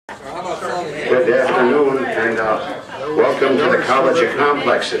and welcome to the College of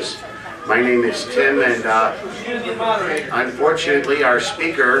Complexes. My name is Tim, and unfortunately our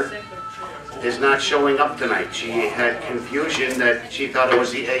speaker is not showing up tonight. She had confusion that she thought it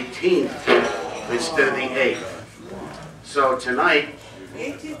was the 18th instead of the 8th. So tonight...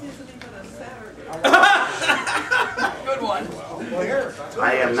 18th isn't even a Saturday. Good one.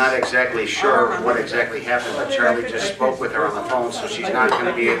 I am not exactly sure what exactly happened, but Charlie just spoke with her on the phone, so she's not going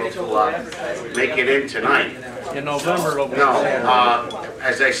to be able to make it in tonight. In November, it'll be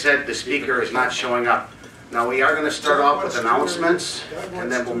as I said, the speaker is not showing up. Now, we are going to start off with announcements,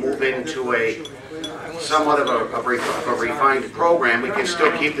 and then we'll move into somewhat of a refined program. We can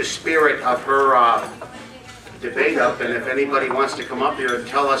still keep the spirit of her debate up, and if anybody wants to come up here and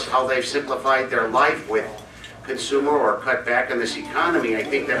tell us how they've simplified their life with consumer or cut back on this economy, I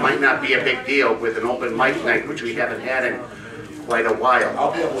think that might not be a big deal with an open mic night, which we haven't had in quite a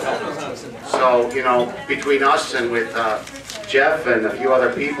while. So, you know, between us and with Jeff and a few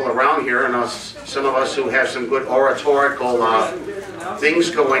other people around here, and some of us who have some good oratorical things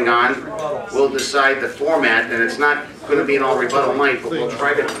going on, we'll decide the format, and it's not going to be an all rebuttal night, but we'll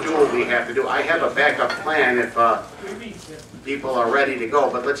try to do what we have to do. I have a backup plan if people are ready to go,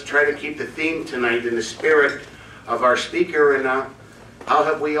 but let's try to keep the theme tonight in the spirit of our speaker, and how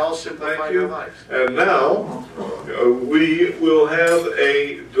have we all simplified our lives? And now we will have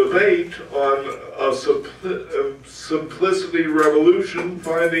a debate on a simplicity revolution,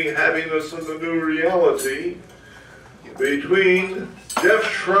 finding happiness in the new reality, between Jeff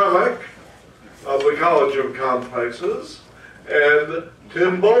Schramek of the College of Complexes and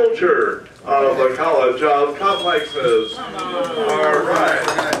Tim Bolger of the College of Complexes. All right.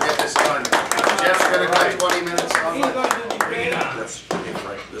 We're going to get this done. Jeff's going to go 20 minutes.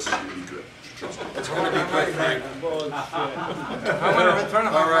 This is going to be good. It's going to be good, Frank.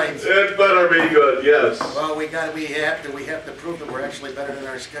 All right. It better be good, yes. Well, we have to prove that we're actually better than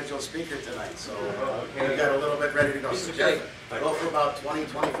our scheduled speaker tonight. So we got a little bit ready to go. So Jeff, go for about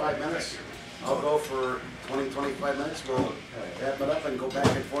 20-25 minutes. I'll go for 20-25 minutes. We'll wrap it up and go back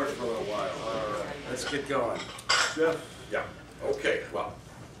and forth for a little while. All right. Let's get going. Jeff? Yeah. Okay. Well.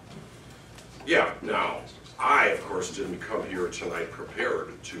 Yeah. Now, I, of course, didn't come here tonight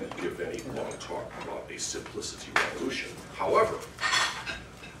prepared to give any long talk about a simplicity revolution. However,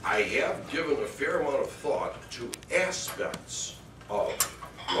 I have given a fair amount of thought to aspects of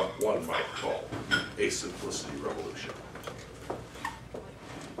what one might call a simplicity revolution.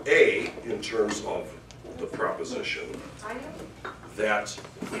 A, in terms of the proposition that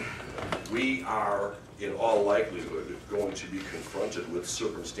we are, in all likelihood, going to be confronted with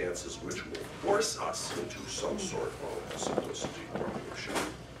circumstances which will force us into some sort of simplicity revolution.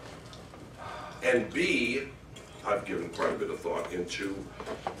 And B, I've given quite a bit of thought into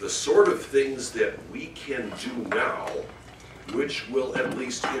the sort of things that we can do now which will, at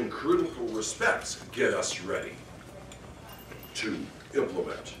least in critical respects, get us ready to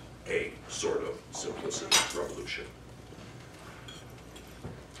implement a sort of simplicity revolution.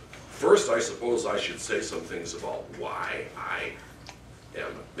 First, I suppose I should say some things about why I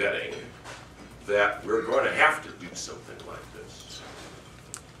am betting that we're going to have to do something like this.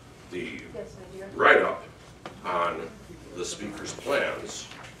 The write-up on the speaker's plans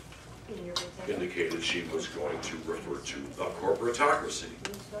indicated she was going to refer to the corporatocracy.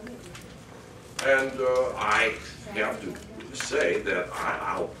 And I have to say that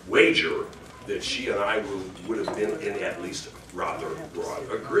I'll wager that she and I would have been in at least rather broad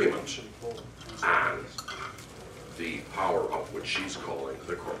agreement on the power of what she's calling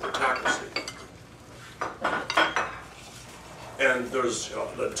the corporatocracy. And there's,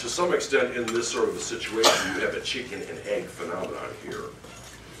 to some extent in this sort of a situation, you have a chicken and egg phenomenon here.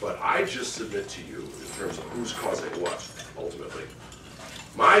 But I just submit to you, in terms of who's causing what, ultimately,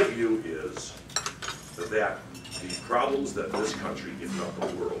 my view is that the problems that this country, if not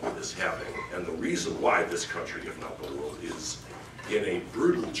the world, is having, and the reason why this country, if not the world, is in a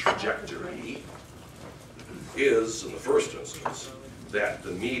brutal trajectory, is, in the first instance, that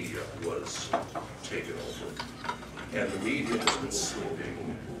the media was taken over. And the media has been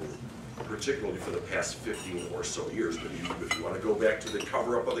sleeping, particularly for the past 15 or so years. But if you want to go back to the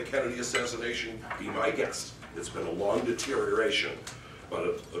cover-up of the Kennedy assassination, be my guest. It's been a long deterioration.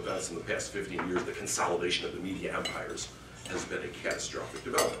 But events in the past 15 years, the consolidation of the media empires has been a catastrophic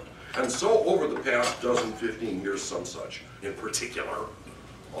development. And so over the past 15 years, some such, in particular,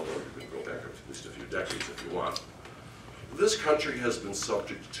 although you can go back at least a few decades if you want, this country has been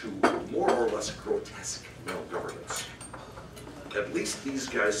subject to more or less grotesque malgovernance. At least these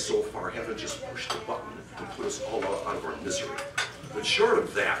guys so far haven't just pushed the button to put us all out of our misery. But short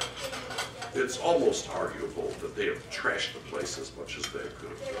of that, it's almost arguable that they have trashed the place as much as they could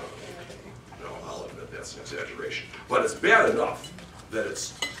have done. No, I'll admit that's an exaggeration. But it's bad enough that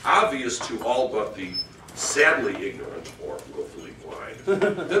it's obvious to all but the sadly ignorant or willfully blind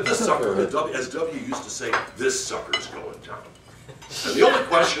that this sucker, as W used to say, this sucker's going down. And the only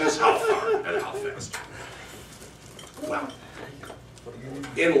question is how far and how fast. Well,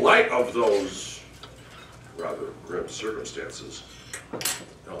 in light of those rather grim circumstances,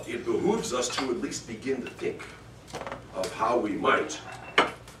 it behooves us to at least begin to think of how we might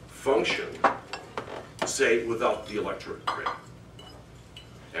function, say, without the electric grid.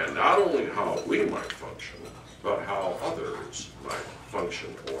 And not only how we might function, but how others might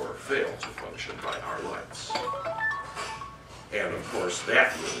function or fail to function by our lights. And of course,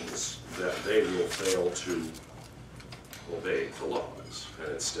 that means that they will fail to obey the laws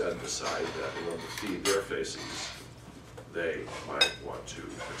and instead decide that in order to feed their faces, they might want to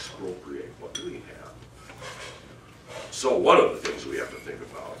expropriate what we have. So one of the things we have to think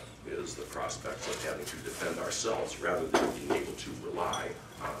about is the prospects of having to defend ourselves rather than being able to rely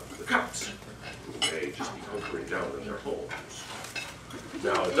on the cops, who may just be hunkering down in their homes.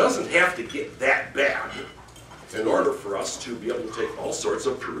 Now, it doesn't have to get that bad in order for us to be able to take all sorts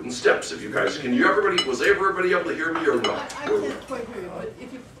of prudent steps. If you guys, was everybody able to hear me or not? I can't quite hear you, but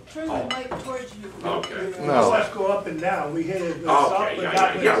if you turn the mic towards you. Okay. No. Let's go up and down. We hit it. Okay,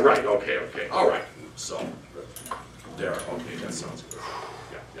 yeah, right, okay, all right. So, there, okay, that sounds good.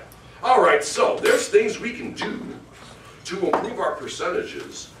 Yeah. All right, so there's things we can do to improve our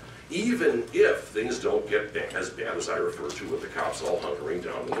percentages, even if things don't get as bad as I referred to with the cops all hunkering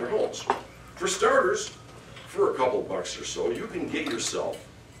down in their homes. For starters, for a couple bucks or so, you can get yourself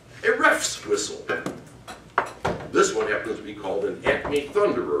a ref's whistle. This one happens to be called an Acme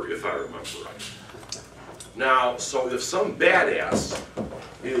Thunderer, if I remember right. Now, so if some badass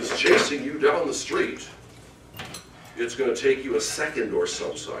is chasing you down the street, it's going to take you a second or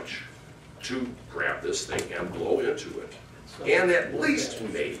so such to grab this thing and blow into it. And at least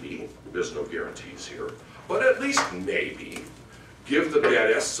maybe, there's no guarantees here, but at least maybe give the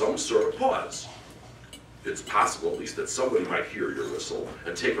badass some sort of pause. It's possible at least that somebody might hear your whistle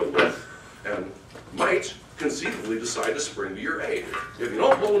and take a look and might conceivably decide to spring to your aid. If you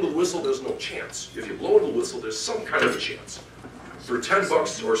don't blow into the whistle, there's no chance. If you blow into the whistle, there's some kind of a chance. For 10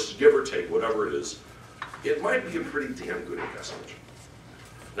 bucks or give or take, whatever it is, it might be a pretty damn good investment.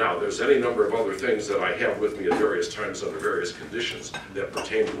 Now, there's any number of other things that I have with me at various times under various conditions that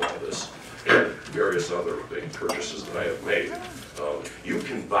pertain to all this, and various other big purchases that I have made. You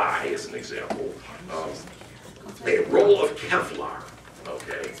can buy, as an example, a roll of Kevlar.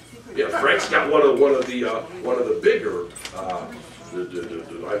 Okay, yeah, Frank's got one of the bigger.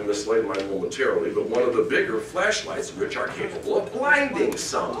 I'm mislaid mine momentarily, but one of the bigger flashlights which are capable of blinding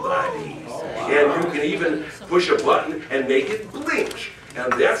somebody. And you can even push a button and make it blink.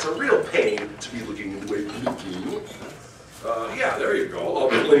 And that's a real pain to be looking into a blinking. Yeah, there you go, a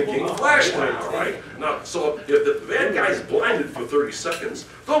blinking flashlight, all right? Now, so if the bad guy's blinded for 30 seconds,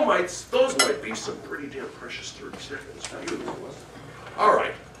 those might be some pretty damn precious 30 seconds for you. All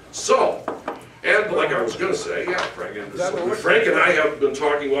right, so, and like I was going to say, yeah, Frank and I have been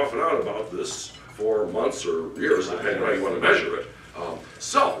talking off and on about this for months or years, depending on how you want to measure it. I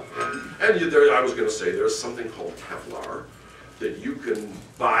was going to say there's something called Kevlar that you can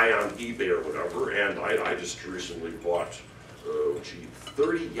buy on eBay or whatever, and I just recently bought,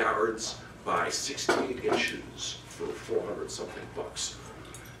 30 yards by 68 inches for 400 something bucks.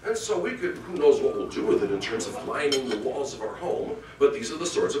 And so we could, who knows what we'll do with it in terms of lining the walls of our home, but these are the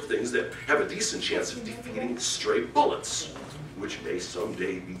sorts of things that have a decent chance of defeating stray bullets, which may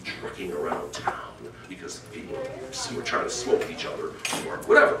someday be trucking around town because people are trying to smoke each other or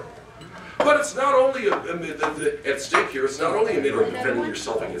whatever. But it's not only, at stake here, it's not only a matter of defending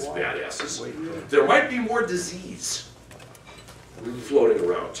yourself against badasses. There might be more disease floating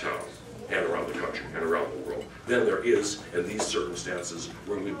around town and around the country and around the world than there is in these circumstances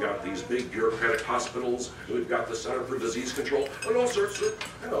where we've got these big bureaucratic hospitals, and we've got the Center for Disease Control, and all sorts of,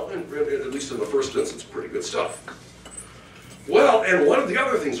 at least in the first instance, pretty good stuff. Well, and one of the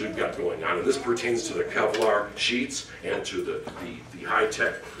other things we've got going on, and this pertains to the Kevlar sheets and to the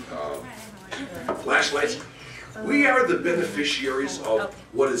high-tech flashlights, we are the beneficiaries of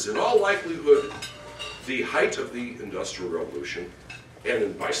what is in all likelihood the height of the Industrial Revolution,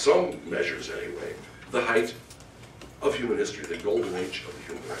 and by some measures anyway, the height of human history, the golden age of the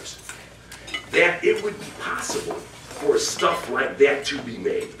human race. That it would be possible for stuff like that to be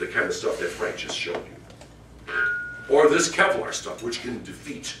made, the kind of stuff that Frank just showed you. Or this Kevlar stuff, which can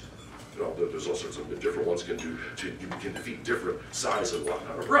defeat know, there's all sorts of different ones you can defeat different size and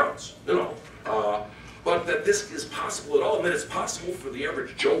whatnot of rounds, you know. But that this is possible at all, and that it's possible for the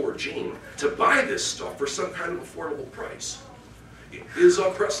average Joe or Jane to buy this stuff for some kind of affordable price. It is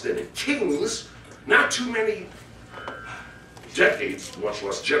unprecedented. Kings, not too many decades, much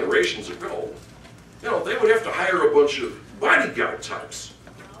less generations ago, you know, they would have to hire a bunch of bodyguard types.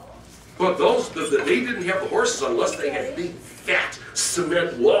 But they didn't have the horses unless they had big, fat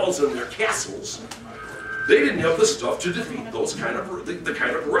cement walls in their castles. They didn't have the stuff to defeat those kind of the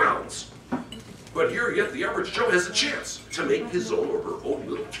kind of rounds. But here, yet the average Joe has a chance to make his own or her own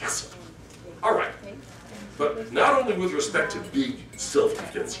little castle. All right. But not only with respect to big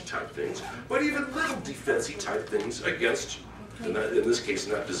self-defense-y type things, but even little defense-y type things against, in this case,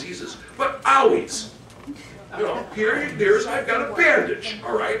 not diseases, but owies. You know, here's I've got a bandage,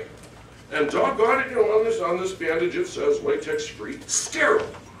 all right? And doggone it, you know, on this bandage it says latex-free, sterile.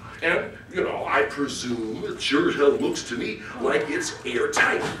 And, you know, I presume it sure as hell looks to me like it's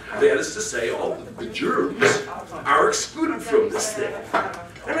airtight. That is to say, all the germs are excluded from this thing.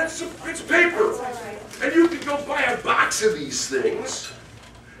 And it's paper. And you can go buy a box of these things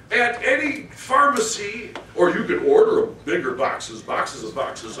at any pharmacy, or you can order bigger boxes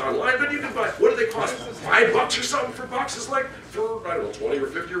online, but you can buy, what do they cost? $5 or something for boxes for, I don't know, 20 or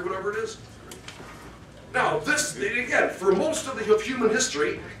 50 or whatever it is? Now, this, again, for most of human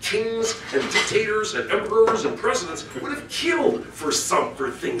history, kings and dictators and emperors and presidents would have killed for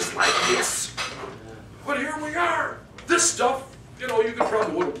things like this. But here we are. This stuff, you know, you could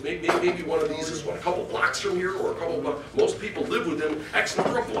probably, maybe one of these is, what, a couple blocks from here, or a couple blocks. Most people live within X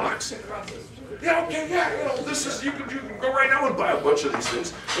number of blocks. Yeah, okay, yeah, you know, this is, you can go right now and buy a bunch of these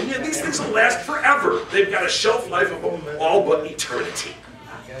things. And yeah, these things will last forever. They've got a shelf life of all but eternity.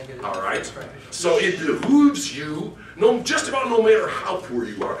 All right? So it behooves you, just about no matter how poor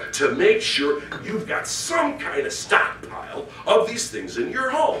you are, to make sure you've got some kind of stockpile of these things in your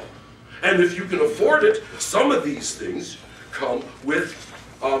home. And if you can afford it, some of these things come with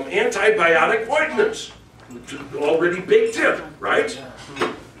antibiotic ointments already baked in, right? You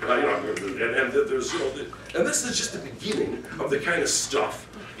know, and this is just the beginning of the kind of stuff.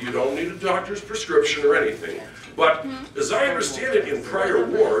 You don't need a doctor's prescription or anything. But as I understand it, in prior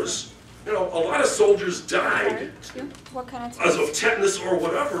wars, you know, a lot of soldiers died as of tetanus or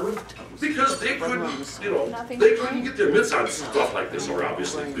whatever because they couldn't, you know, they couldn't get their mitts on stuff like this, or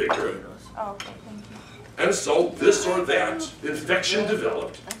obviously bigger. And so this or that infection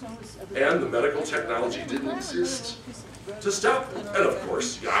developed, and the medical technology didn't exist to stop it. And of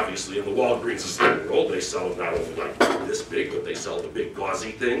course, obviously in the Walgreens of the world, they sell not only like this big, but they sell the big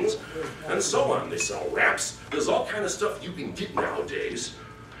gauzy things, and so on. They sell wraps. There's all kind of stuff you can get nowadays.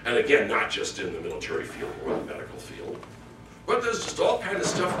 And again, not just in the military field or the medical field, but there's just all kind of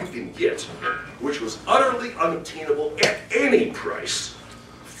stuff you can get, which was utterly unobtainable at any price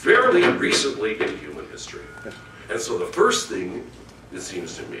fairly recently in human history. And so the first thing, it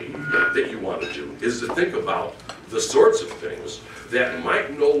seems to me, that you want to do is to think about the sorts of things that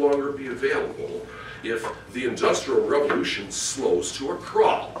might no longer be available if the Industrial Revolution slows to a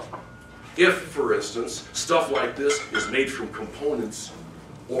crawl. If, for instance, stuff like this is made from components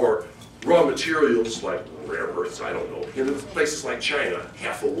or raw materials like rare earths, I don't know, in places like China,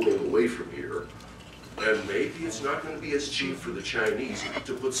 half a world away from here, and maybe it's not going to be as cheap for the Chinese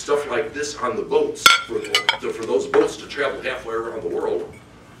to put stuff like this on the boats, for those boats to travel halfway around the world,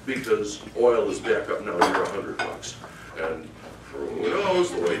 because oil is back up now near $100. And who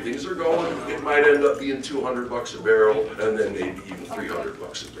knows, the way things are going, it might end up being $200 a barrel, and then maybe even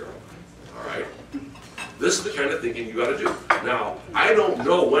 $300 a barrel. All right? This is the kind of thinking you got to do. Now, I don't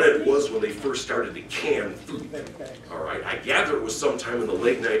know when it was when they first started to can food. All right? I gather it was sometime in the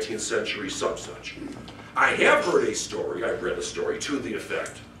late 19th century, some such. I have heard a story, I've read a story to the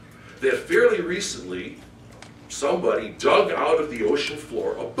effect that fairly recently somebody dug out of the ocean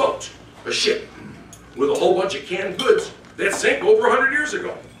floor a boat, a ship, with a whole bunch of canned goods that sank over 100 years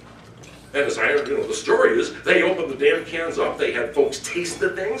ago. And as I, you know, the story is, they opened the damn cans up, they had folks taste the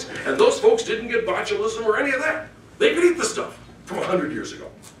things, and those folks didn't get botulism or any of that. They could eat the stuff from 100 years ago.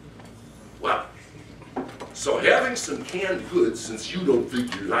 Wow. So having some canned goods, since you don't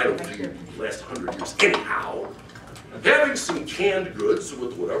figure, I don't figure last 100 years anyhow, having some canned goods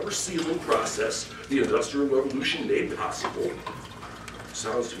with whatever sealing process the Industrial Revolution made possible,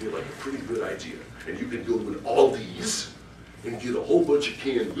 sounds to me like a pretty good idea. And you can go to an Aldi's and get a whole bunch of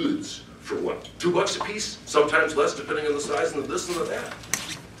canned goods for what, $2 a piece? Sometimes less, depending on the size and the this and the that.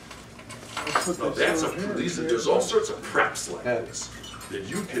 Now that's there's all sorts of preps like this that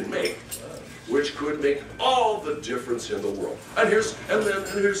you can make which could make all the difference in the world. And here's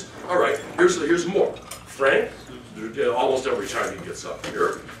all right, here's more. Frank, almost every time he gets up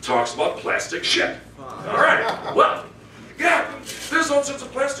here, talks about plastic shit. All right, well, yeah, there's all sorts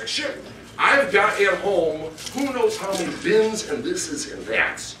of plastic shit. I've got at home who knows how many bins and thises and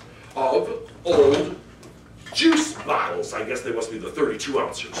that's of old juice bottles. I guess they must be the 32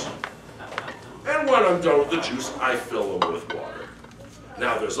 ounces. And when I'm done with the juice, I fill them with water.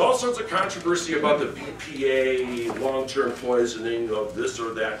 Now, there's all sorts of controversy about the BPA, long-term poisoning of this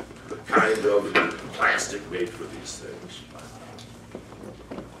or that kind of plastic made for these things.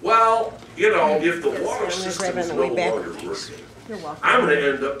 Well, you know, if the water system is no longer working, I'm going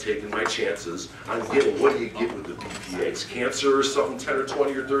to end up taking my chances on getting, what do you get with the BPAs? Cancer or something 10 or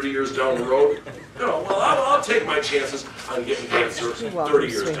 20 or 30 years down the road? You know, well, I'll take my chances on getting cancer 30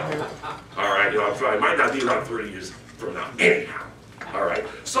 years down the road. All right, you know, I might not be around 30 years from now anyhow. All right,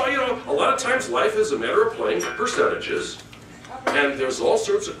 so, you know, a lot of times life is a matter of playing percentages. And there's all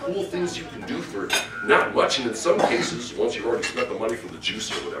sorts of cool things you can do for not much, and in some cases, once you've already spent the money for the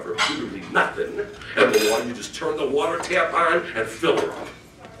juice or whatever, literally nothing. And then you just turn the water tap on and fill her up.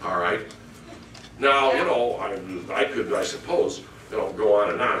 All right? Now, you know, I could, I suppose, you know, go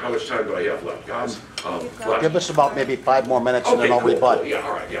on and on. How much time do I have left, guys? Give us about maybe 5 more minutes and then I'll rebut. Cool. Yeah,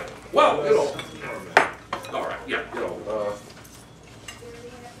 all right, yeah. Well, you know, all right, yeah, you know,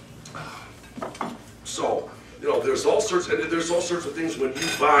 so, you know, there's all sorts of things when you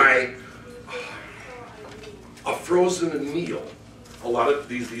buy a frozen meal. A lot of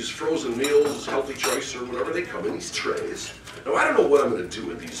these frozen meals, Healthy Choice or whatever, they come in these trays. Now, I don't know what I'm going to do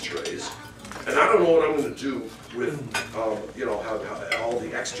with these trays, and I don't know what I'm going to do with, you know, how all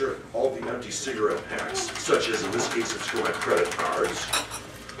the empty cigarette packs, such as in this case, it's for my credit cards,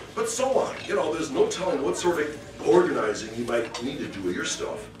 but so on. You know, there's no telling what sort of organizing you might need to do with your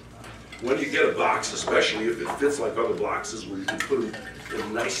stuff. When you get a box, especially if it fits like other boxes where you can put them in a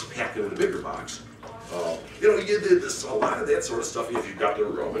nice pack in a bigger box, you know, you did this, a lot of that sort of stuff if you've got the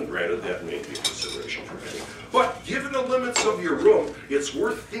room, and granted that may be a consideration for many. But given the limits of your room, it's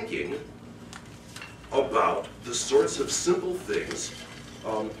worth thinking about the sorts of simple things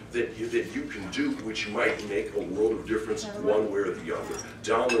that you can do, which might make a world of difference one way or the other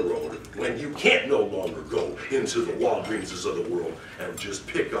down the road when you can't no longer go into the Walgreenses of the world and just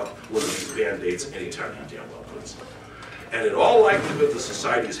pick up one of these Band-Aids anytime you damn well please. And in all likelihood, the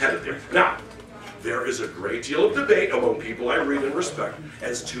society is headed there. Now, there is a great deal of debate among people I read and respect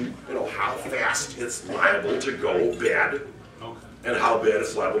as to, you know, how fast it's liable to go bad and how bad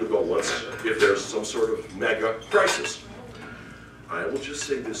it's liable to go once if there's some sort of mega crisis. I will just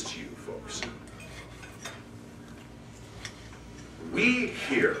say this to you, folks. We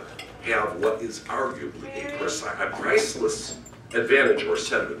here have what is arguably a priceless advantage or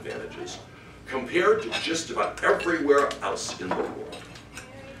set of advantages compared to just about everywhere else in the world.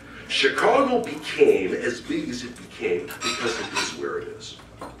 Chicago became as big as it became because it is where it is.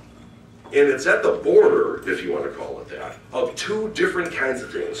 And it's at the border, if you want to call it that, of two different kinds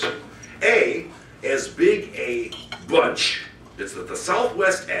of things. A, as big a bunch, it's at the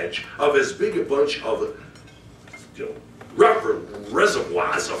southwest edge of as big a bunch of, you know,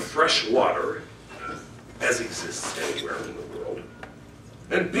 reservoirs of fresh water as exists anywhere in the world.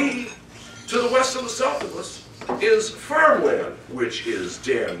 And B, to the west and the south of us, is farmland, which is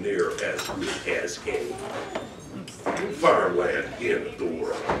damn near as good as any farmland in the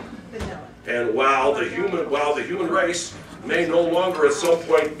world. And while the human race may no longer at some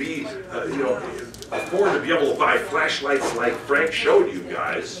point be, you know, afford to be able to buy flashlights like Frank showed you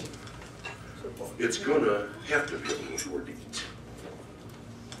guys, it's gonna have to be able to afford to eat.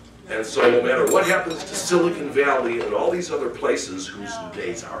 And so no matter what happens to Silicon Valley and all these other places whose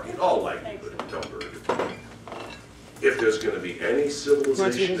days are in all likelihood numbered, if there's going to be any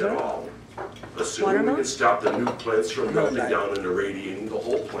civilization at all, assuming we can stop the nuke plants from melting down and irradiating the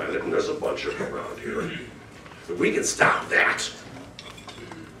whole planet, and there's a bunch of them around here, if we can stop that,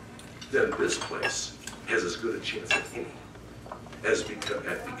 then this place has as good a chance as any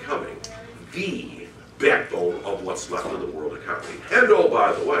at becoming the backbone of what's left of the world economy. And oh,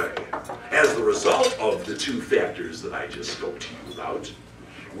 by the way, as the result of the two factors that I just spoke to you about,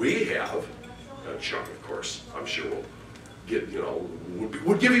 we have, and Chuck, of course, I'm sure will get, you know,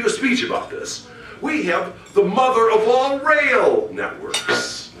 would give you a speech about this. We have the mother of all rail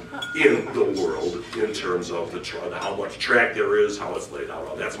networks in the world in terms of how much track there is, how it's laid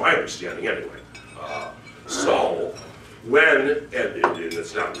out. That's my understanding anyway. So when, and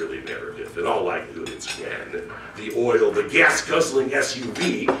it's not really a matter of if, in all likelihood it's when, the gas-guzzling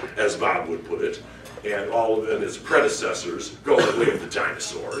SUV, as Bob would put it, and all of its predecessors go the way of the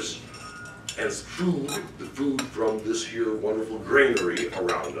dinosaurs, And food, the food from this here wonderful granary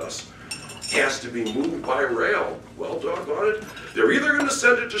around us, has to be moved by rail. Well, doggone it. They're either going to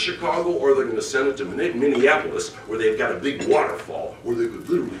send it to Chicago or they're going to send it to Minneapolis, where they've got a big waterfall where they could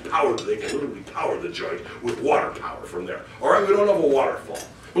literally power the joint with water power from there. All right, we don't have a waterfall,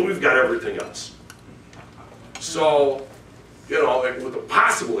 but we've got everything else. So, you know, with the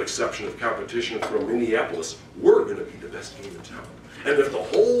possible exception of competition from Minneapolis, we're going to be the best game in town. And if the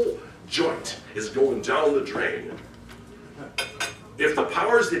whole joint is going down the drain, if the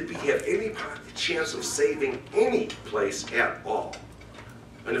powers that be have any chance of saving any place at all,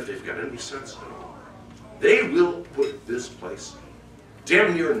 and if they've got any sense at all, they will put this place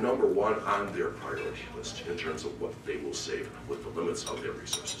damn near #1 on their priority list in terms of what they will save with the limits of their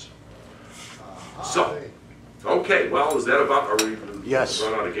resources. So, okay, well, is that about, are we Yes.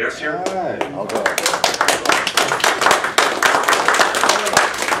 run out of gas here? I'll go.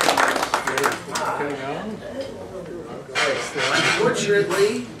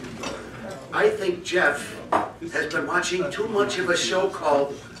 Unfortunately, I think Jeff has been watching too much of a show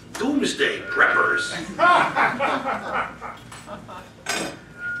called Doomsday Preppers.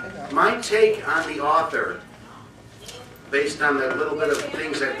 My take on the author, based on the little bit of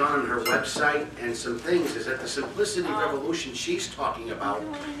things I've done on her website and some things, is that the simplicity revolution she's talking about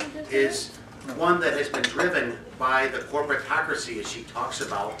is one that has been driven by the corporatocracy, as she talks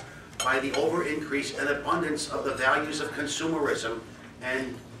about, by the over-increase and abundance of the values of consumerism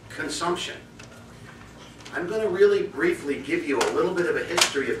and consumption. I'm going to really briefly give you a little bit of a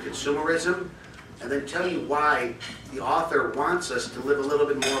history of consumerism and then tell you why the author wants us to live a little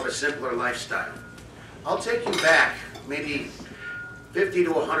bit more of a simpler lifestyle. I'll take you back maybe 50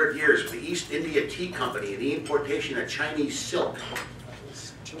 to 100 years with the East India Tea Company and the importation of Chinese silk.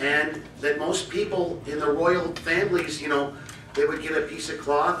 And that most people in the royal families, you know, they would get a piece of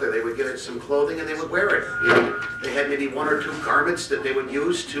cloth or they would get some clothing and they would wear it. You know, they had maybe 1 or 2 garments that they would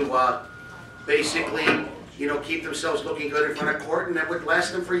use to basically, you know, keep themselves looking good in front of court, and that would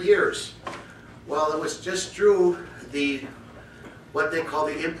last them for years. Well, it was just through what they call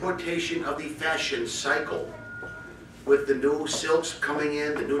the importation of the fashion cycle, with the new silks coming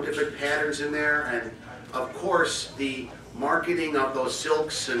in, the new different patterns in there, and of course the marketing of those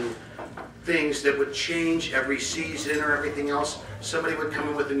silks and things that would change every season or everything else. Somebody would come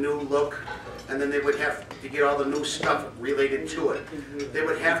in with a new look, and then they would have to get all the new stuff related to it. They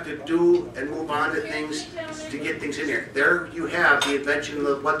would have to do and move on to things to get things in there. There you have the invention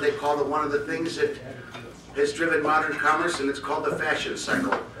of what they call one of the things that has driven modern commerce, and it's called the fashion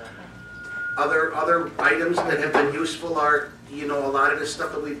cycle. Other items that have been useful are, you know, a lot of the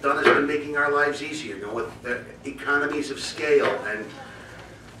stuff that we've done has been making our lives easier, you know, with the economies of scale and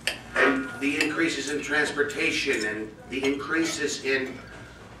the increases in transportation and the increases in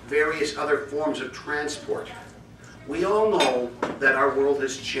various other forms of transport. We all know that our world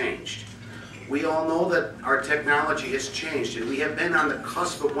has changed. We all know that our technology has changed, and we have been on the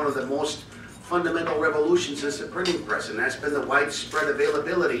cusp of one of the most fundamental revolutions since the printing press, and that's been the widespread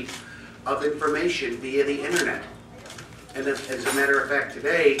availability of information via the internet. And as a matter of fact,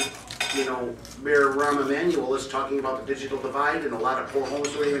 today, you know, Mayor Rahm Emanuel is talking about the digital divide, and a lot of poor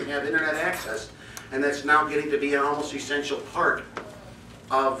homes don't even have internet access, and that's now getting to be an almost essential part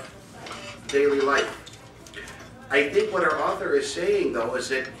of daily life. I think what our author is saying, though, is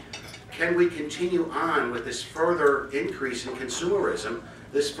that can we continue on with this further increase in consumerism,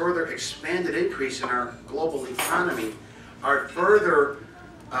 this further expanded increase in our global economy, our further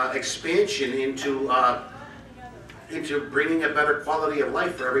expansion into bringing a better quality of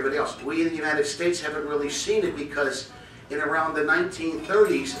life for everybody else? We in the United States haven't really seen it, because in around the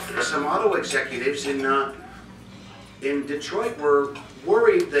 1930s, some auto executives in Detroit were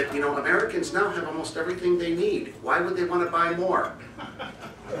worried that, you know, Americans now have almost everything they need. Why would they want to buy more?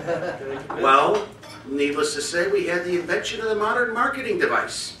 Well, needless to say, we had the invention of the modern marketing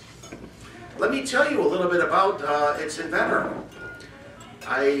device. Let me tell you a little bit about its inventor.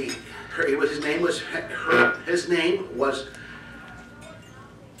 His name was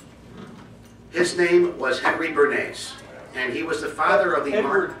Henry Bernays, and he was the father of the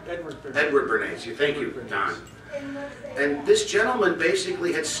Edward Bernays. Thank you, Don. And this gentleman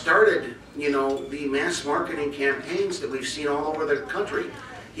basically had started, you know, the mass marketing campaigns that we've seen all over the country.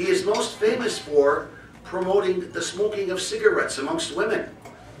 He is most famous for promoting the smoking of cigarettes amongst women.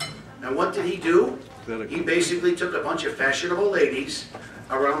 And what did he do? He basically took a bunch of fashionable ladies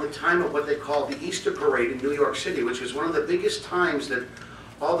around the time of what they called the Easter Parade in New York City, which was one of the biggest times that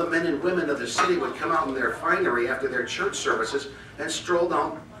all the men and women of the city would come out in their finery after their church services and stroll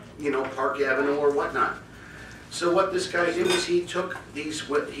down, you know, Park Avenue or whatnot. So what this guy did was he took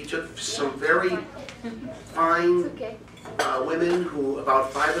some very fine women, who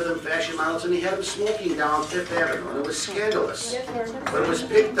about 5 of them fashion models, and he had them smoking down Fifth Avenue, and it was scandalous. But it was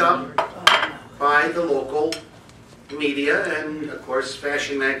picked up by the local media and, of course,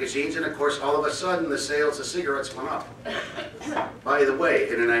 fashion magazines, and of course, all of a sudden, the sales of cigarettes went up. By the way,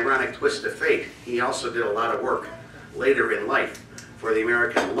 in an ironic twist of fate, he also did a lot of work later in life for the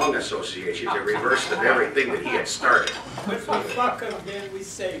American Lung Association to reverse the very thing that he had started. If we fuck him, then we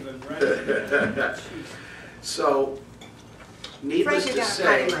save him, right? So, needless to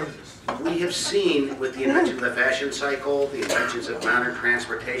say, we have seen with the invention of the fashion cycle, the inventions of modern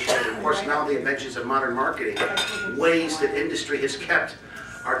transportation, and of course now the inventions of modern marketing, ways that industry has kept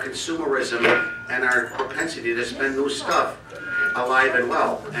our consumerism and our propensity to spend new stuff alive and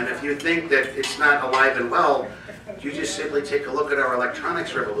well. And if you think that it's not alive and well, you just simply take a look at our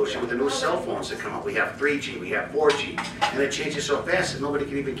electronics revolution with the new cell phones that come up. We have 3G, we have 4G, and it changes so fast that nobody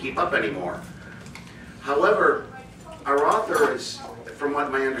can even keep up anymore. However, our author is, from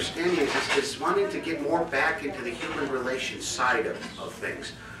what my understanding is wanting to get more back into the human relations side of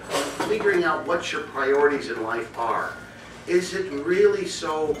things. Figuring out what your priorities in life are. Is it really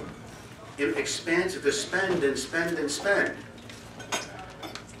so expansive to spend and spend and spend?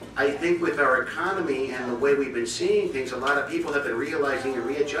 I think with our economy and the way we've been seeing things, a lot of people have been realizing and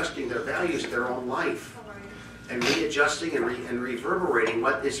readjusting their values of their own life. And readjusting and reverberating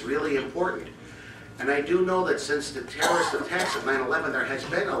what is really important. And I do know that since the terrorist attacks of 9/11, there has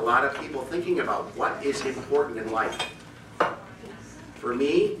been a lot of people thinking about what is important in life. For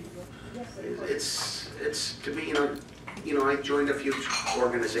me, it's to be, I joined a few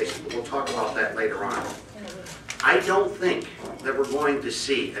organizations, but we'll talk about that later on. I don't think that we're going to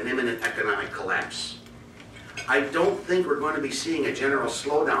see an imminent economic collapse. I don't think we're going to be seeing a general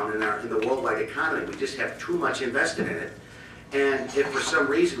slowdown in the worldwide economy. We just have too much invested in it. And if for some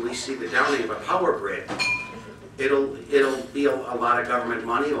reason we see the downing of a power grid, it'll be a lot of government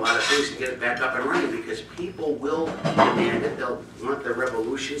money, a lot of things to get it back up and running, because people will demand it. They'll want the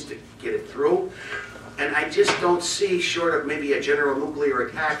revolutions to get it through. And I just don't see, short of maybe a general nuclear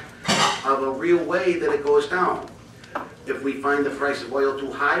attack, of a real way that it goes down. If we find the price of oil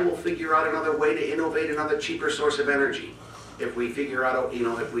too high, we'll figure out another way to innovate another cheaper source of energy. If we figure out,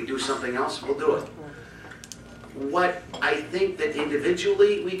 if we do something else, we'll do it. What I think that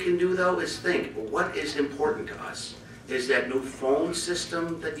individually we can do, though, is think, what is important to us? Is that new phone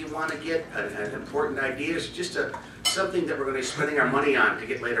system that you want to get an important idea? Is just something that we're going to be spending our money on to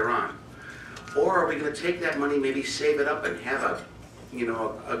get later on? Or are we going to take that money, maybe save it up and have a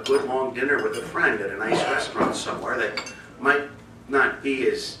good long dinner with a friend at a nice restaurant somewhere that might not be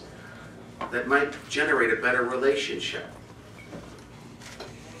that might generate a better relationship?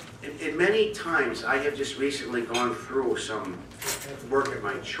 And many times, I have just recently gone through some work at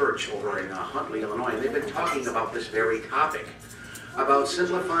my church over in Huntley, Illinois, and they've been talking about this very topic, about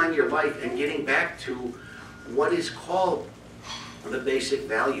simplifying your life and getting back to what is called the basic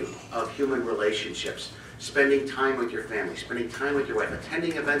value of human relationships. Spending time with your family, spending time with your wife,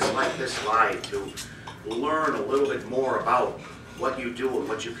 attending events like this live to learn a little bit more about what you do and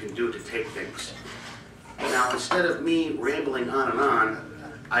what you can do to take things. Now, instead of me rambling on and on,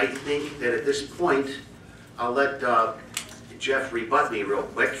 I think that at this point, I'll let Jeff rebut me real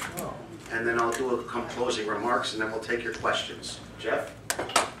quick, and then I'll do some closing remarks, and then we'll take your questions. Jeff?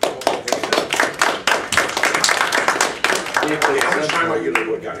 How much time are you going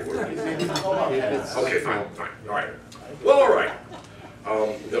to do it, Gotti? Okay, fine. All right. Well, all right. A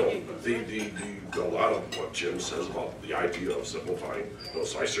lot of what Jim says about the idea of simplifying,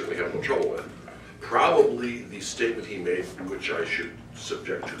 so I certainly have no trouble with. Probably the statement he made, which I should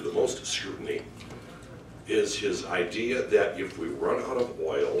subject to the most scrutiny, is his idea that if we run out of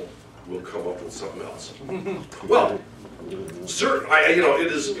oil, we'll come up with something else. Well,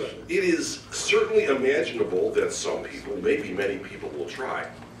 it is certainly imaginable that some people, maybe many people, will try.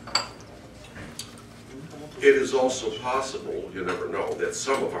 It is also possible, you never know, that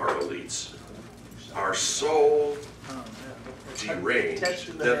some of our elites are so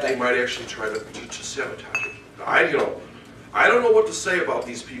deranged that they might actually try to sabotage it. I don't know what to say about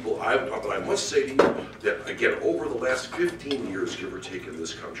these people, but I must say to you that, again, over the last 15 years, give or take, in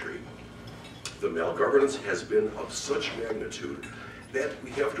this country, the malgovernance has been of such magnitude that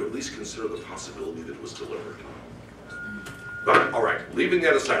we have to at least consider the possibility that it was delivered. But, all right, leaving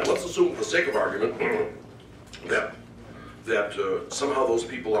that aside, let's assume, for the sake of argument, that somehow those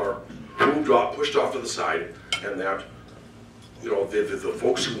people are pushed off to the side, and that the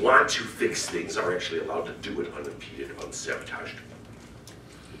folks who want to fix things are actually allowed to do it unimpeded, unsabotaged.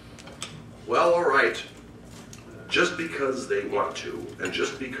 Well, all right. just because they want to, and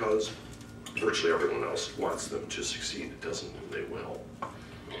just because virtually everyone else wants them to succeed, it doesn't mean they will.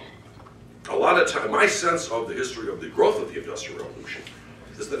 A lot of time, my sense of the history of the growth of the Industrial Revolution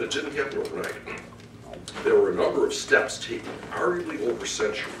is that it didn't happen overnight. There were a number of steps taken, arguably over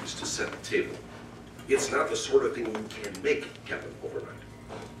centuries, to set the table. It's not the sort of thing you can make happen overnight.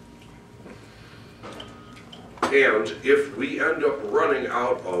 And if we end up running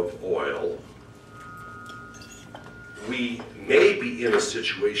out of oil, we may be in a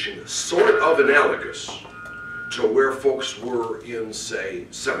situation sort of analogous to where folks were in, say,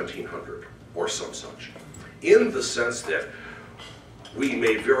 1700 or some such, in the sense that we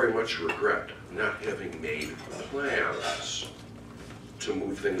may very much regret not having made plans to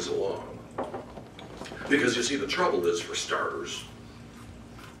move things along. Because you see, the trouble is, for starters,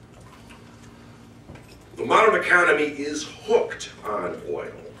 the modern economy is hooked on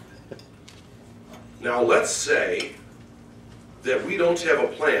oil. Now let's say that we don't have a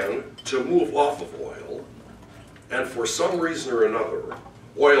plan to move off of oil, and for some reason or another,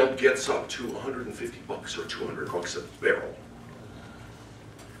 oil gets up to 150 bucks or 200 bucks a barrel.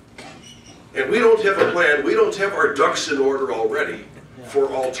 And we don't have a plan, we don't have our ducks in order already for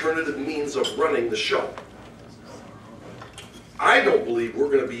alternative means of running the show. I don't believe we're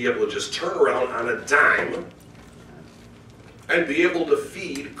going to be able to just turn around on a dime and be able to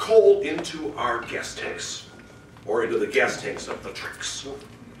feed coal into our gas tanks, or into the gas tanks of the trucks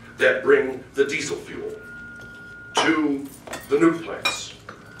that bring the diesel fuel to the nuke plants,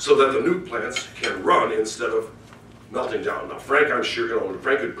 so that the nuke plants can run instead of melting down. Now, Frank, I'm sure,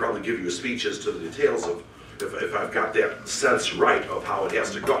 Frank could probably give you a speech as to the details of, if I've got that sense right of how it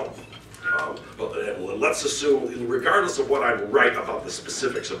has to go. But let's assume, regardless of what I'm right about the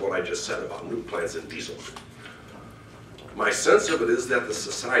specifics of what I just said about nuke plants and diesel, my sense of it is that the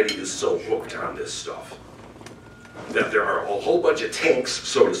society is so hooked on this stuff that there are a whole bunch of tanks,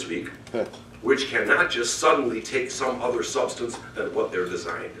 so to speak, which cannot just suddenly take some other substance than what they're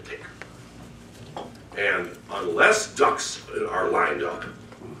designed to take. And unless ducks are lined up,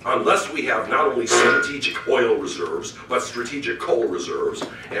 unless we have not only strategic oil reserves, but strategic coal reserves,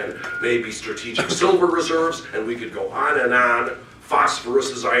 and maybe strategic silver reserves, and we could go on,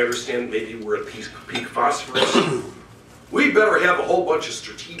 phosphorus, as I understand, maybe we're at peak phosphorus. We better have a whole bunch of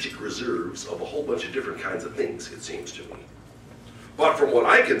strategic reserves of a whole bunch of different kinds of things, it seems to me. But from what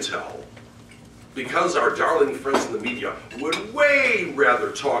I can tell, because our darling friends in the media would way rather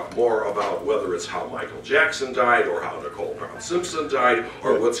talk more about whether it's how Michael Jackson died, or how Nicole Brown Simpson died,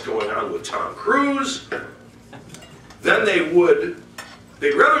 or what's going on with Tom Cruise, then they'd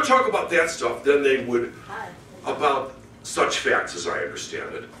rather talk about that stuff than they would about such facts, as I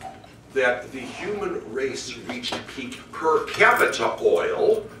understand it, that the human race reached peak per capita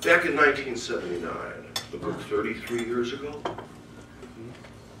oil back in 1979, about 33 years ago.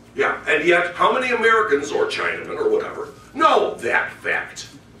 Yeah, and yet, how many Americans, or Chinamen, or whatever, know that fact?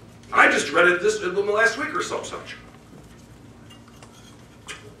 I just read it in the last week or some such.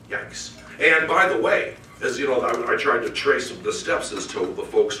 Yikes. And by the way, as you know, I tried to trace the steps as to the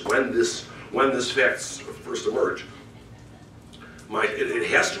folks when this fact first emerged. It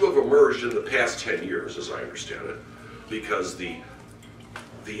has to have emerged in the past 10 years, as I understand it, because the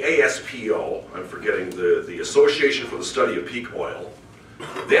ASPO, I'm forgetting, the Association for the Study of Peak Oil,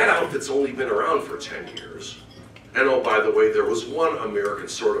 that outfit's only been around for 10 years. And oh, by the way, there was one American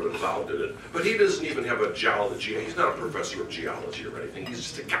sort of involved in it, but he doesn't even have a geology, he's not a professor of geology or anything, he's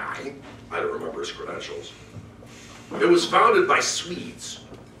just a guy. I don't remember his credentials. It was founded by Swedes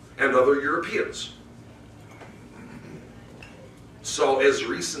and other Europeans. So as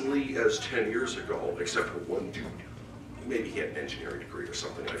recently as 10 years ago, except for one dude, maybe he had an engineering degree or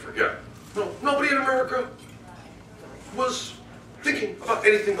something, I forget. No, nobody in America was thinking about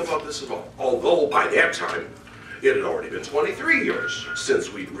anything about this at all. Although by that time, it had already been 23 years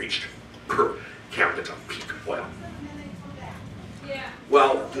since we'd reached per capita peak oil.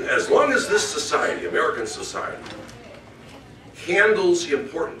 Well, as long as this society, American society, handles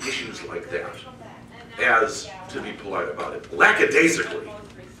important issues like that, as, to be polite about it, lackadaisically,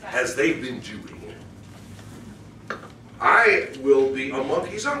 as they've been doing, I will be a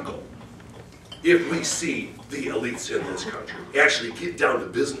monkey's uncle if we see the elites in this country actually get down to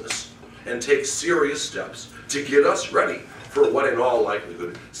business and take serious steps to get us ready for what in all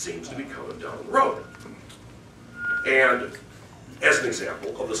likelihood seems to be coming down the road. And as an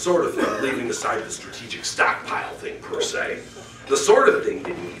example of the sort of thing, leaving aside the strategic stockpile thing per se, the sort of thing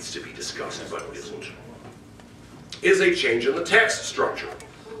that needs to be discussed but isn't, is a change in the tax structure,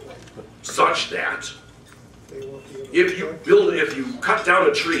 such that If you cut down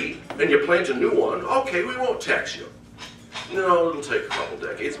a tree and you plant a new one, okay, we won't tax you. No, it'll take a couple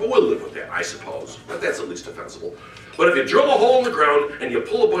decades, but we'll live with that, I suppose. But that's at least defensible. But if you drill a hole in the ground and you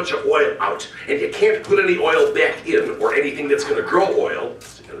pull a bunch of oil out and you can't put any oil back in or anything that's going to grow oil,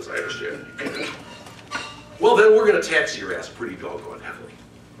 as I understand it, well, then we're going to tax your ass pretty doggone heavily.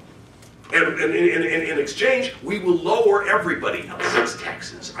 And in exchange, we will lower everybody else's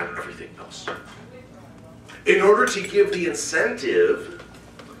taxes on everything else. In order to give the incentive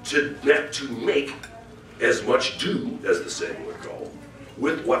to make as much do, as the saying would go,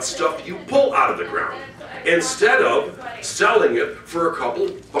 with what stuff you pull out of the ground, instead of selling it for a couple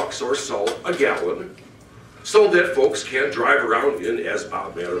bucks or so a gallon, so that folks can drive around in, as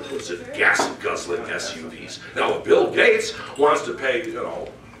Bob Matter puts it, gas-guzzling SUVs. Now, if Bill Gates wants to pay, you know,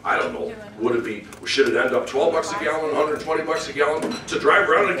 I don't know, should it end up 12 bucks a gallon, 120 bucks a gallon to drive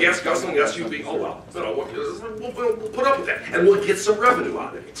around in a gas-guzzling SUV? Oh well, you know, we'll put up with that, and we'll get some revenue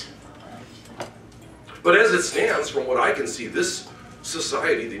out of it. But as it stands, from what I can see, this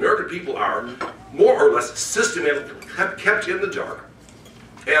society, the American people, are more or less systematically kept in the dark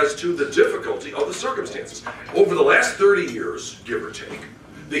as to the difficulty of the circumstances. Over the last 30 years, give or take,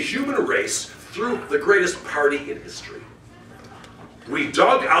 the human race threw the greatest party in history. We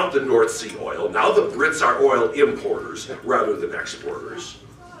dug out the North Sea oil. Now the Brits are oil importers rather than exporters.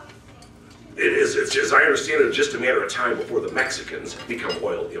 It's, as I understand it, just a matter of time before the Mexicans become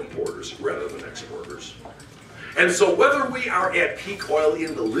oil importers rather than exporters. And so whether we are at peak oil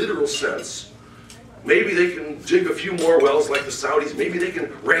in the literal sense, maybe they can dig a few more wells like the Saudis, maybe they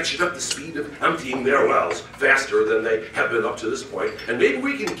can ratchet up the speed of emptying their wells faster than they have been up to this point, and maybe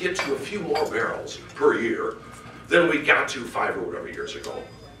we can get to a few more barrels per year than we got to 5 or whatever years ago.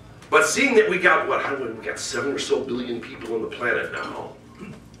 But seeing that we got, we got 7 or so billion people on the planet now,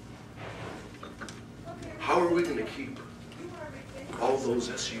 how are we going to keep all those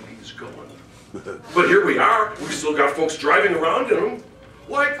SUVs going? But here we are, we still got folks driving around in them.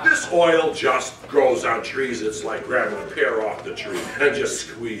 Like, this oil just grows on trees. It's like grabbing a pear off the tree and just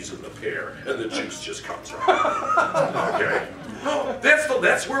squeezing the pear, and the juice just comes out. Okay?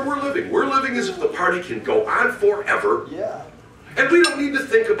 That's where we're living. We're living as if the party can go on forever. Yeah. And we don't need to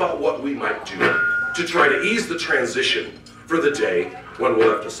think about what we might do to try to ease the transition for the day when we'll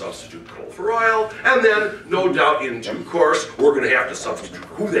have to substitute coal for oil, and then, no doubt, in due course, we're going to have to substitute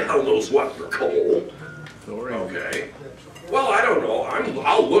who the hell knows what for coal. Okay. Well, I don't know.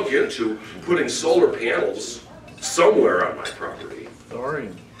 I'll look into putting solar panels somewhere on my property.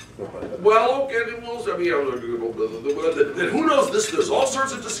 Well, okay, I mean, who knows this? There's all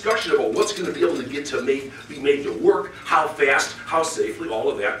sorts of discussion about what's going to be able to be made to work, how fast, how safely, all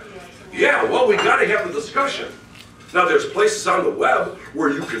of that. Yeah, well, we got to have the discussion. Now, there's places on the web where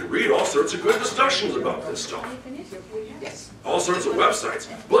you can read all sorts of good discussions about this stuff. All sorts of websites.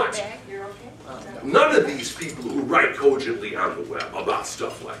 But none of these people who write cogently on the web about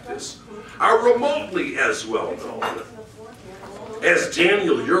stuff like this are remotely as well known as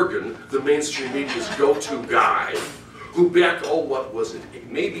Daniel Yergin, the mainstream media's go-to guy, who back, what was it,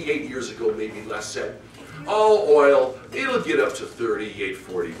 maybe 8 years ago, maybe less, said, oh, oil, it'll get up to 38,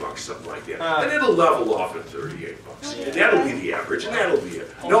 40 bucks, something like that. And it'll level off at 38 bucks. And that'll be the average, and that'll be it.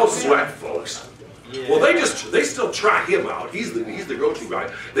 No sweat, folks. Well, they still trot him out. He's the go-to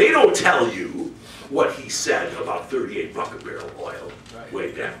guy. They don't tell you what he said about 38 buck a barrel oil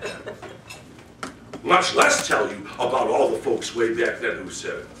way back then. Much less tell you about all the folks way back then who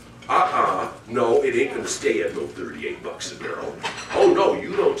said, no, it ain't gonna stay at no 38 bucks a barrel. Oh no,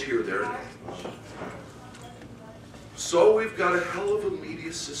 you don't hear their names. So we've got a hell of a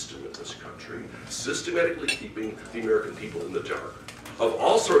media system in this country, systematically keeping the American people in the dark of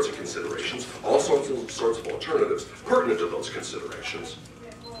all sorts of considerations, all sorts of alternatives pertinent to those considerations.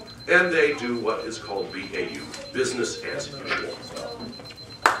 And they do what is called BAU, business as usual.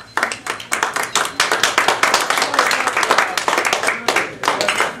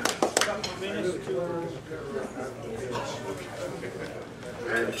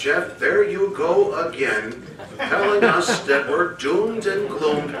 And Jeff, there you go again, telling us that we're doomed and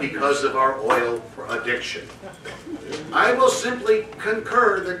gloomed because of our oil addiction. I will simply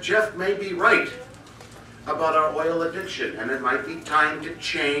concur that Jeff may be right about our oil addiction, and it might be time to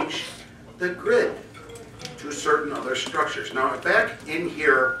change the grid to certain other structures. Now, back in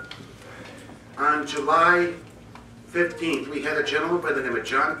here on July 15th, we had a gentleman by the name of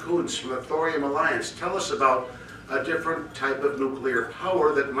John Coons from the Thorium Alliance tell us about a different type of nuclear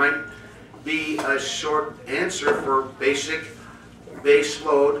power that might be a short answer for basic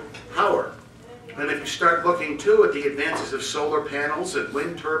baseload power. And if you start looking too at the advances of solar panels and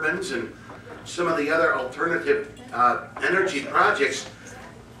wind turbines and some of the other alternative energy projects,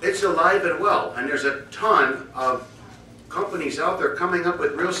 it's alive and well. And there's a ton of companies out there coming up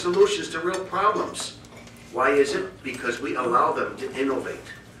with real solutions to real problems. Why is it? Because we allow them to innovate.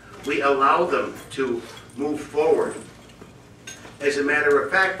 We allow them to move forward. As a matter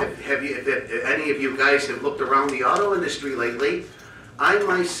of fact, if any of you guys have looked around the auto industry lately, I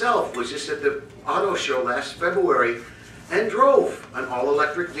myself was just at the auto show last February and drove an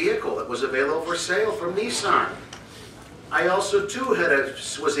all-electric vehicle that was available for sale from Nissan. I also too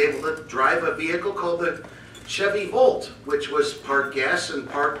was able to drive a vehicle called the Chevy Volt, which was part gas and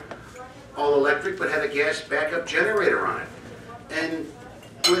part all-electric, but had a gas backup generator on it. And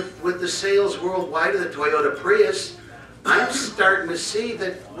with the sales worldwide of the Toyota Prius, I'm starting to see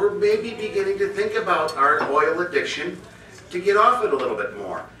that we're maybe beginning to think about our oil addiction to get off it a little bit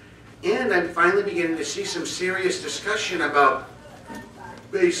more. And I'm finally beginning to see some serious discussion about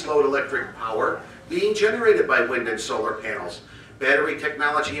baseload electric power being generated by wind and solar panels, battery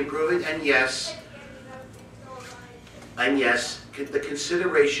technology improving, and yes, the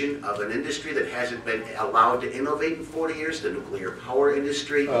consideration of an industry that hasn't been allowed to innovate in 40 years, the nuclear power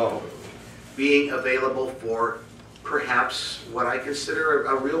industry, being available for perhaps what I consider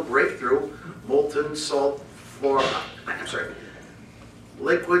a real breakthrough, molten salt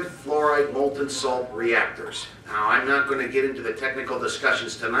liquid fluoride molten salt reactors. Now, I'm not going to get into the technical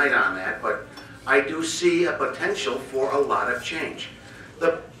discussions tonight on that, but I do see a potential for a lot of change.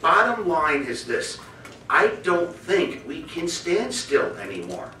 The bottom line is this: I don't think we can stand still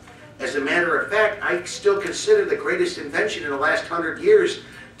anymore. As a matter of fact, I still consider the greatest invention in the last 100 years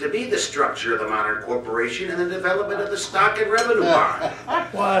to be the structure of the modern corporation and the development of the stock and revenue bond.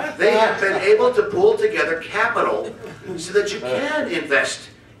 They have been able to pull together capital so that you can invest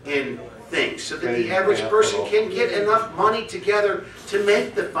in things, so that the average person can get enough money together to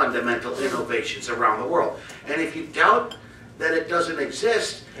make the fundamental innovations around the world. And if you doubt that it doesn't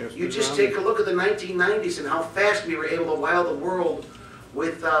exist, you just take a look at the 1990s and how fast we were able to wow the world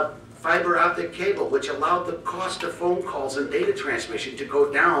with fiber optic cable, which allowed the cost of phone calls and data transmission to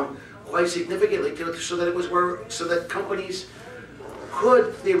go down quite significantly, so that companies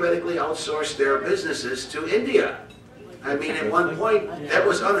could theoretically outsource their businesses to India. I mean, at one point, that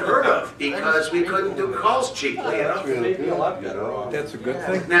was unheard of because we couldn't do calls cheaply enough. That's a good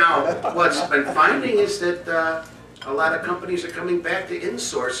thing. Now, what's been finding is that a lot of companies are coming back to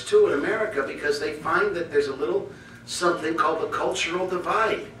insource too in America because they find that there's a little something called the cultural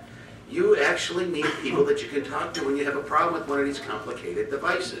divide. You actually need people that you can talk to when you have a problem with one of these complicated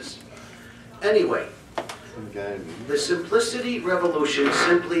devices. Anyway, the simplicity revolution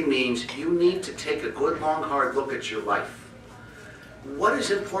simply means you need to take a good, long, hard look at your life. What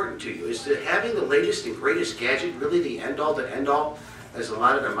is important to you? Is that having the latest and greatest gadget really the end-all to end-all, as a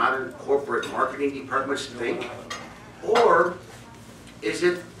lot of the modern corporate marketing departments think? Or is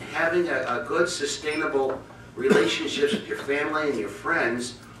it having a good, sustainable relationships with your family and your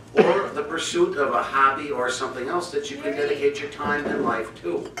friends, or the pursuit of a hobby or something else that you can dedicate your time and life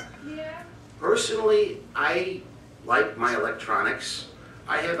to? Personally, I like my electronics.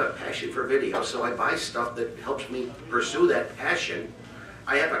 I have a passion for video, so I buy stuff that helps me pursue that passion.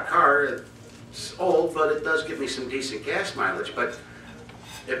 I have a car, it's old, but it does give me some decent gas mileage. But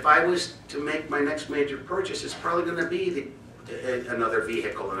if I was to make my next major purchase, it's probably going to be another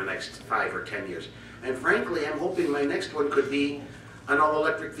vehicle in the next 5 or 10 years. And frankly, I'm hoping my next one could be an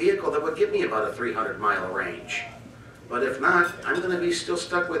all-electric vehicle that would give me about a 300-mile range. But if not, I'm going to be still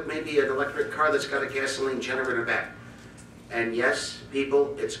stuck with maybe an electric car that's got a gasoline generator back. And yes,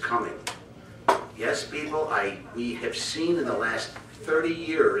 people, it's coming. Yes, people, we have seen in the last 30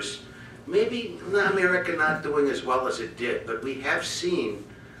 years, maybe America not doing as well as it did, but we have seen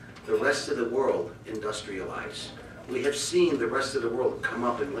the rest of the world industrialize. We have seen the rest of the world come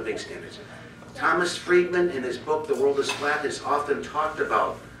up in living standards. Thomas Friedman, in his book, The World is Flat, has often talked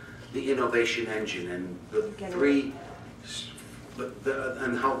about the innovation engine and the three,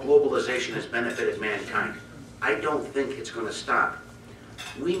 and how globalization has benefited mankind. I don't think it's going to stop.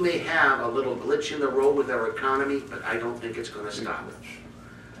 We may have a little glitch in the road with our economy, but I don't think it's going to stop.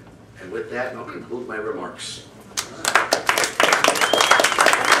 And with that, I'll conclude my remarks.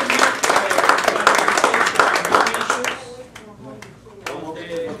 We'll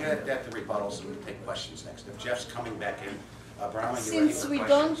get at the rebuttals and we'll take questions next. If Jeff's coming back in, Brown, Since we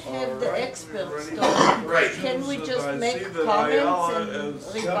don't have the experts, though, Right. can we just make comments and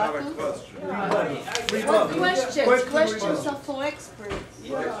rebuttal? What questions? Questions are for experts.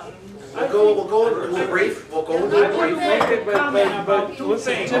 We'll go into a brief. We'll go into a brief. But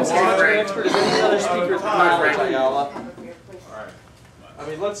listen, Is any other speaker? I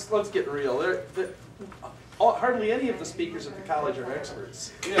mean, let's get real. Hardly any of the speakers at the college are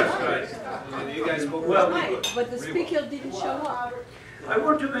experts. Yes, right. You guys spoke Well, right, but the speaker didn't show up. I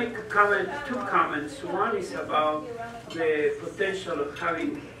want to make a comment, two comments. One is about the potential of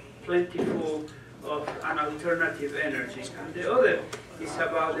having plentiful of an alternative energy, and the other is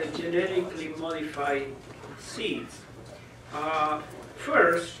about the genetically modified seeds.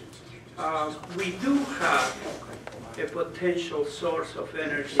 First, we do have a potential source of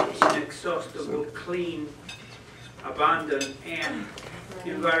energy, inexhaustible, clean, abundant, and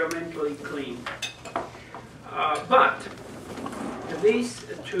environmentally clean. But this,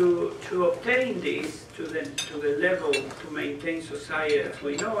 to obtain this to the level to maintain society as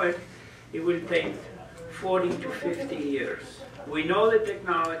we know it, it will take 40 to 50 years. We know the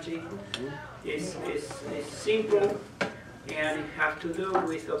technology is simple, and it has to do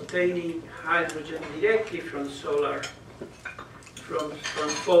with obtaining hydrogen directly from solar, from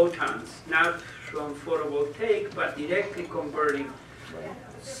photons, not from photovoltaic, but directly converting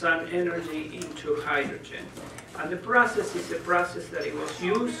sun energy into hydrogen. And the process is a process that it was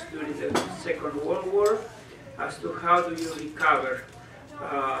used during the Second World War as to how do you recover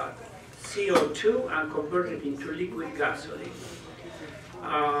CO2 and convert it into liquid gasoline.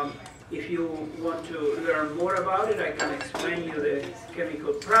 If you want to learn more about it, I can explain you the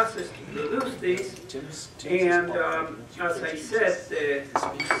chemical process to produce this. And as I said, the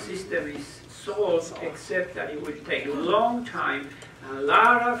system is solved, except that it will take a long time and a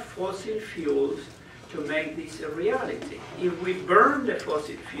lot of fossil fuels to make this a reality. If we burn the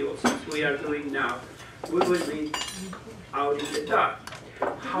fossil fuels, as we are doing now, we will be out in the dark.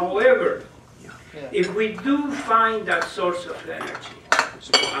 However, if we do find that source of energy,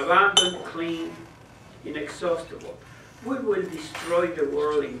 abundant, clean, inexhaustible, we will destroy the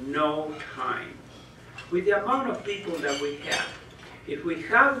world in no time. With the amount of people that we have, if we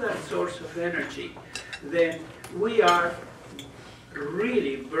have that source of energy, then we are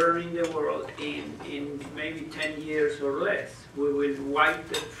really burning the world in maybe 10 years or less. We will wipe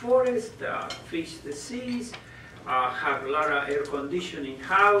the forest, fish the seas, have a lot of air conditioning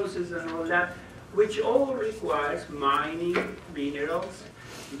houses and all that, which all requires mining minerals,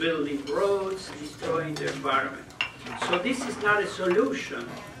 building roads, destroying the environment. So this is not a solution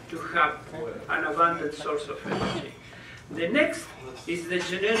to have an abundant source of energy. The next is the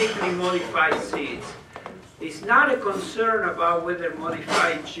genetically modified seeds. It's not a concern about whether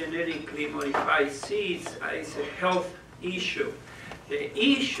genetically modified seeds is a health issue. The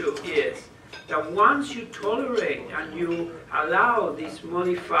issue is that once you tolerate and you allow these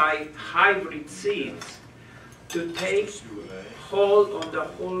modified hybrid seeds to take hold on the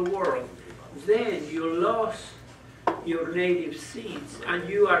whole world, then you lost your native seeds and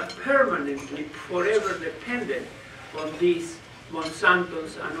you are permanently, forever dependent on these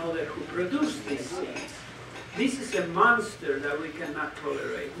Monsantos and others who produce these seeds. This is a monster that we cannot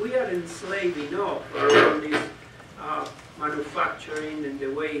tolerate. We are enslaved enough around this manufacturing and the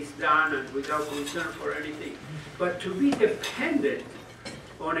way it's done and without concern for anything. But to be dependent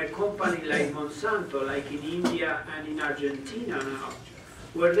on a company like Monsanto, like in India and in Argentina now,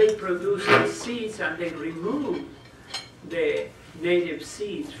 where they produce these seeds and they remove the native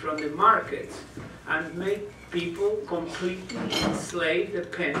seeds from the markets and make people completely enslaved,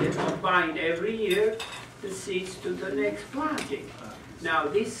 dependent on buying every year the seeds to the next planting. Now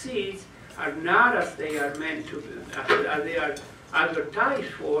these seeds are not as they are meant to be, as they are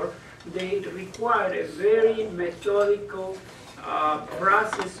advertised for. They require a very methodical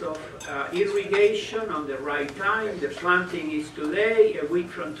process of irrigation on the right time. The planting is today, a week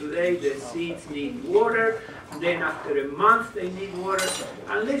from today the seeds need water, then after a month they need water.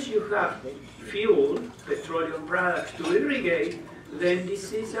 Unless you have fuel, petroleum products to irrigate, then these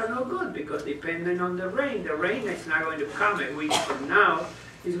seeds are no good because depending on the rain is not going to come a week from now,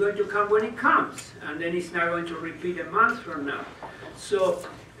 it's going to come when it comes, and then it's not going to repeat a month from now. So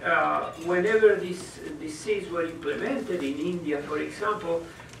whenever these seeds were implemented in India, for example,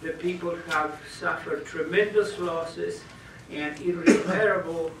 the people have suffered tremendous losses and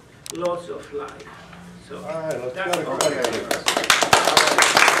irreparable loss of life. So All right, let's that's go. all.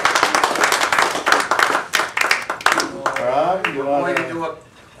 Rob, you We're going to want do a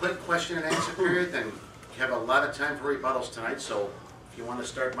quick question and answer period, then have a lot of time for rebuttals tonight, so if you want to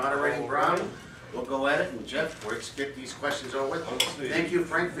start moderating, Brown, we'll go at it, and Jeff, let's get these questions over with. Thank you,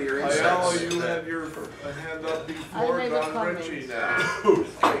 Frank, for your Ayala, insights. you had your hand up before, I made a Don comment. Ritchie now.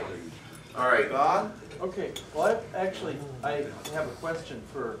 All right. Don? Okay, well, I have a question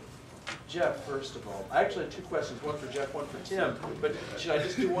for Jeff, first of all. I actually have two questions, one for Jeff, one for Tim. But should I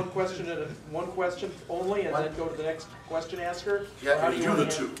just do one question only, and then go to the next question asker? Yeah, Or how do you Do wanna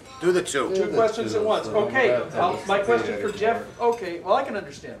the handle- two. Do the two. Two questions at once, So okay. that's My question yeah, for yeah. Jeff, okay, well, I can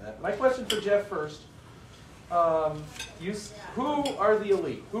understand that. My question for Jeff first. Who are the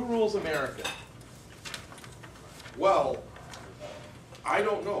elite? Who rules America? Well, I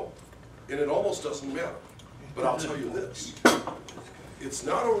don't know, and it almost doesn't matter. But I'll tell you this. It's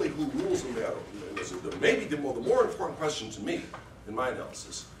not only who rules America, maybe the more important question to me, in my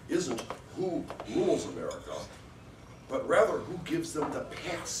analysis, isn't who rules America, but rather who gives them the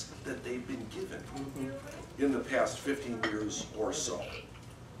pass that they've been given in the past 15 years or so.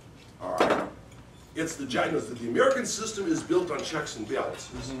 All right? It's the American system is built on checks and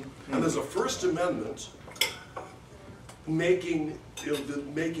balances. And there's a First Amendment making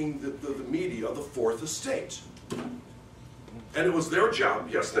the media the fourth estate. And it was their job,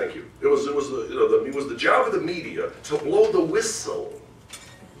 yes, thank you. It was the job of the media to blow the whistle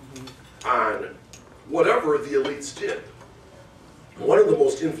on whatever the elites did. One of the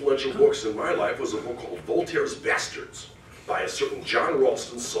most influential books in my life was a book called Voltaire's Bastards by a certain John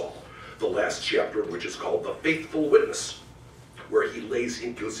Ralston Saul, the last chapter of which is called The Faithful Witness, where he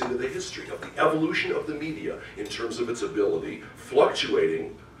goes into the history of the evolution of the media in terms of its ability,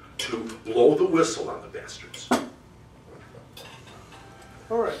 fluctuating, to blow the whistle on the bastards.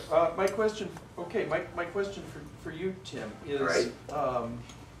 All right, my question, my question for you, Tim, is, Right.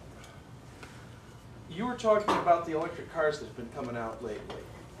 You were talking about the electric cars that have been coming out lately.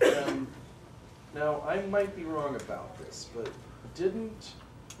 Now, I might be wrong about this, but didn't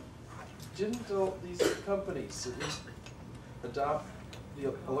all these companies at least adopt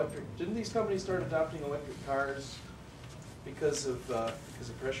the electric, didn't these companies start adopting electric cars because of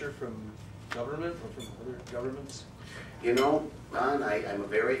pressure from government or from other governments? You know, Ron, I'm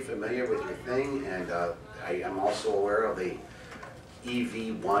very familiar with your thing, and I am also aware of the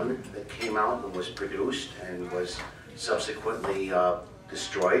EV1 that came out and was produced and was subsequently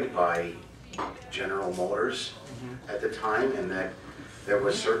destroyed by General Motors at the time, and that there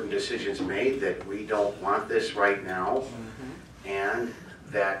were certain decisions made that we don't want this right now, and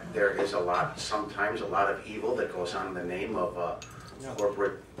that there is sometimes a lot of evil that goes on in the name of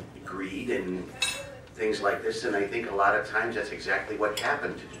corporate greed and things like this, and I think a lot of times that's exactly what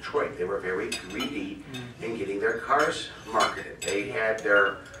happened to Detroit. They were very greedy in getting their cars marketed. They had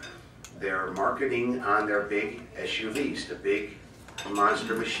their marketing on their big SUVs, the big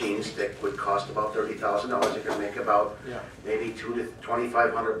monster machines that would cost about $30,000. They could make about maybe $200 to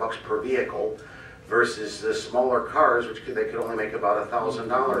 $2,500 per vehicle, versus the smaller cars, which they could only make about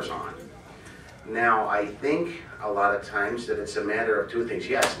 $1,000 on. Now, I think a lot of times that it's a matter of two things.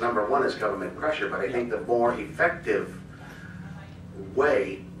 Yes, number one is government pressure, but I think the more effective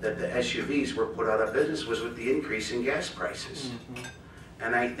way that the SUVs were put out of business was with the increase in gas prices.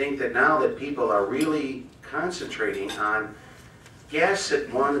 And I think that now that people are really concentrating on gas at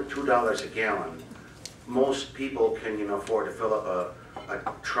 $1 to $2 a gallon, most people can afford to fill up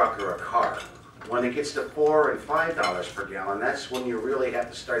a truck or a car. When it gets to $4 and $5 per gallon, that's when you really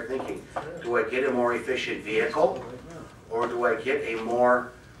have to start thinking, do I get a more efficient vehicle, or do I get a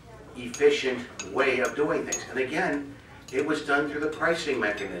more efficient way of doing things? And again, it was done through the pricing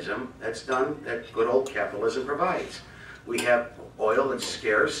mechanism that good old capitalism provides. We have oil that's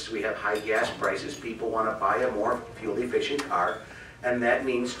scarce, we have high gas prices, people want to buy a more fuel efficient car, and that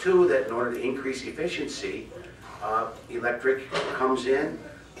means too that in order to increase efficiency, electric comes in,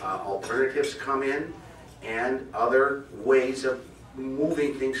 alternatives come in, and other ways of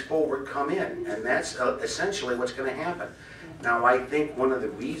moving things forward come in, and that's essentially what's going to happen. Now, I think one of the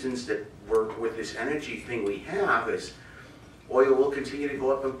reasons that we're with this energy thing we have is oil will continue to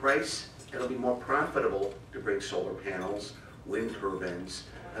go up in price. It'll be more profitable to bring solar panels, wind turbines,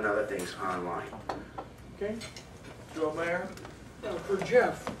 and other things online. Okay. Joe Mayor? For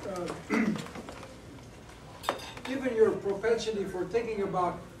Jeff, given your propensity for thinking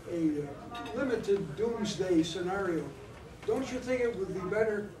about a limited doomsday scenario, don't you think it would be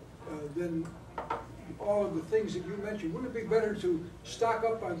better than all of the things that you mentioned? Wouldn't it be better to stock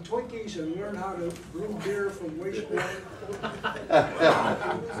up on Twinkies and learn how to brew beer from wastewater?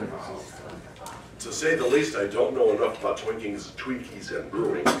 To say the least, I don't know enough about Twinkies and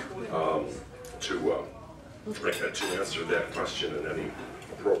brewing to answer that question in any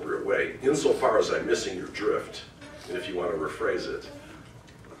appropriate way. Insofar as I'm missing your drift, and if you want to rephrase it.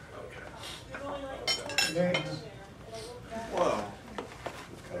 Okay. Well,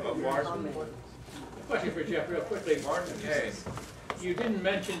 Martin. Question for Jeff, real quickly. Martin Hayes. You didn't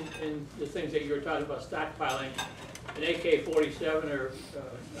mention in the things that you were talking about stockpiling an AK-47 or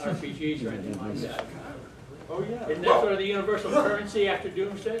RPGs or anything like that. Oh, yeah. Isn't that sort of the universal currency after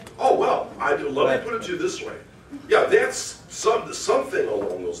doomsday? Oh, well, let me put it to you this way. Yeah, that's something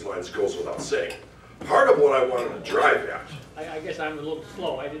along those lines goes without saying. Part of what I wanted to drive at. I guess I'm a little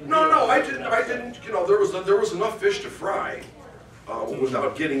slow. I didn't. No, I didn't. You know, there was enough fish to fry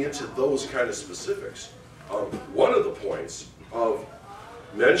without getting into those kind of specifics. One of the points of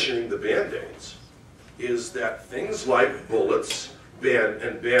mentioning the Band-Aids is that things like bullets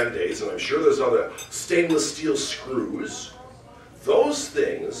and Band-Aids, and I'm sure there's other stainless steel screws, those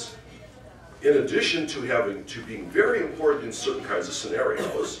things, in addition to being very important in certain kinds of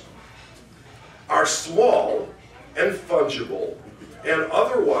scenarios, are small and fungible, and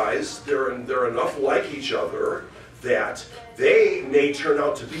otherwise they're enough like each other that they may turn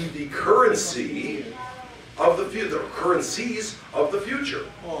out to be the currency of the future, the currencies of the future.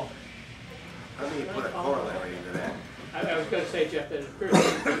 Well, how do you put a corollary into that? I was going to say, Jeff, that it appears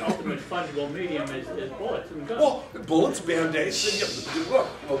that the ultimate fungible medium is bullets and guns. Well, bullets, Band-Aids, look.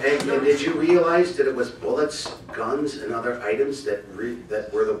 Hey, did you realize that it was bullets, guns, and other items that were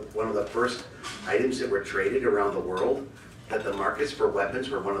one of the first items that were traded around the world? That the markets for weapons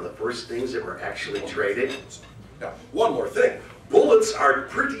were one of the first things that were actually traded? Now, one more thing. Bullets are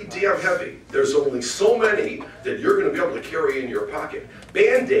pretty damn heavy. There's only so many that you're going to be able to carry in your pocket.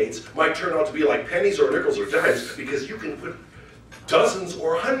 Band-Aids might turn out to be like pennies or nickels or dimes because you can put dozens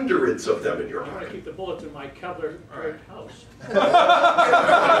or hundreds of them in your I want to pocket. keep the bullets in my Kevlar house.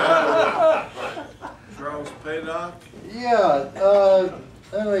 Charles Paydock? Yeah,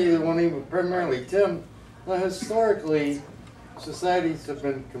 I know you won't even primarily, Tim. Now, historically, societies have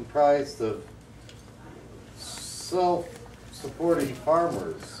been comprised of self-supporting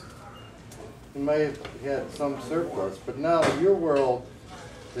farmers. You may have had some surplus, but now your world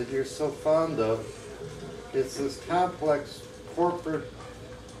that you're so fond of is this complex corporate,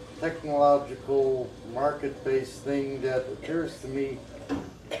 technological, market-based thing that appears to me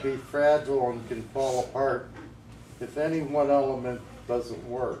to be fragile and can fall apart if any one element doesn't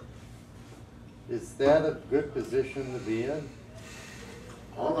work. Is that a good position to be in?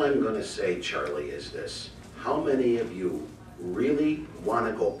 All I'm going to say, Charlie, is this. How many of you really want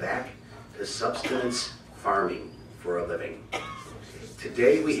to go back to subsistence farming for a living?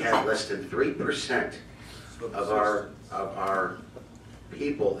 Today we have less than 3% of our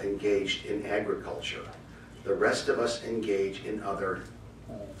people engaged in agriculture. The rest of us engage in other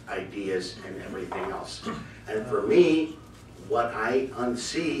ideas and everything else. And for me, what I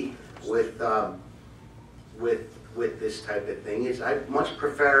unsee with this type of thing is I much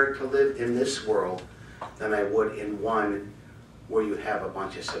prefer to live in this world than I would in one where you have a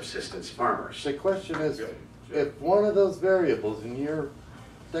bunch of subsistence farmers. The question is, if one of those variables in your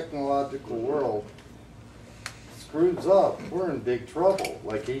technological world screws up, we're in big trouble,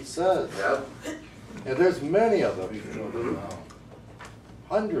 like he says. Yep. And there's many of them,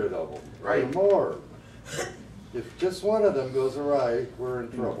 100 of them, Right. or more. If just one of them goes awry, we're in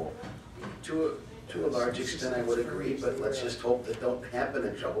trouble. To a large extent, I would agree, but let's just hope that don't happen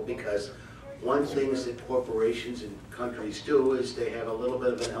in trouble, because one thing that corporations and countries do is they have a little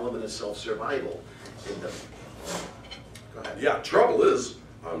bit of an element of self-survival in them. Go ahead. Yeah, trouble is,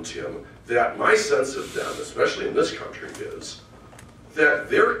 Tim, that my sense of them, especially in this country, is that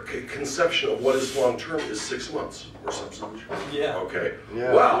their conception of what is long-term is 6 months or something. Yeah. Okay.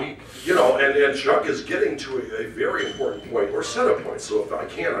 Yeah. Well, you know, and Chuck is getting to a very important point, or set of points, so if I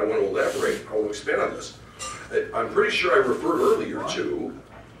can, I want to elaborate, I want to expand on this. I'm pretty sure I referred earlier to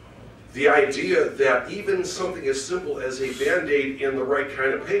the idea that even something as simple as a Band-Aid in the right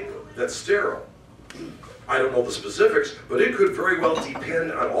kind of paper that's sterile. I don't know the specifics, but it could very well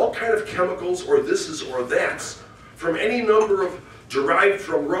depend on all kind of chemicals or thises or that's from any number of derived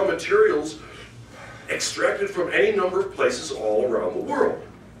from raw materials extracted from any number of places all around the world.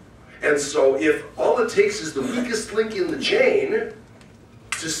 And so if all it takes is the weakest link in the chain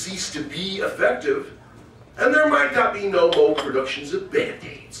to cease to be effective, and there might not be no more productions of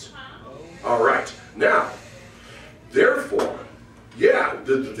Band-Aids. All right, now, therefore, yeah,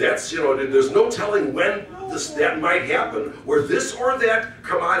 that's, you know, there's no telling when that might happen, where this or that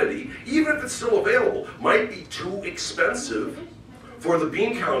commodity, even if it's still available, might be too expensive for the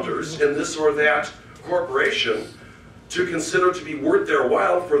bean counters in this or that corporation to consider to be worth their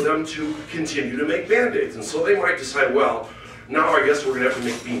while for them to continue to make Band-Aids. And so they might decide, well, now I guess we're going to have to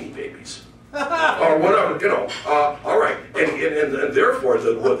make Beanie Babies. Or whatever, you know. All right, and therefore,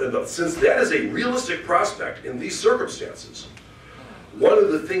 since that is a realistic prospect in these circumstances, one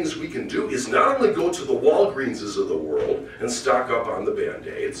of the things we can do is not only go to the Walgreenses of the world and stock up on the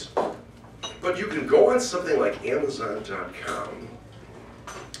Band-Aids, But you can go on something like Amazon.com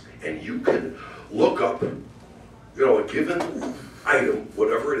and you can look up, you know, a given item,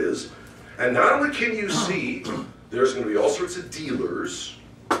 whatever it is, and not only can you see there's going to be all sorts of dealers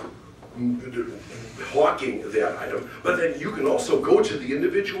hawking that item, but then you can also go to the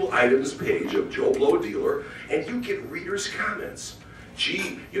individual items page of Joe Blow Dealer and you get readers' comments.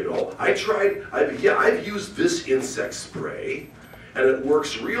 Gee, you know, I've used this insect spray and it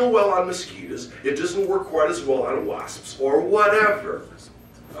works real well on mosquitoes. It doesn't work quite as well on wasps or whatever.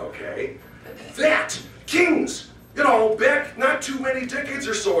 Okay? That, kings, you know, back not too many decades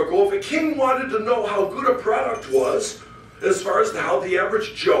or so ago, if a king wanted to know how good a product was, as far as how the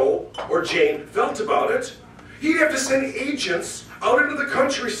average Joe or Jane felt about it, he'd have to send agents out into the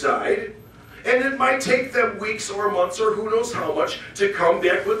countryside, and it might take them weeks or months or who knows how much to come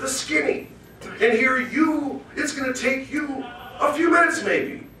back with the skinny. And here it's going to take you a few minutes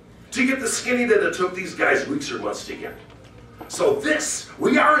maybe to get the skinny that it took these guys weeks or months to get. So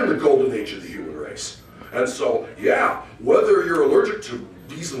we are in the golden age of the human race. And so, yeah, whether you're allergic to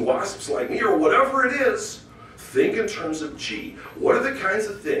bees and wasps like me or whatever it is, think in terms of, gee, what are the kinds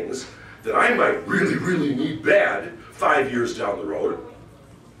of things that I might really, really need bad 5 years down the road?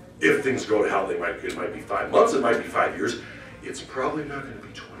 If things go to hell, it might be 5 months, it might be 5 years. It's probably not going to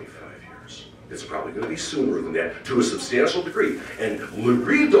be 25 years. It's probably going to be sooner than that, to a substantial degree. And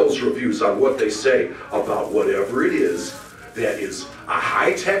read those reviews on what they say about whatever it is that is a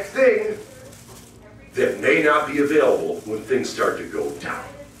high-tech thing that may not be available when things start to go down.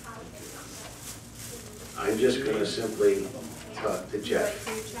 I'm just going to simply talk to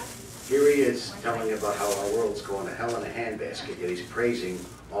Jeff. Here he is telling about how our world's going to hell in a handbasket, yet he's praising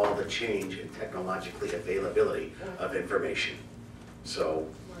all the change in technologically availability of information. So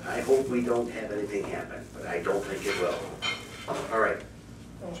I hope we don't have anything happen, but I don't think it will. All right.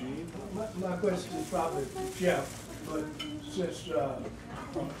 My question is probably for Jeff, but since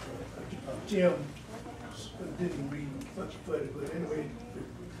Tim didn't read much further, but anyway,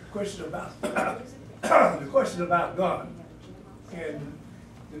 the question about the question about God, and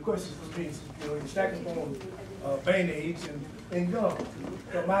the question for me is, you know, you stack up on band-aids and God.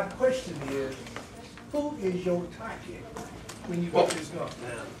 But my question is, who is your target when you get this gun?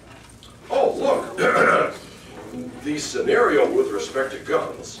 Oh, look, the scenario with respect to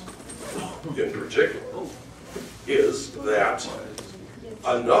guns, in particular, is that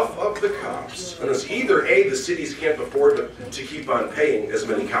enough of the cops, and it's either A, the cities can't afford to keep on paying as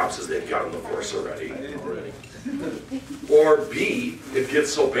many cops as they've got on the force already, or B, it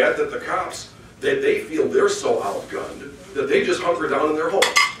gets so bad that the cops, that they feel they're so outgunned that they just hunker down in their home.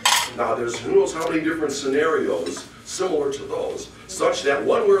 Now there's who knows how many different scenarios similar to those, such that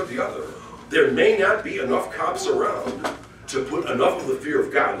one way or the other, there may not be enough cops around to put enough of the fear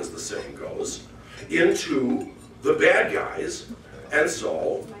of God, as the saying goes, into the bad guys, and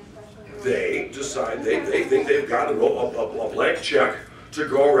so they decide, they think they've got a blank check to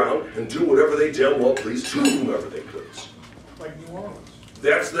go around and do whatever they damn well please to whomever they please. Like New Orleans.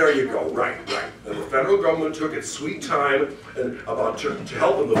 There you go, right. And the federal government took its sweet time and about to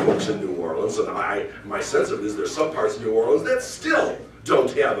helping the folks in New Orleans, and my sense of it is there's some parts of New Orleans that still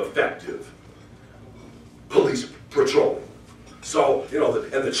don't have effective police patrolling. So, you know,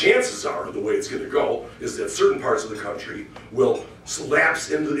 and the chances are, the way it's going to go, is that certain parts of the country will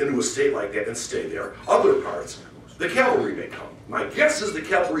lapse into a state like that and stay there. Other parts, the cavalry may come. My guess is the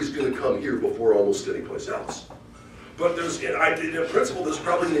cavalry is going to come here before almost any place else. But in principle, there's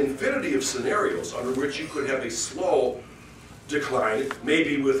probably an infinity of scenarios under which you could have a slow decline,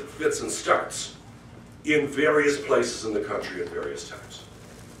 maybe with fits and starts, in various places in the country at various times.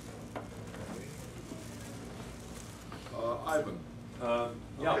 Ivan.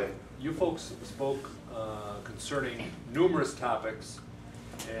 Yeah, Okay. you folks spoke concerning numerous topics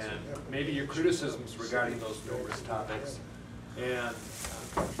and maybe your criticisms regarding those numerous topics. And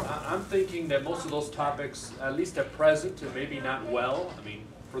I'm thinking that most of those topics, at least at present, and maybe not well, I mean,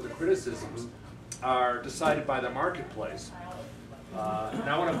 for the criticisms, are decided by the marketplace. And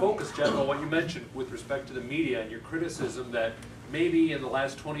I want to focus, Jeff, on what you mentioned with respect to the media and your criticism that maybe in the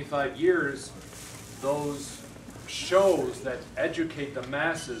last 25 years, those shows that educate the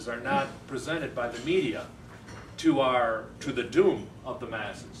masses are not presented by the media to the doom of the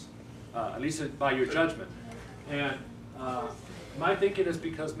masses, at least by your judgment. And my thinking is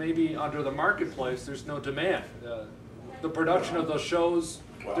because maybe under the marketplace there's no demand. The production of those shows,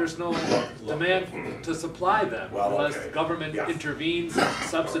 there's no demand to supply them unless government intervenes and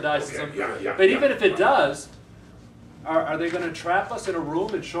subsidizes them. But even if it does, are they going to trap us in a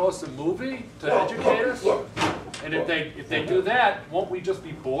room and show us a movie to educate us? Look, And if they do that, won't we just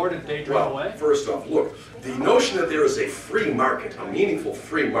be bored and daydream Well, away? first off, look, the notion that there is a free market, a meaningful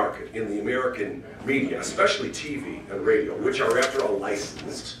free market in the American media, especially TV and radio, which are after all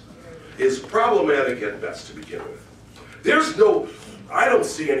licensed, is problematic at best to begin with. There's no, I don't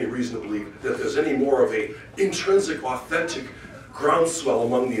see any reason to believe that there's any more of a intrinsic, authentic groundswell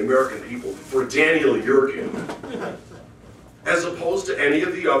among the American people for Daniel Yergin as opposed to any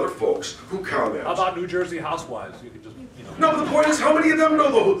of the other folks who comment. How about New Jersey Housewives? You could just, you know. No, but the point is, how many of them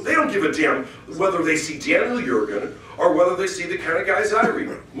know they don't give a damn whether they see Daniel Yergin or whether they see the kind of guys I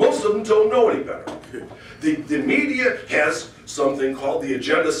read. Most of them don't know any better. The media has something called the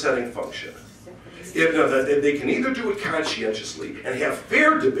agenda setting function. They can either do it conscientiously and have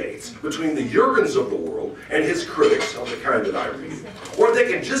fair debates between the Yergins of the world and his critics of the kind that I read, or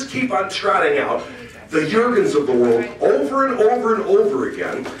they can just keep on trotting out the Yergins of the world over and over and over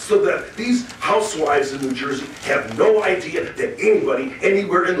again, so that these housewives in New Jersey have no idea that anybody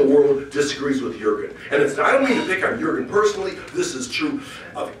anywhere in the world disagrees with Yergin. And it's, I don't mean to pick on Yergin personally, this is true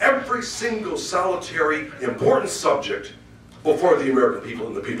of every single solitary important subject before the American people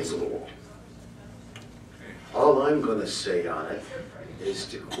and the peoples of the world. All I'm going to say on it is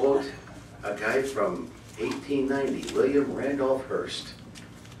to quote a guy from 1890, William Randolph Hearst.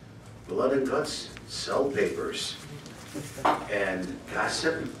 Blood and guts sell papers, and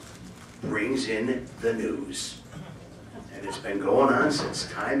gossip brings in the news. And it's been going on since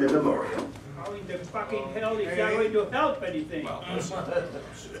time immemorial. How in the fucking hell is that going to help anything?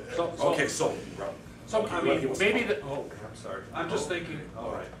 Okay, so I mean, maybe the, oh, I'm sorry. I'm just thinking,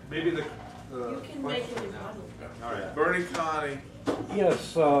 all right, maybe the. You can make it a model. All right. Bernie Connie.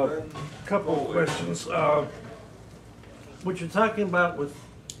 Yes, couple of questions. What you're talking about with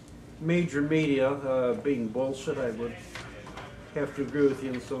major media being bullshit, I would have to agree with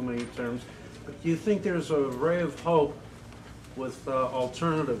you in so many terms. But do you think there's a ray of hope with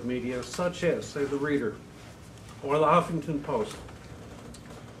alternative media, such as, say, The Reader or the Huffington Post?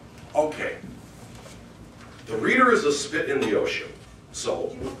 Okay. The Reader is a spit in the ocean.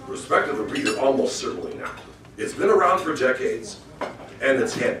 So, with respect to The Reader, almost certainly not. It's been around for decades, and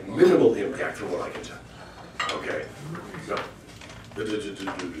it's had minimal impact from what I can tell. Okay? No.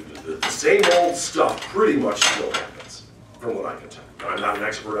 The same old stuff pretty much still happens, from what I can tell. Now, I'm not an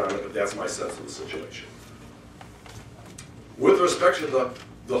expert on it, but that's my sense of the situation. With respect to the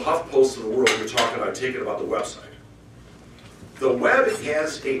HuffPost of the world, you're talking, I take it, about the website. The web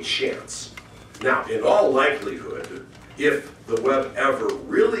has a chance. Now, in all likelihood, if the web ever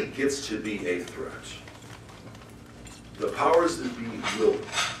really gets to be a threat, the powers that be will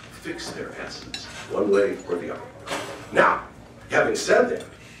fix their asses, one way or the other. Now, having said that,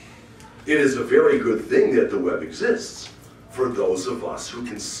 it is a very good thing that the web exists for those of us who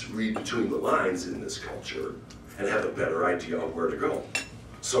can read between the lines in this culture and have a better idea of where to go.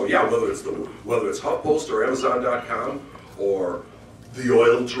 So yeah, whether it's HuffPost or Amazon.com or the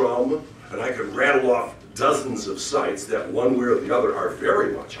Oil Drum, and I could rattle off dozens of sites that one way or the other are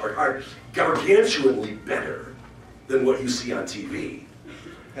very much, are gargantuanly better than what you see on TV.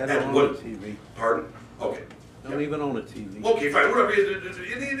 I don't own a TV. Pardon? Okay. Don't even own a TV. Okay, fine, whatever.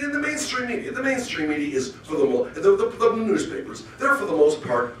 In the mainstream media is, for the most, the newspapers, they're for the most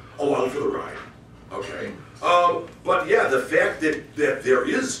part along for the ride. Okay? But yeah, the fact that there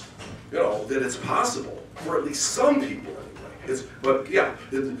is, that it's possible for at least some people anyway. But yeah,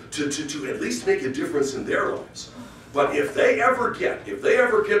 to at least make a difference in their lives. But if they ever get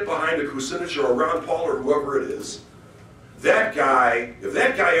behind a Kucinich or a Ron Paul or whoever it is, that guy, if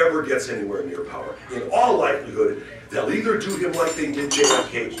that guy ever gets anywhere near power, in all likelihood, they'll either do him like they did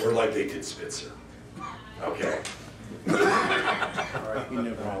JFK or like they did Spitzer. Okay?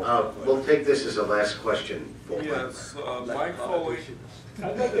 We'll take this as a last question. Yes, Mike Foley.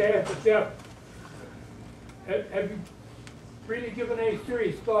 I'd like to ask Jeff, have you really given any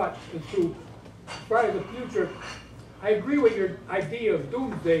serious thought into, as far as the future? I agree with your idea of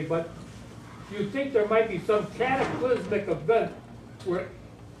doomsday, but do you think there might be some cataclysmic event where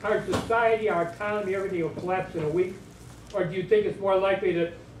our society, our economy, everything will collapse in a week? Or do you think it's more likely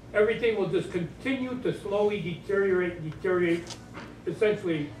that everything will just continue to slowly deteriorate,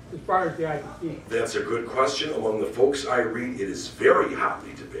 essentially, as far as the eye can see? That's a good question. Among the folks I read, it is very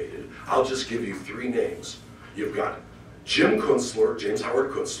hotly debated. I'll just give you three names. You've got James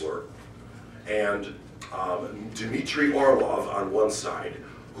Howard Kunstler, and Dmitry Orlov on one side,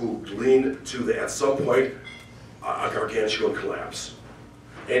 who lean to, at some point, a gargantuan collapse.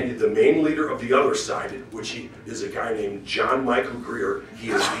 And the main leader of the other side, which is a guy named John Michael Greer, he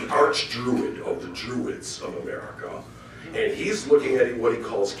is the arch-druid of the Druids of America. And he's looking at what he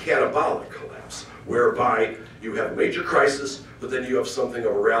calls catabolic collapse, whereby you have major crisis, but then you have something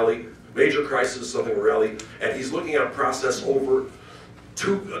of a rally, major crisis, something of a rally, and he's looking at a process over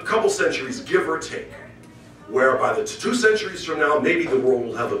a couple centuries, give or take, whereby the 2 centuries from now, maybe the world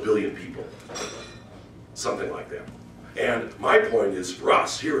will have 1 billion people. Something like that. And my point is, for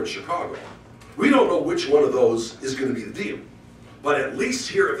us here in Chicago, we don't know which one of those is going to be the deal. But at least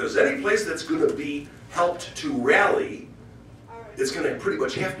here, if there's any place that's going to be helped to rally, it's going to pretty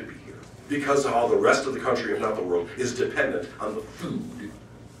much have to be here. Because all the rest of the country, if not the world, is dependent on the food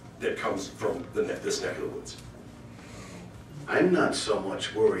that comes from this neck of the woods. I'm not so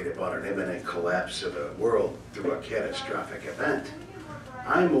much worried about an imminent collapse of the world through a catastrophic event.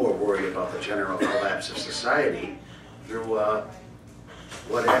 I'm more worried about the general collapse of society through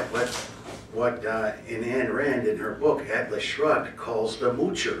what in Ayn Rand in her book Atlas Shrugged calls the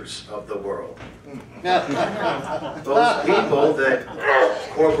moochers of the world. Those people that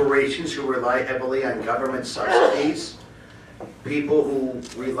corporations who rely heavily on government subsidies, people who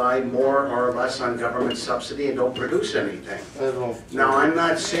rely more or less on government subsidy and don't produce anything. Now, I'm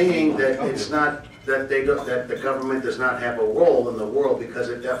not saying that it's not that the government does not have a role in the world, because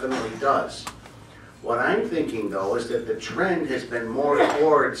it definitely does. What I'm thinking, though, is that the trend has been more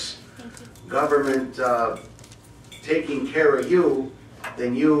towards government taking care of you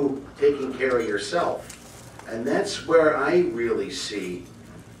than you taking care of yourself. And that's where I really see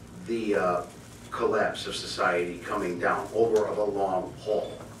the collapse of society coming down over the long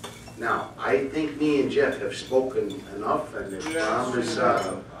haul. Now, I think me and Jeff have spoken enough, and if Tom is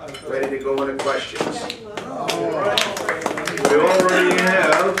ready to go into questions. All right. We already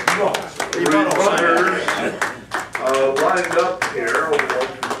have 3 butters lined up here, 1, 2,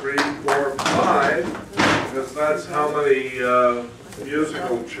 3, 4, 5, because that's how many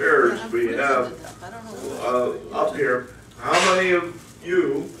musical chairs we have up here. How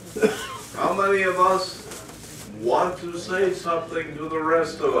many of us want to say something to the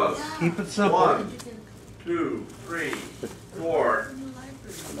rest of us? Keep it simple. 1, 2, 3, 4,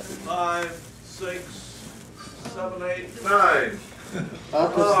 5, 6, 7, 8, 9. All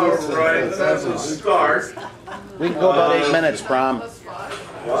right, that's a start. We can go about 8 minutes, Brom.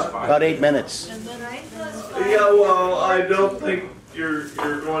 What? About 8 minutes. Yeah, well, I don't think you're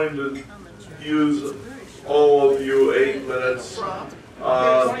going to use all of you 8 minutes.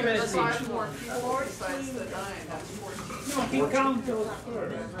 20 minutes each.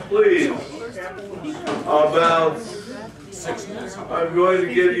 Please, about, I'm going to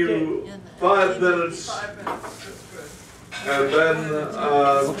give you 5 minutes, and then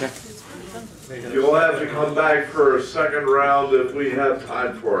you'll have to come back for a second round if we have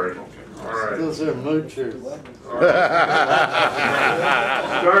time for it. All right. Those are moochers. All right.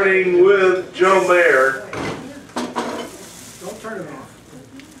 Starting with Joe Mayer. Don't turn it off.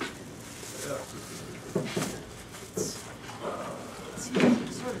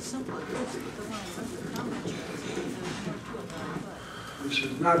 This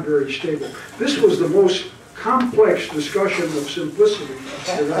is not very stable. This was the most complex discussion of simplicity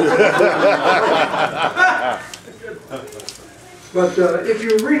that But if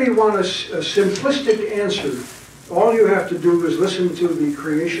you really want a simplistic answer, all you have to do is listen to the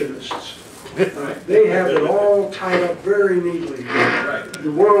creationists. They have it all tied up very neatly.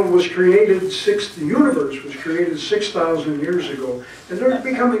 The world was created, the universe was created 6,000 years ago, and they're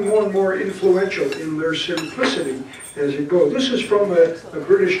becoming more and more influential in their simplicity as it goes. This is from a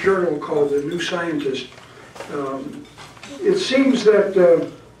British journal called The New Scientist. It seems that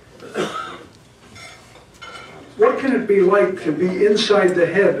what can it be like to be inside the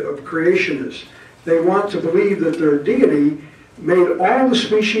head of creationists? They want to believe that their deity made all the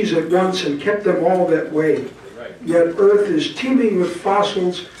species at once and kept them all that way. Yet Earth is teeming with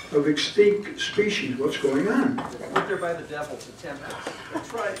fossils of extinct species. What's going on? Put there by the devil to tempt us.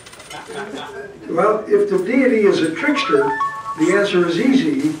 That's right. Well, if the deity is a trickster, the answer is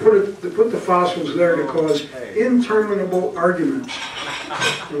easy. He put the fossils there to cause interminable arguments.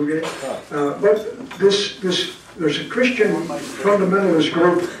 Okay, but there's a Christian fundamentalist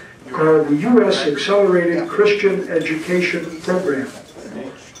group called the U.S. Accelerated Christian Education Program.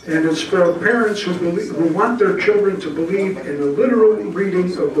 And it's for parents who want their children to believe in a literal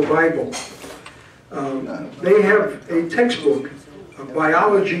reading of the Bible. They have a textbook, a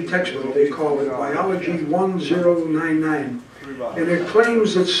biology textbook, they call it Biology 1099. And it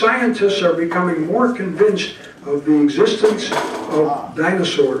claims that scientists are becoming more convinced of the existence of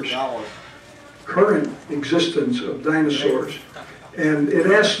dinosaurs, current existence of dinosaurs. And it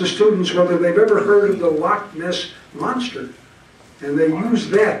asks the students whether they've ever heard of the Loch Ness Monster. And they use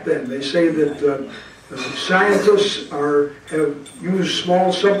that then. They say that Scientists have used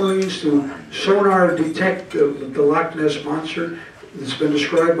small submarines to sonar detect the Loch Ness Monster. It's been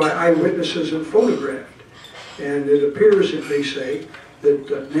described by eyewitnesses and photographed. And it appears, if they say,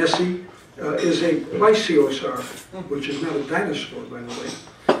 that Nessie is a plesiosaur, which is not a dinosaur, by the way.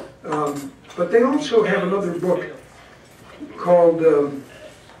 But they also have another book called,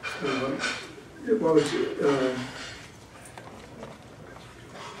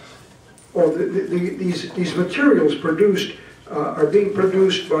 these materials produced are being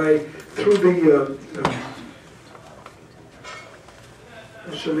produced through the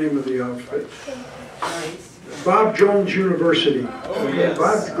what's the name of the outfit? Bob Jones University.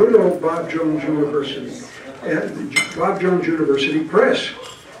 Good old Bob Jones University. Bob Jones University Press.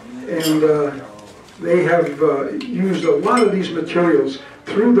 And they have used a lot of these materials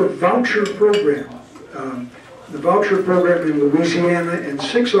through the voucher program. The voucher program in Louisiana and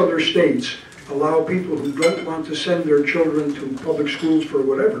 6 other states allow people who don't want to send their children to public schools for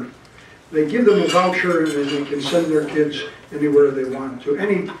whatever. They give them a voucher and then they can send their kids anywhere they want, to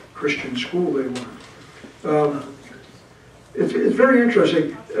any Christian school they want. It's very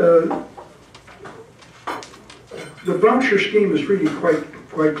interesting. The voucher scheme is really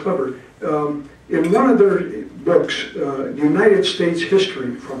quite clever. In one of their books, United States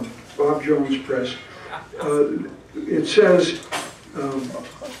History from Bob Jones Press, it says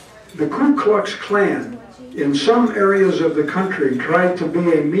the Ku Klux Klan in some areas of the country tried to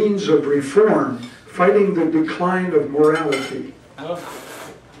be a means of reform, fighting the decline of morality.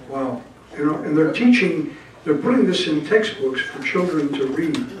 Wow. You know, and they're putting this in textbooks for children to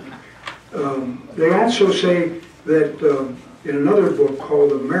read. They also say that in another book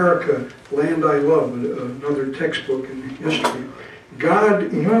called America, Land I Love, another textbook in history,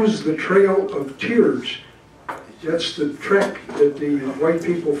 God used the Trail of Tears. That's the trek that the white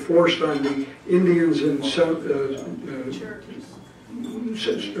people forced on the Indians in South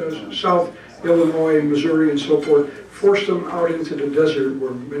Illinois, Missouri, and so forth, forced them out into the desert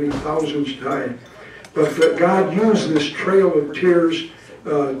where many thousands died. But God used this Trail of Tears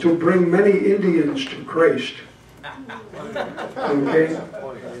to bring many Indians to Christ. Okay?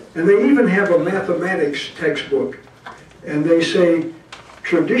 And they even have a mathematics textbook. And they say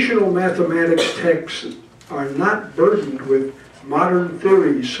traditional mathematics texts are not burdened with modern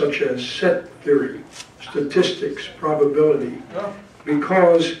theories such as set theory, statistics, probability,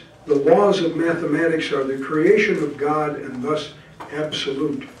 because the laws of mathematics are the creation of God and thus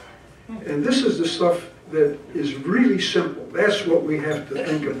absolute. And this is the stuff that is really simple. That's what we have to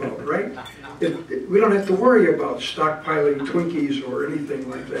think about, right? We don't have to worry about stockpiling Twinkies or anything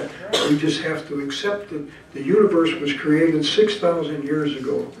like that. We just have to accept that the universe was created 6,000 years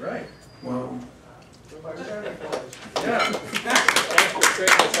ago. Right. Wow. Yeah.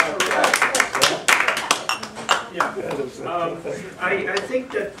 I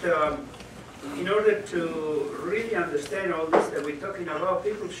think that in order to really understand all this that we're talking about,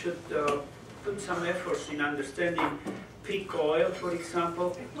 people should put some efforts in understanding peak oil, for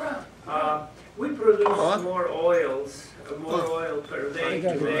example. We produce more oil per day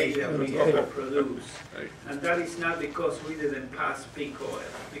today than we ever produce. And that is not because we didn't pass peak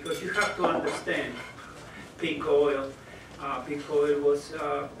oil, because you have to understand peak oil. Peak oil was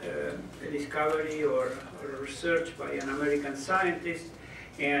a discovery or research by an American scientist,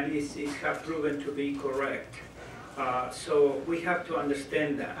 and it has proven to be correct. So we have to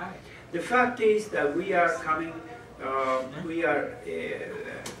understand that. The fact is that we are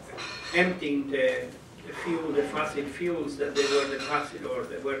emptying the fossil fuels that they were deposited or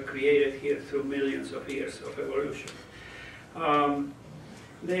that were created here through millions of years of evolution.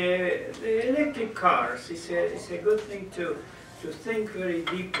 The electric cars is a good thing to think very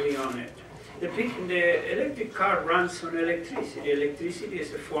deeply on it. The electric car runs on electricity. Electricity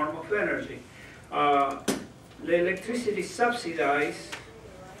is a form of energy. The electricity is subsidized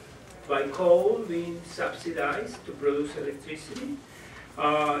by coal being subsidized to produce electricity.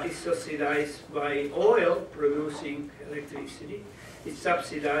 It's subsidized by oil producing electricity. It's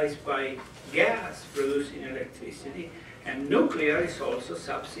subsidized by gas producing electricity. And nuclear is also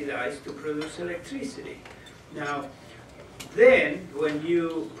subsidized to produce electricity. Now, then when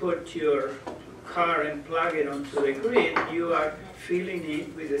you put your car and plug it onto the grid, you are filling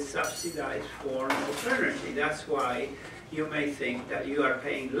it with a subsidized form of energy. That's why you may think that you are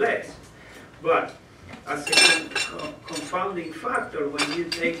paying less. But as a confounding factor, when you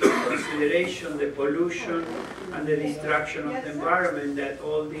take into consideration the pollution and the destruction of the environment that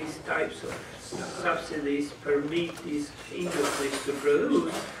all these types of subsidies permit these industries to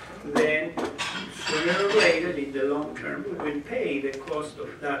produce, then sooner or later, in the long term, we will pay the cost of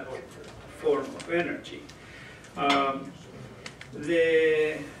that form of energy.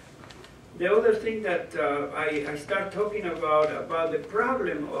 The other thing that I start talking about the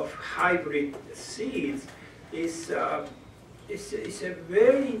problem of hybrid seeds is a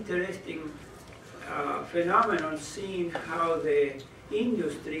very interesting phenomenon, seeing how the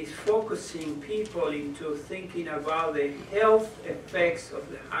industry is focusing people into thinking about the health effects of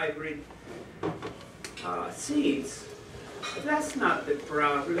the hybrid seeds. That's not the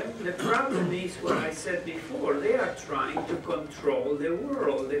problem. The problem is what I said before. They are trying to control the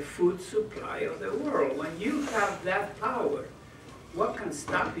world, the food supply of the world. When you have that power, what can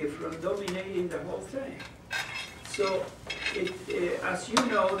stop you from dominating the whole thing? So, as you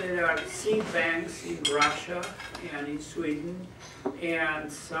know, there are seed banks in Russia and in Sweden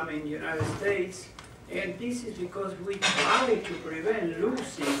and some in the United States. And this is because we try to prevent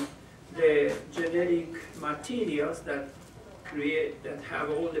losing the genetic materials that have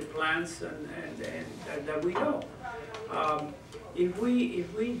all the plants and that we know. If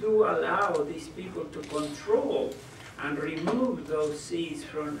we do allow these people to control and remove those seeds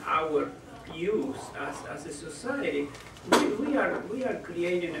from our use as a society, we are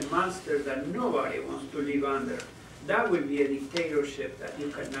creating a monster that nobody wants to live under. That will be a dictatorship that you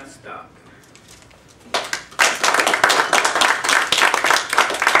cannot stop.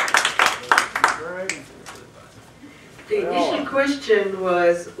 The initial question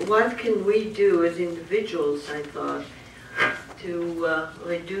was, what can we do as individuals, I thought, to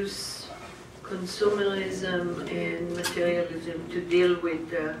reduce consumerism and materialism, to deal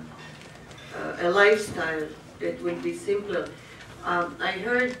with a lifestyle that will be simpler. I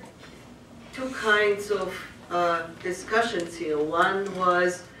heard two kinds of discussions here. One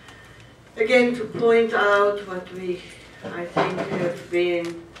was, again, to point out what we, I think, have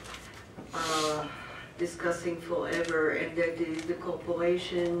been discussing forever, and that is the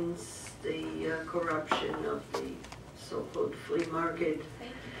corporations, the corruption of the so-called free market,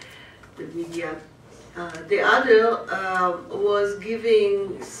 the media. The other was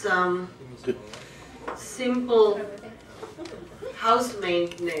giving some simple house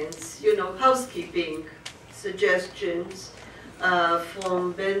maintenance, housekeeping suggestions,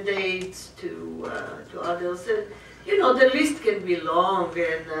 from Band-Aids to others. And, the list can be long,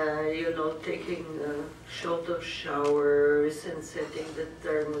 and, taking shorter showers and setting the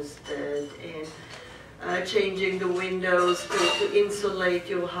thermostat and changing the windows to insulate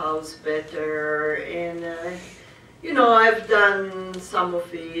your house better. And, I've done some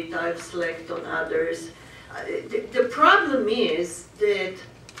of it, I've slacked on others. The problem is that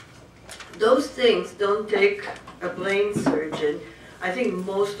those things don't take a brain surgeon. I think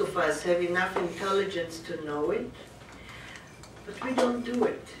most of us have enough intelligence to know it, but we don't do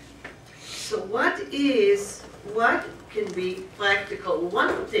it. So what can be practical?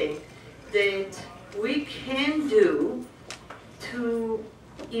 One thing that we can do to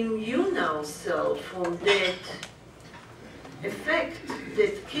immune ourselves from that effect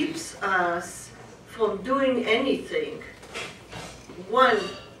that keeps us from doing anything. One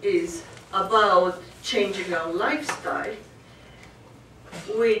is about changing our lifestyle,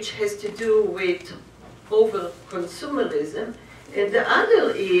 which has to do with over-consumerism, and the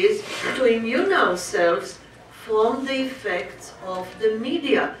other is to immune ourselves from the effects of the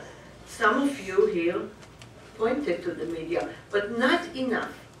media. Some of you here pointed to the media, but not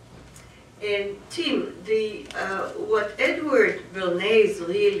enough. And Tim, what Edward Bernays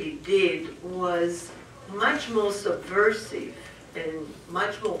really did was much more subversive and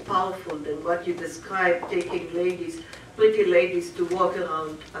much more powerful than what you described, taking pretty ladies to walk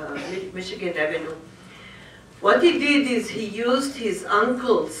around Michigan Avenue. What he did is he used his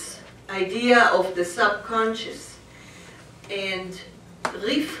uncle's idea of the subconscious and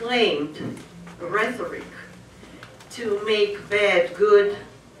reframed rhetoric to make bad good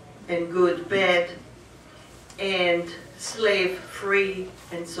and good bad and slave free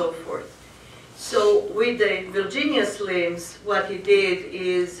and so forth. So with the Virginia slaves, what he did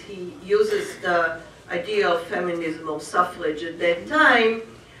is he uses the idea of feminism or suffrage at that time,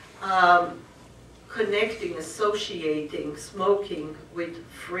 connecting, associating smoking with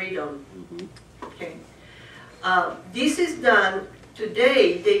freedom. Okay. This is done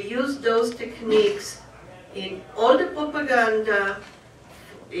today. They use those techniques in all the propaganda,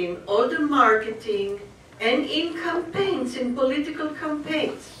 in all the marketing, and in campaigns, in political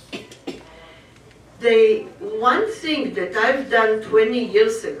campaigns. One thing that I've done 20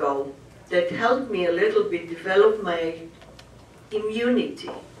 years ago that helped me a little bit develop my immunity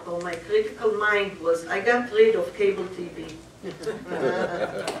or my critical mind was I got rid of cable TV.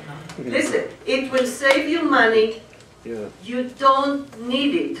 Listen, it will save you money, Yeah. You don't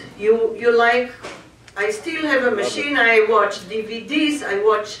need it. You like, I still have a machine, I watch DVDs, I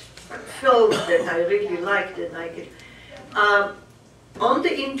watch films that I really like that I get. On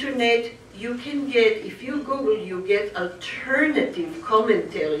the internet, you can get, if you Google, you get alternative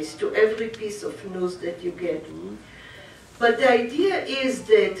commentaries to every piece of news that you get. But the idea is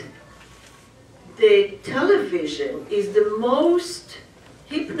that the television is the most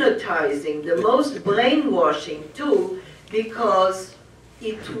hypnotizing, the most brainwashing tool because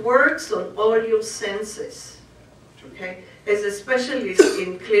it works on all your senses. Okay? As a specialist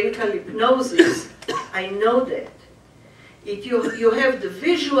in clinical hypnosis, I know that. You have the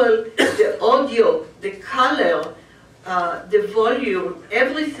visual, the audio, the color, the volume,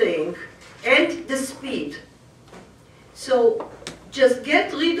 everything, and the speed. So just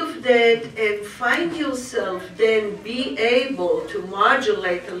get rid of that and find yourself then be able to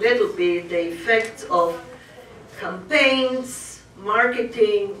modulate a little bit the effects of campaigns,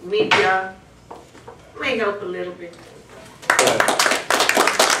 marketing, media. May help a little bit.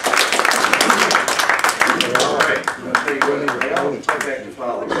 All right.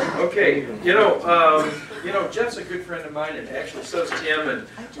 Okay, Jeff's a good friend of mine, and actually so's Tim. And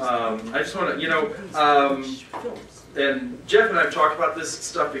I just want to, and Jeff and I have talked about this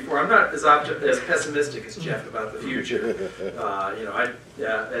stuff before. I'm not as pessimistic as Jeff about the future.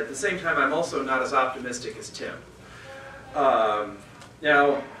 At the same time, I'm also not as optimistic as Tim.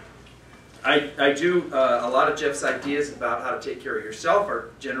 Now, I do a lot of Jeff's ideas about how to take care of yourself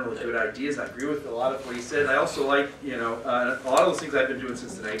are generally good ideas. I agree with a lot of what he said. I also like, a lot of those things I've been doing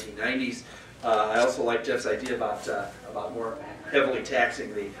since the 1990s. I also like Jeff's idea about more heavily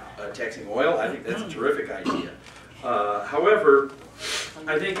taxing oil. I think that's a terrific idea. However,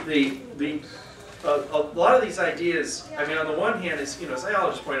 I think a lot of these ideas, I mean, on the one hand, as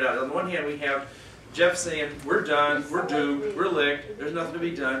Sayala just pointed out, on the one hand we have Jeff saying, we're done, we're doomed, we're licked, there's nothing to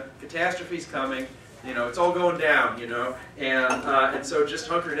be done, catastrophe's coming, it's all going down, and so just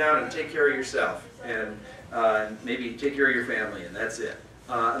hunker down and take care of yourself, and maybe take care of your family, and that's it.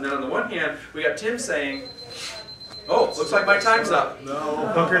 And then on the one hand, we got Tim saying, oh, looks like my time's up. No.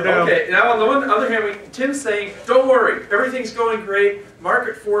 Hunker down. Okay, now on the other hand, Tim's saying, don't worry, everything's going great,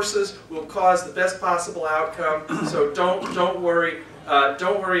 market forces will cause the best possible outcome, so don't worry.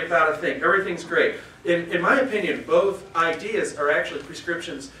 Don't worry about a thing. Everything's great. In my opinion, both ideas are actually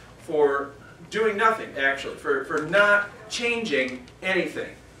prescriptions for doing nothing, actually, for not changing anything.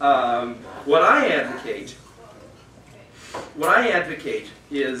 What I advocate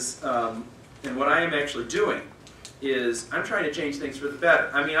is, and what I am actually doing, is I'm trying to change things for the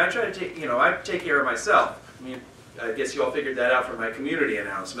better. I mean, I try to take, I take care of myself. I mean, I guess you all figured that out from my community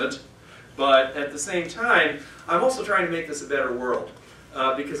announcement. But at the same time, I'm also trying to make this a better world.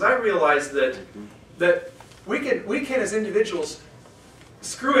 Because I realize that we can as individuals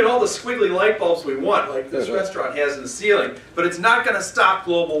screw in all the squiggly light bulbs we want, like this restaurant has in the ceiling, but it's not going to stop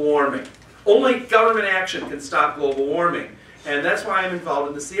global warming. Only government action can stop global warming. And that's why I'm involved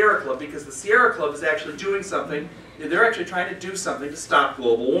in the Sierra Club, because the Sierra Club is actually doing something, they're actually trying to do something to stop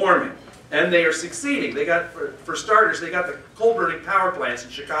global warming. And they are succeeding. They got, for starters, they got the coal-burning power plants in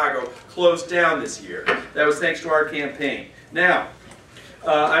Chicago closed down this year. That was thanks to our campaign. Now,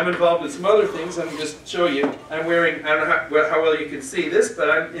 I'm involved in some other things. I'm going to just show you. I'm wearing, I don't know how well you can see this,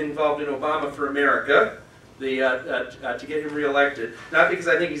 but I'm involved in Obama for America, to get him reelected. Not because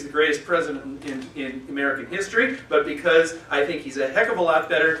I think he's the greatest president in American history, but because I think he's a heck of a lot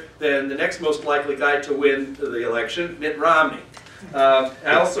better than the next most likely guy to win the election, Mitt Romney.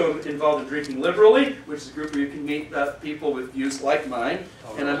 I also am involved in Drinking Liberally, which is a group where you can meet people with views like mine.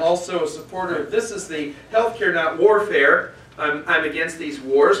 And I'm also a supporter of, this is the Healthcare Not Warfare. I'm against these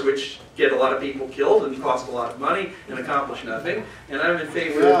wars, which get a lot of people killed and cost a lot of money and accomplish nothing. And I'm in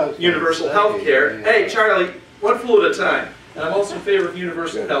favor of universal health care. Hey, Charlie, one flu at a time. And I'm also in favor of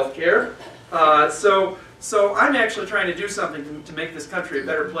universal health care. So I'm actually trying to do something to make this country a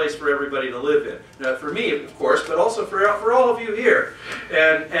better place for everybody to live in. Now, for me, of course, but also for all of you here.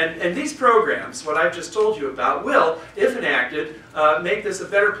 And these programs, what I've just told you about, will, if enacted, make this a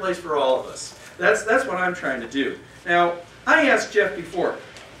better place for all of us. That's what I'm trying to do. Now, I asked Jeff before,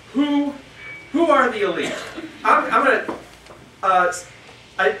 who are the elite? I'm going to,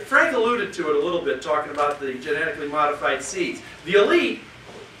 Frank alluded to it a little bit, talking about the genetically modified seeds. The elite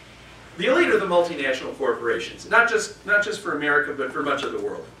are the multinational corporations, not just for America, but for much of the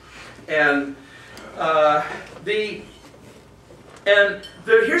world. And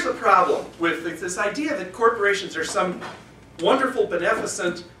here's the problem with this idea that corporations are some wonderful,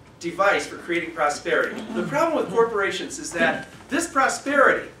 beneficent device for creating prosperity. The problem with corporations is that this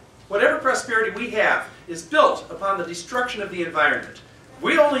prosperity whatever prosperity we have is built upon the destruction of the environment.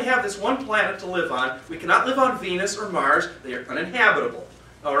 We only have this one planet to live on. We cannot live on Venus or Mars. They are uninhabitable.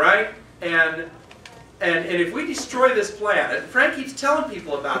 All right? And if we destroy this planet, Frank keeps telling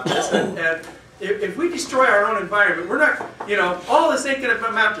people about this, and if we destroy our own environment, we're not, you know, all this ain't going to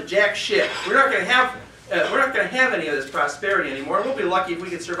amount to jack shit. We're not going to have any of this prosperity anymore. We'll be lucky if we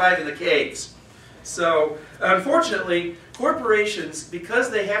can survive in the caves. So, unfortunately, corporations, because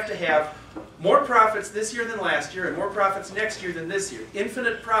they have to have more profits this year than last year and more profits next year than this year,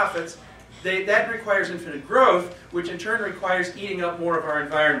 infinite profits, that requires infinite growth, which in turn requires eating up more of our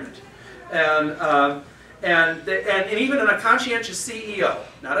environment. And even a conscientious CEO,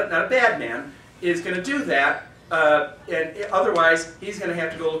 not a bad man, is going to do that. And otherwise, he's going to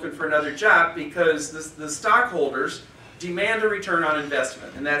have to go looking for another job because the stockholders demand a return on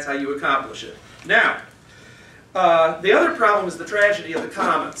investment, and that's how you accomplish it. Now, the other problem is the tragedy of the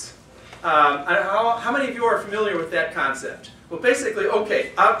commons. How many of you are familiar with that concept? Well, basically,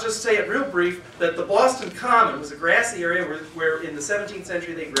 okay, I'll just say it real brief, that the Boston Common was a grassy area where in the 17th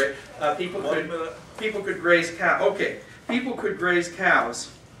century people could graze cows. Okay, people could graze cows.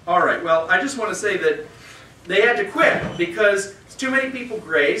 All right, well, I just want to say that they had to quit because too many people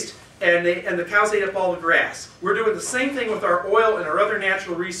grazed and the cows ate up all the grass. We're doing the same thing with our oil and our other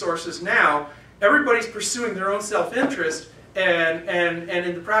natural resources now. Everybody's pursuing their own self-interest, and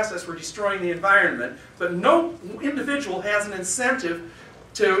in the process we're destroying the environment, but no individual has an incentive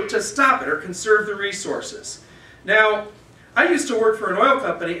to stop it or conserve the resources. Now, I used to work for an oil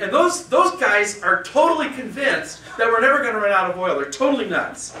company, and those guys are totally convinced that we're never going to run out of oil. They're totally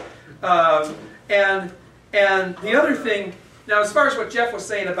nuts. And the other thing, now as far as what Jeff was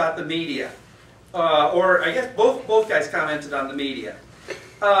saying about the media, or I guess both guys commented on the media.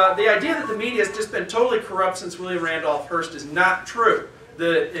 The idea that the media has just been totally corrupt since William Randolph Hearst is not true.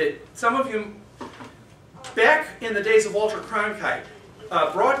 Some of you, back in the days of Walter Cronkite,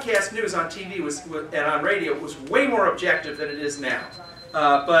 broadcast news on TV and on radio was way more objective than it is now.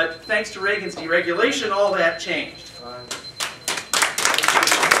 But thanks to Reagan's deregulation, all that changed.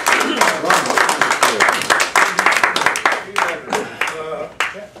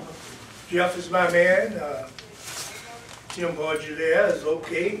 Jeff is my man. Tim Bolger there is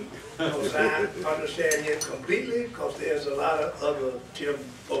okay, because I understand him completely, because there's a lot of other Tim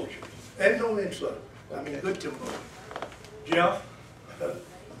Bolger. And no insult. I mean, good Tim Bolger. Jeff,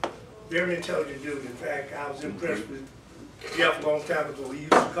 very intelligent dude. In fact, I was impressed with Jeff a long time ago. He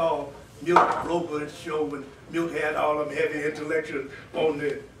used to call Milt Robert's show when Milt had all them heavy intellectuals on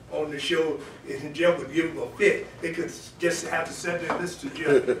the show, and Jeff would give them a fit. They could just have to sit there and listen to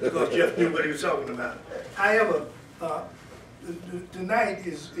Jeff, because Jeff knew what he was talking about. However, tonight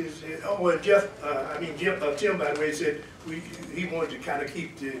is Jeff, Tim, by the way, said he wanted to kind of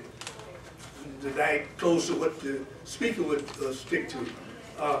keep the night close to what the speaker would stick to.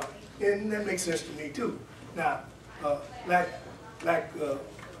 And that makes sense to me too. Now, like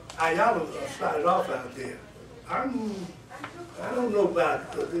Ayala started off out there, I don't know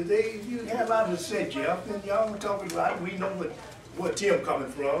about, you have a lot to say, Jeff, and y'all were talking about it. We know what Tim coming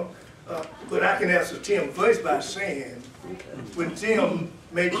from. But I can answer Tim first by saying, when Tim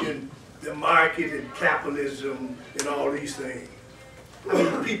mentioned the market and capitalism and all these things, I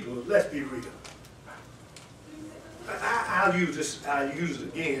mean, people, let's be real. I'll use it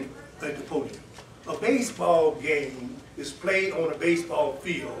again at the podium. A baseball game is played on a baseball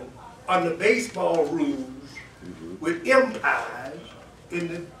field under baseball rules with umpires,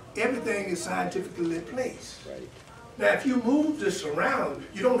 and everything is scientifically placed. Right. Now, if you move this around,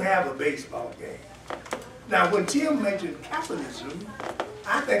 you don't have a baseball game. Now, when Tim mentioned capitalism,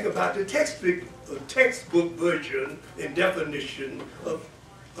 I think about the textbook version and definition of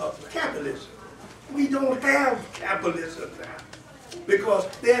capitalism. We don't have capitalism now because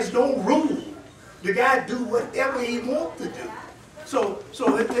there's no rule. The guy do whatever he wants to do. So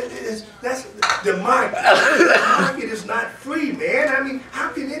that's the market. The market is not free, man. I mean, how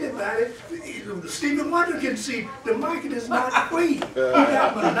can anybody? Stephen Wonder can see the market is not free. You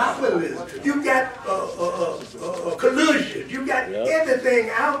got monopolism. You got collusion. You got everything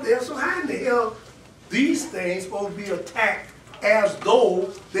out there. So how in the hell these things supposed to be attacked as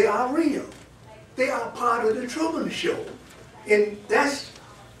though they are real? They are part of the Truman Show, and that's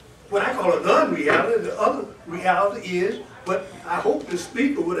what I call an unreality. The other reality is, but I hope the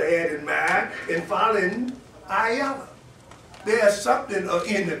speaker would have had in mind in following Ayala. There's something an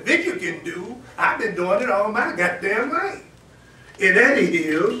individual can do. I've been doing it all my goddamn life. And that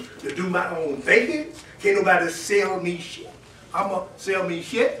is to do my own thinking. Can't nobody sell me shit. I'm gonna sell me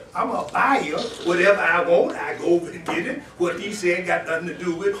shit. I'm gonna buy you whatever I want. I go over and get it. What he said got nothing to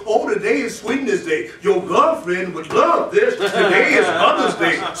do with. Oh, today is Sweetness Day. Your girlfriend would love this. Today is Mother's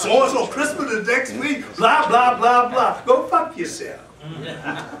Day. So and so Christmas is next week. Blah blah blah blah. Go fuck yourself.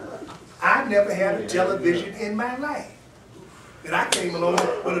 I never had a television in my life, and I came along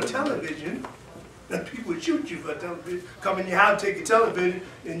with a television. And people would shoot you for a television. Come in your house, take your television,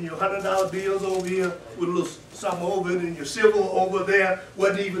 and your $100 bills over here with a little something over it, and your silver over there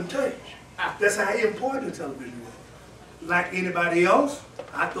wasn't even touched. That's how important the television was. Like anybody else,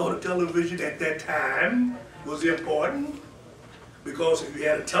 I thought a television at that time was important, because if you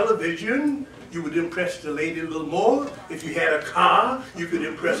had a television, you would impress the lady a little more. If you had a car, you could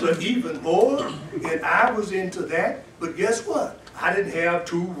impress her even more. And I was into that, but guess what? I didn't have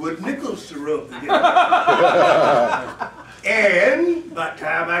 2 wood nickels to rub together. And by the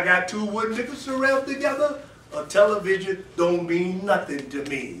time I got 2 wood nickels to rub together, a television don't mean nothing to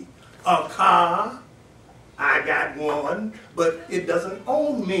me. A car, I got one, but it doesn't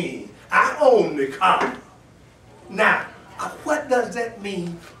own me. I own the car. Now, what does that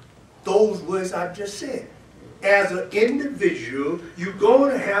mean? Those words I just said. As an individual, you're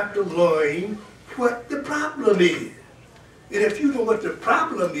going to have to learn what the problem is. And if you know what the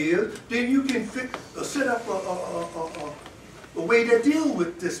problem is, then you can set up a way to deal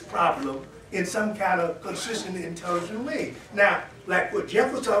with this problem in some kind of consistent, intelligent way. Now, like what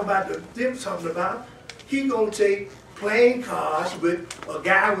Jeff was talking about, he's going to take playing cards with a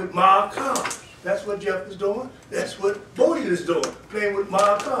guy with marked cards. That's what Jeff is doing. That's what Bodie is doing, playing with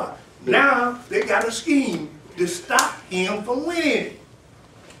marked cards. Now, they got a scheme to stop him from winning.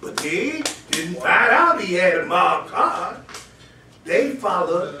 But they didn't find out he had a marked card. They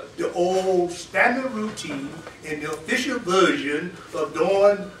followed the old standard routine and the official version of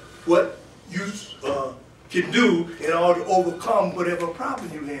doing what you can do in order to overcome whatever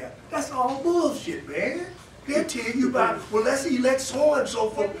problem you have. That's all bullshit, man. They'll tell you about, well, let's elect so-and-so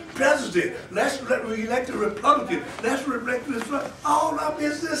for president. Let's elect a Republican. Let's elect this. All of them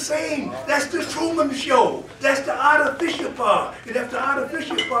is the same. That's the Truman Show. That's the artificial part. And if the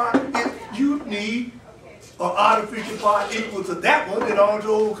artificial part is you need an artificial part equal to that one in order to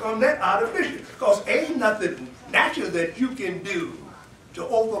overcome that artificial. Because ain't nothing natural that you can do to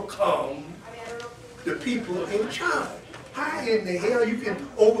overcome the people in charge. How in the hell you can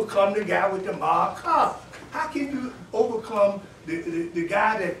overcome the guy with the marked card? How can you overcome the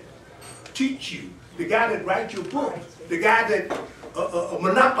guy that teach you, the guy that writes your books, the guy that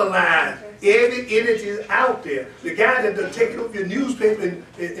monopolize every entity out there, the guy that does take up your newspaper and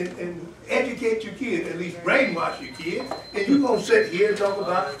educate your kids, at least brainwash your kids, and you're going to sit here and talk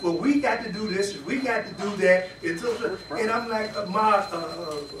about, well, we got to do this, we got to do that, and I'm like,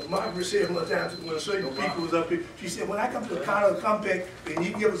 Margaret said one time when certain people was up here, she said, when I come to the College Compact and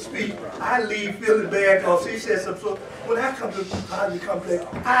you give a speech, I leave feeling bad, because he said something, so when I come to the College Compact,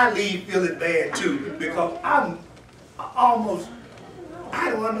 I leave feeling bad too, because I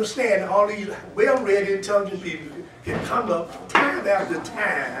don't understand all these well-read, intelligent people can come up time after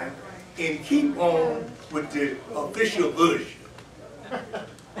time and keep on with the official version.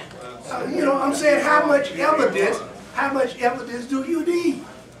 You know what I'm saying? How much evidence do you need?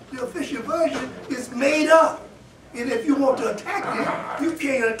 The official version is made up. And if you want to attack it, you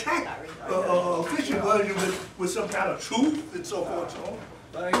can't attack the official version with some kind of truth and so forth and so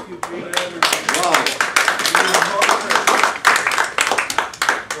on. Thank you, Peter.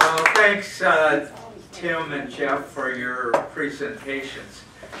 Well, thanks, Tim and Jeff, for your presentations.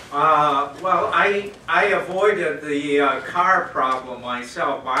 Well, I avoided the car problem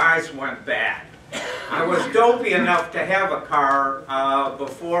myself. My eyes went bad. I was dopey enough to have a car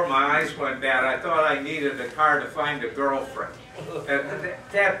before my eyes went bad. I thought I needed a car to find a girlfriend.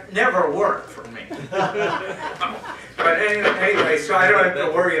 That never worked for me. But anyway, so I don't have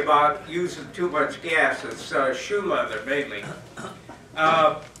to worry about using too much gas. It's shoe leather mainly.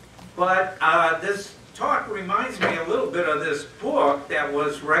 But this talk reminds me a little bit of this book that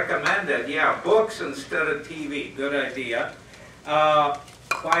was recommended. Yeah, books instead of TV. Good idea.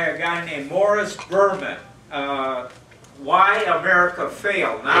 By a guy named Morris Berman. Why America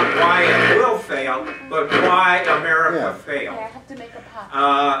Failed. Not why it will fail, but why America failed.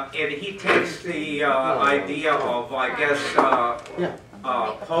 And he takes the idea of, I guess,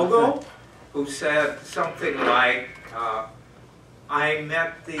 Pogo, who said something like, I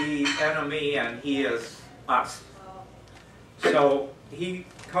met the enemy and he is us. So he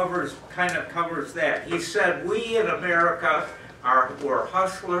kind of covers that. He said, we in America we're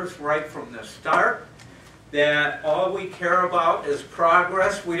hustlers right from the start, that all we care about is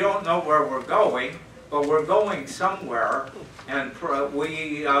progress. We don't know where we're going, but we're going somewhere, and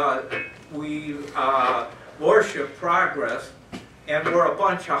we worship progress, and we're a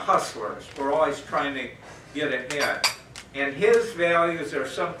bunch of hustlers. We're always trying to get ahead. And his values are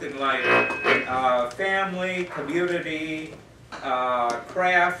something like family, community,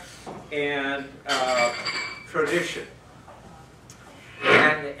 craft, and tradition.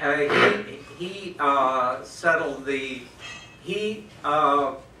 And he settled the, he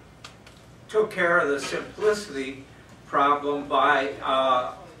took care of the simplicity problem by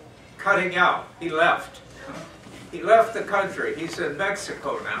cutting out. He left. He left the country. He's in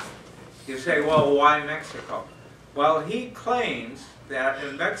Mexico now. You say, well, why Mexico? Well, he claims that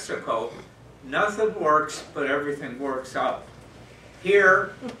in Mexico, nothing works, but everything works out.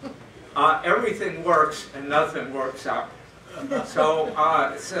 Here, everything works and nothing works out. So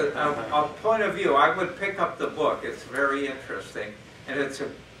it's a point of view. I would pick up the book. It's very interesting. And it's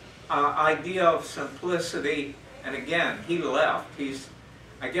an idea of simplicity. And again, he left.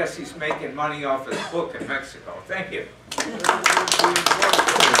 I guess he's making money off his book in Mexico. Thank you.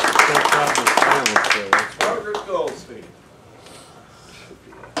 Margaret Goldstein.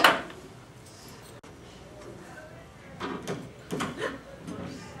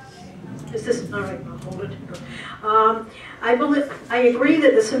 Is this, all right, I'll hold it. I agree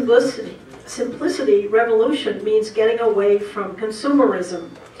that the simplicity revolution means getting away from consumerism.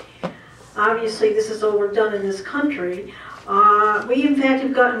 Obviously, this is overdone in this country. We, in fact,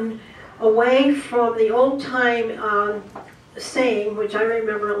 have gotten away from the old-time saying, which I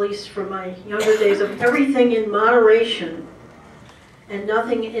remember at least from my younger days, of everything in moderation and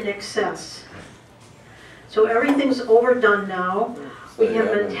nothing in excess. So everything's overdone now. We have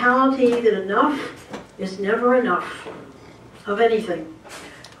a mentality that enough is never enough of anything,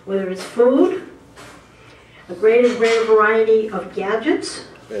 whether it's food, a greater variety of gadgets,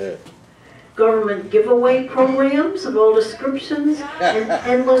 government giveaway programs of all descriptions, and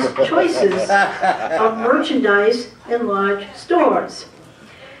endless choices of merchandise in large stores.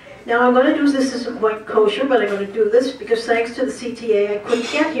 Now I'm going to do this isn't quite kosher, but I'm going to do this because thanks to the CTA I couldn't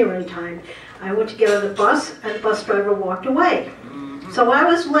get here in time. I went to get on the bus and the bus driver walked away. So I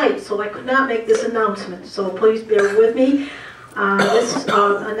was late, so I could not make this announcement. So please bear with me. This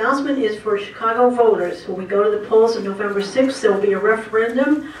announcement is for Chicago voters. When we go to the polls on November 6th, there will be a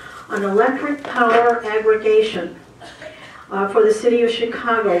referendum on electric power aggregation for the city of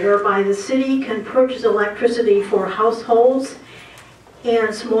Chicago, whereby the city can purchase electricity for households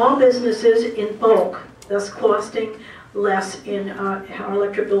and small businesses in bulk, thus costing less in our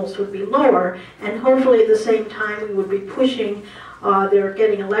electric bills would be lower, and hopefully at the same time we would be pushing they're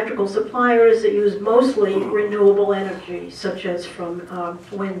getting electrical suppliers that use mostly renewable energy, such as from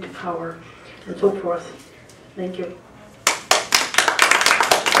wind power and so forth. Thank you.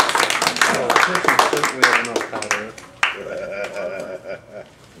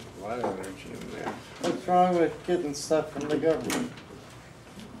 What's wrong with getting stuff from the government?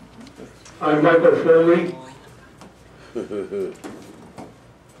 I'm Michael Foley.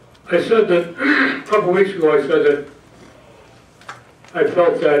 I said that a couple weeks ago, I said that I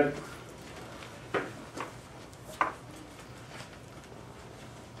felt that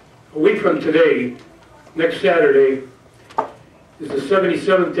a week from today, next Saturday, is the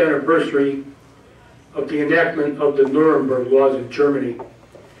 77th anniversary of the enactment of the Nuremberg laws in Germany.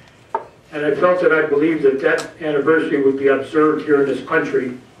 And I felt that I believed that that anniversary would be observed here in this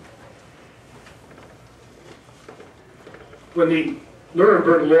country. When the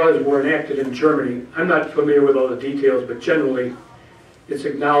Nuremberg laws were enacted in Germany, I'm not familiar with all the details, but generally it's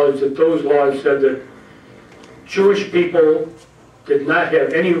acknowledged that those laws said that Jewish people did not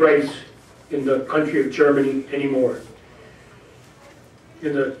have any rights in the country of Germany anymore.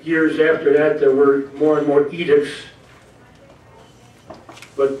 In the years after that, there were more and more edicts,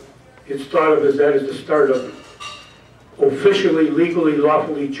 but it's thought of as that as the start of officially, legally,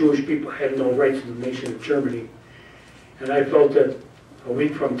 lawfully Jewish people had no rights in the nation of Germany. And I felt that a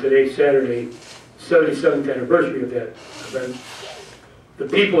week from today, Saturday, 77th anniversary of that event, the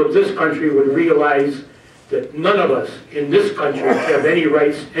people of this country would realize that none of us in this country have any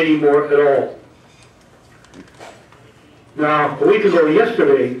rights anymore at all. Now, a week ago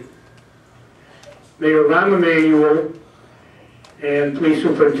yesterday, Mayor Rahm Emanuel and Police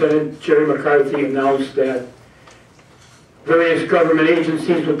Superintendent Jerry McCarthy announced that various government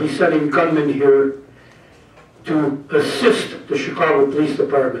agencies would be sending gunmen here to assist the Chicago Police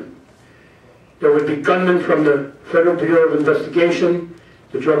Department. There would be gunmen from the Federal Bureau of Investigation,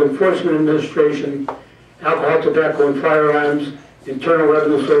 the Drug Enforcement Administration, Alcohol, Tobacco, and Firearms, Internal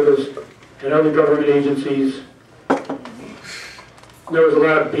Revenue Service, and other government agencies. There was a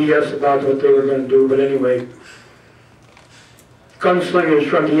lot of BS about what they were going to do, but anyway, gunslingers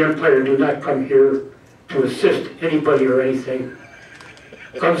from the Empire do not come here to assist anybody or anything.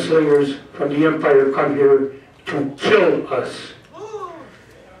 Gunslingers from the Empire come here to kill us.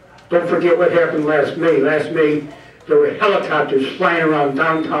 Don't forget what happened last May. Last May, there were helicopters flying around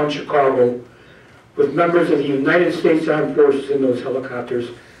downtown Chicago with members of the United States Armed Forces in those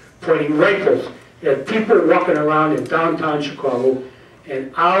helicopters, pointing rifles at people walking around in downtown Chicago,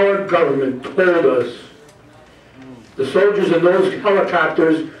 and our government told us the soldiers in those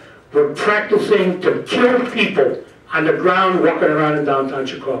helicopters were practicing to kill people on the ground walking around in downtown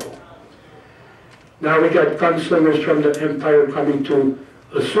Chicago. Now we got gunslingers from the Empire coming to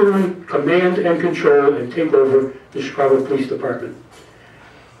assume command and control and take over the Chicago Police Department.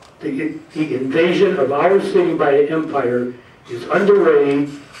 The invasion of our city by the Empire is underway.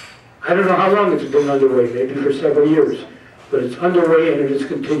 I don't know how long it's been underway, maybe for several years, but it's underway and it is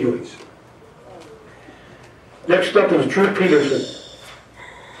continuing. Next up is Drew Peterson.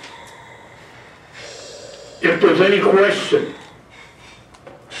 If there's any question,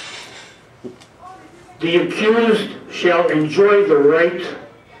 the accused shall enjoy the right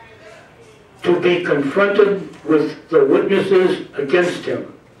to be confronted with the witnesses against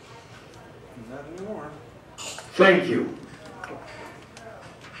him. Not anymore. Thank you.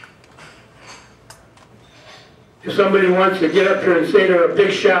 If somebody wants to get up here and say they're a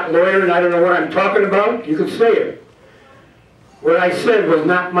big shot lawyer and I don't know what I'm talking about, you can say it. What I said was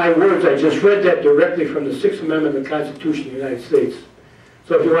not my words. I just read that directly from the Sixth Amendment of the Constitution of the United States.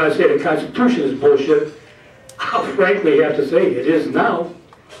 So if you want to say the Constitution is bullshit, I'll frankly have to say it is now.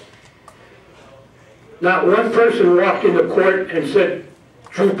 Not one person walked into court and said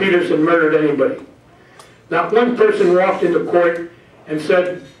Drew Peterson murdered anybody. Not one person walked into court and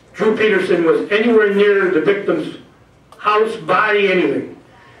said Drew Peterson was anywhere near the victim's house, body, anything.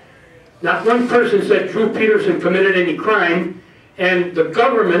 Not one person said Drew Peterson committed any crime, and the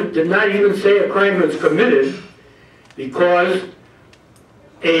government did not even say a crime was committed because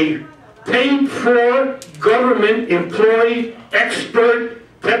a paid-for, government-employed, expert,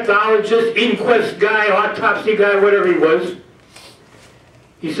 pathologist, inquest guy, autopsy guy, whatever he was,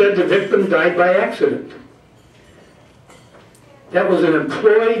 he said the victim died by accident. That was an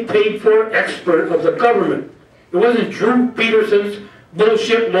employee, paid-for expert of the government. It wasn't Drew Peterson's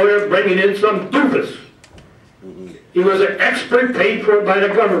bullshit lawyer bringing in some doofus. He was an expert paid for by the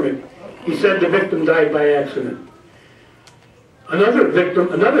government. He said the victim died by accident. Another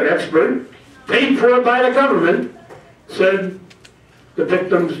victim, another expert, paid for by the government, said the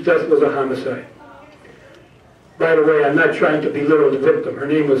victim's death was a homicide. By the way, I'm not trying to belittle the victim. Her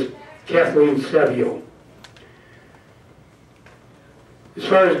name was Kathleen Savio. As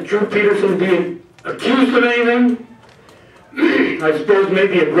far as Drew Peterson being accused of anything, I suppose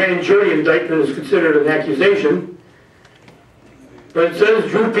maybe a grand jury indictment is considered an accusation. But it says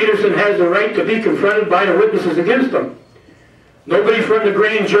Drew Peterson has the right to be confronted by the witnesses against him. Nobody from the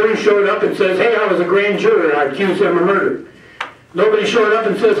grand jury showed up and says, hey, I was a grand juror and I accused him of murder. Nobody showed up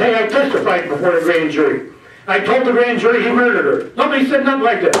and says, hey, I testified before the grand jury. I told the grand jury he murdered her. Nobody said nothing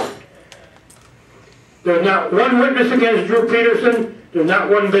like that. There's not one witness against Drew Peterson. There's not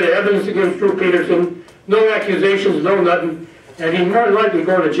one bit of evidence against Drew Peterson. No accusations, no nothing. And he's more than likely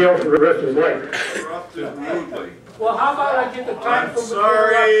going to jail for the rest of his life. Interrupted rudely. Well, how about I get the time I'm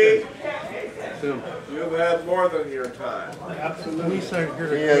sorry. You've had more than your time. Absolutely.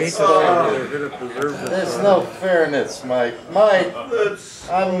 There's no fairness, Mike. Mike,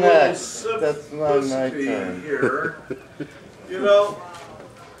 I'm next. That's not my turn. Here. You know,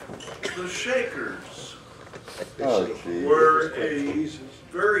 the Shakers were a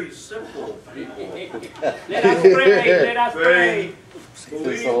very simple people. Let us pray, let us pray. They It's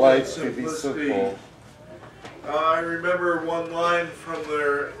believed a in life to be simplicity. simple. I remember one line from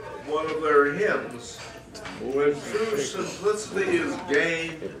one of their hymns. When true simplicity is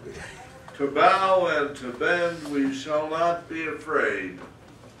gained, to bow and to bend we shall not be afraid.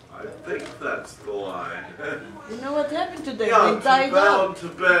 I think that's the line. You know what happened to them? Yeah, They to died bow out. and to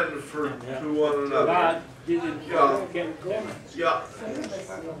bend to one another. God didn't Yeah. get them. Yeah.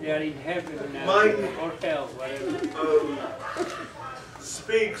 They are in heaven now, Mike, or hell, whatever.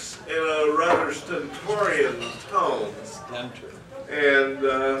 Speaks in a rather stentorian tone. And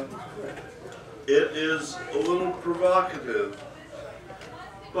it is a little provocative.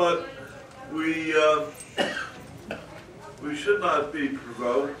 But we should not be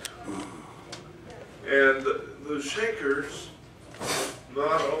provoked. And the Shakers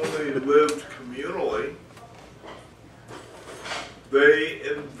not only lived communally, they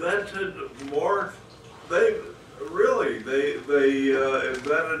invented more, really, they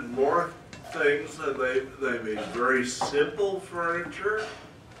invented more things, and they made very simple furniture.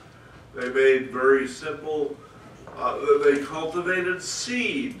 They made very simple. They cultivated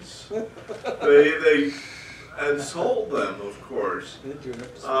seeds. They and sold them, of course. They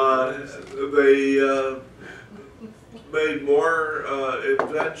made more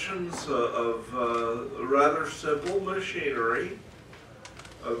inventions of rather simple machinery.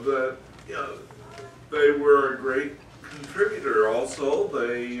 That they were a great contributor. Also,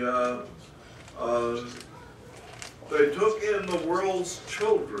 they took in the world's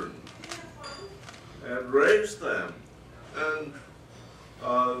children and raised them, and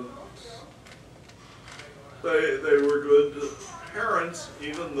they were good parents,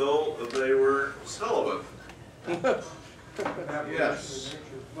 even though they were celibate. Yes.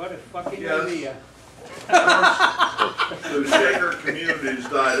 What a fucking Yes. idea. The Shaker communities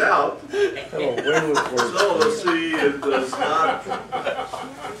died out. Celibacy it does not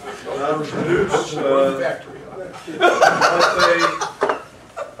produce what they.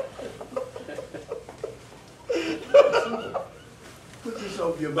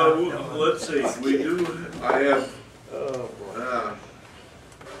 But let's see. We do. I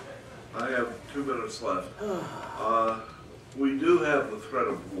have 2 minutes left. We do have the threat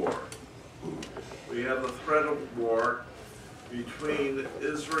of war. We have the threat of war between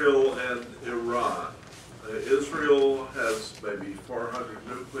Israel and Iran. Israel has maybe 400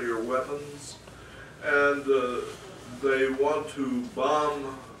 nuclear weapons, and they want to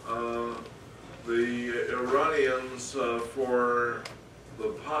bomb the Iranians for the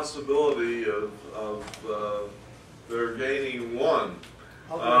possibility of their gaining one.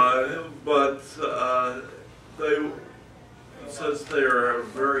 But since they are a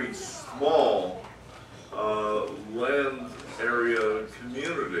very small land area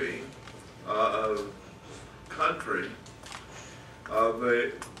community, country,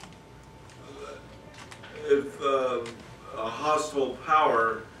 if a hostile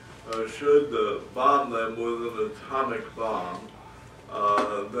power should bomb them with an atomic bomb,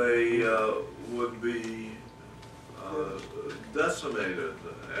 they would be decimated,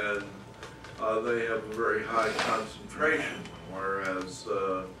 and they have a very high concentration, whereas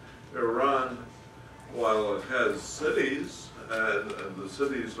Iran, while it has cities, and the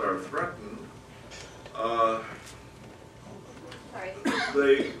cities are threatened,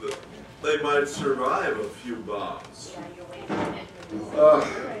 they might survive a few bombs.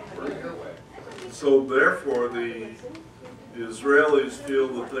 So therefore, the Israelis feel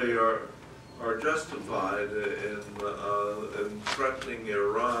that they are justified in threatening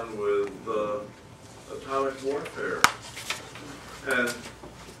Iran with atomic warfare. And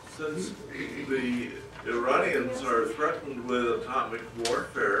since the Iranians are threatened with atomic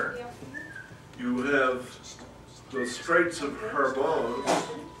warfare, you have the Straits of Hormuz,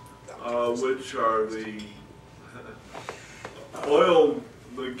 which are the oil,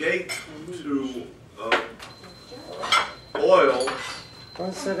 the gate to oil. What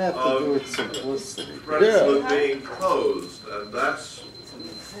does that have to do with simplicity? Threats with being closed, and that's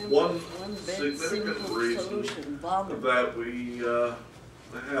one significant reason that we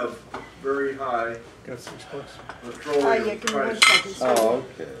have very high petroleum prices. Oh,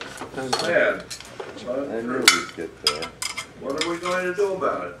 okay. Sad. I knew we'd get there. What are we going to do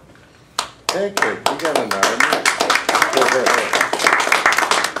about it? Take it. You got an army.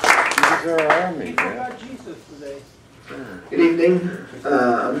 Use our army, man. Good evening.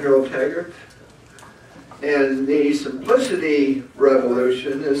 I'm Harold Taggart. And the simplicity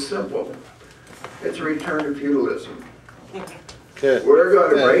revolution is simple. It's a return to feudalism. We're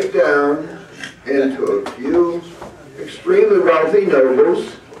going to break down into a few extremely wealthy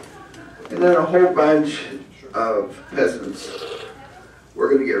nobles and then a whole bunch of peasants. We're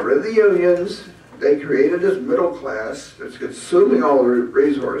going to get rid of the unions. They created this middle class that's consuming all the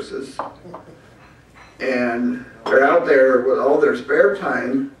resources. And they're out there with all their spare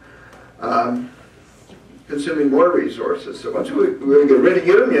time consuming more resources. So once we get rid of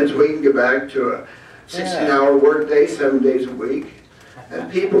unions, we can get back to a 16-hour workday, 7 days a week, and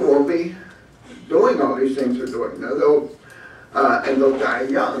people won't be doing all these things they're doing. Now they'll die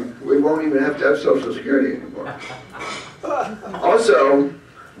young. We won't even have to have Social Security anymore. Also,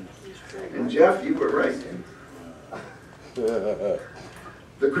 and Jeff, you were right.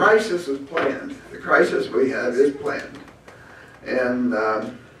 The crisis is planned. The crisis we have is planned. And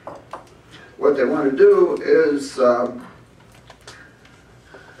what they want to do is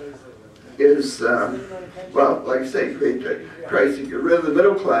well, like I say, create the crisis, get rid of the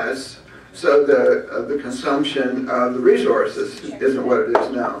middle class, so the consumption of the resources isn't what it is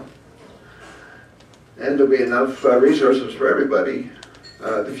now. and there'll be enough resources for everybody,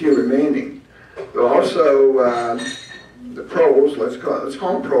 the few remaining. But also the proles, let's call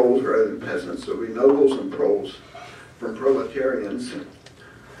them proles rather than peasants. There'll be nobles and proles from proletarians.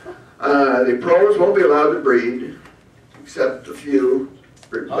 The proles won't be allowed to breed, except a few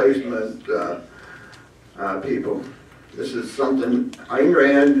replacement people. This is something Ayn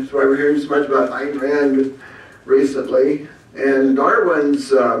Rand, that's why we're hearing so much about Ayn Rand recently. And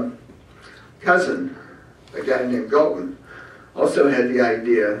Darwin's cousin, a guy named Galton, also had the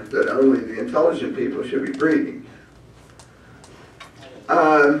idea that only the intelligent people should be breeding.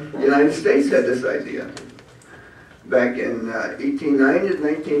 The United States had this idea. Back in 1890 to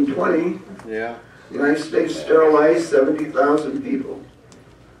 1920, the United States sterilized 70,000 people.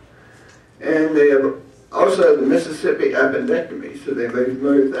 And they have also the Mississippi appendectomy, so they may be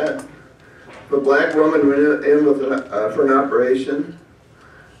familiar with that. If a black woman went in with for an operation,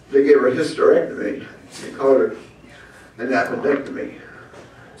 they gave her a hysterectomy. They called it an appendectomy.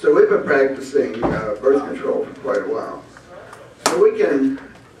 So we've been practicing birth control for quite a while. So we can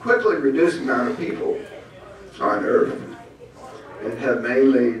quickly reduce the amount of people on Earth and have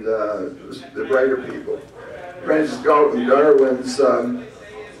mainly the brighter people. Francis Galton, Darwin's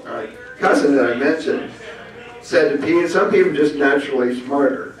cousin that I mentioned, said that some people are just naturally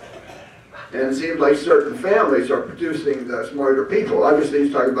smarter. And it seems like certain families are producing the smarter people. Obviously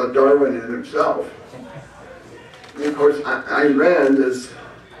he's talking about Darwin and himself. And of course Ayn Rand has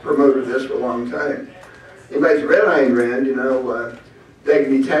promoted this for a long time. Anybody's read Ayn Rand, you know,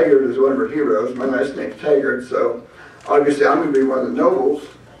 Dagny Taggart is one of her heroes. My last name's Taggart, so obviously I'm going to be one of the nobles.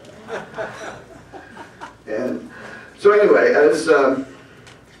 And so anyway, as the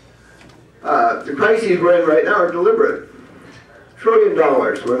crises we're in right now are deliberate. $1 trillion.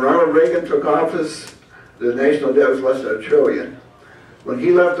 When Ronald Reagan took office, the national debt was less than $1 trillion. When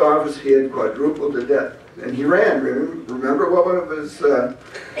he left office, he had quadrupled the debt. And he ran. Remember what one of his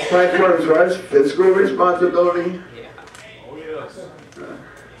platforms was? Fiscal responsibility? Oh, yes.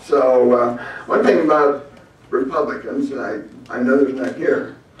 So one thing about Republicans, and I know there's not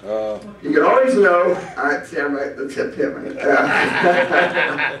here, you can always know, except him.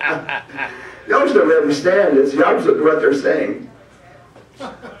 You always know where we stand. It's the opposite of what they're saying.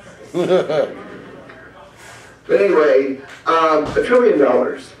 But anyway, $1 trillion.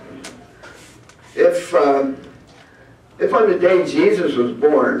 If on the day Jesus was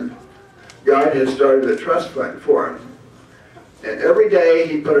born, God had started a trust fund for him. And every day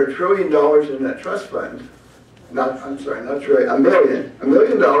he put $1 trillion in that trust fund. $1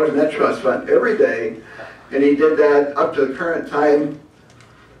 million in that trust fund every day. And he did that up to the current time.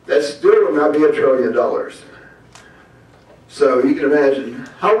 That still will not be $1 trillion. So you can imagine,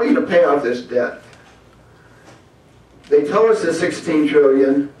 how are we going to pay off this debt? They tell us it's 16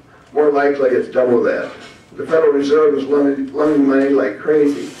 trillion, more likely it's double that. The Federal Reserve is loaning money like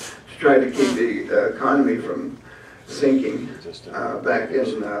crazy to try to keep the economy from sinking back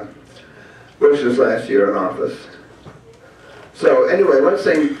in Bush's last year in office. So anyway, one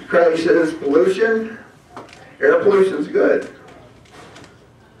thing Christ is pollution. Air pollution is good.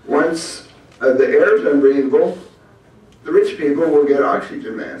 Once the air is unbreathable, the rich people will get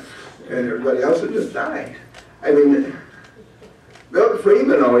oxygen masks, and everybody else will just die. I mean, Milton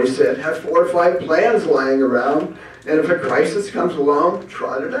Friedman always said, have 4 or 5 plans lying around, and if a crisis comes along,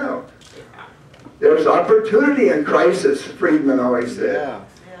 trot it out. There's opportunity in crisis, Friedman always said.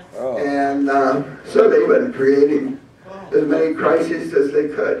 Oh. And so they've been creating as many crises as they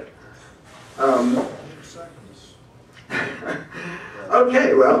could.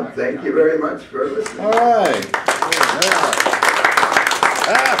 Okay, well, thank you very much for listening. All right.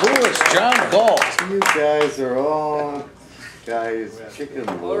 Who is John Galt? You guys are all guys chicken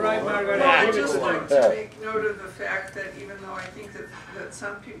little. All right, Margaret. Well, I'd just like to make note of the fact that even though I think that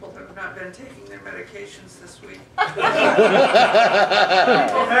some people have not been taking their medications this week, people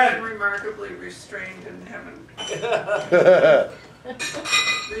have been remarkably restrained and haven't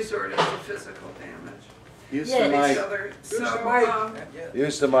resorted to physical damage. Use the mic.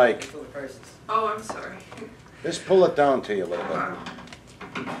 Use the mic. Oh, I'm sorry. Just pull it down to you a little bit.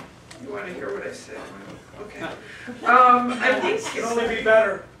 You want to hear what I say? Okay. I think it can only be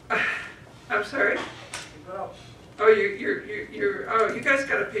better. I'm sorry. Oh, you guys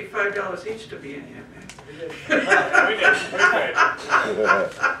got to pay $5 each to be in here, man.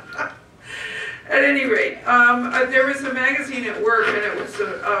 At any rate, there was a magazine at work, and it was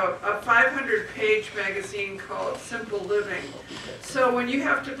a 500-page magazine called Simple Living. So when you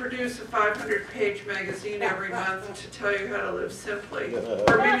have to produce a 500-page magazine every month to tell you how to live simply,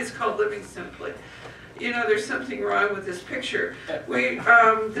 or maybe it's called Living Simply, you know, there's something wrong with this picture.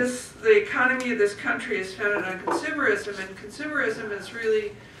 The economy of this country is founded on consumerism, and consumerism is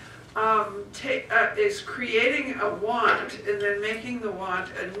really is creating a want and then making the want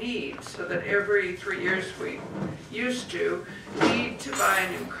a need, so that every 3 years we used to need to buy a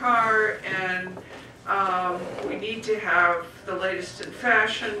new car, and we need to have the latest in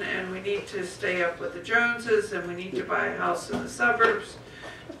fashion, and we need to stay up with the Joneses, and we need to buy a house in the suburbs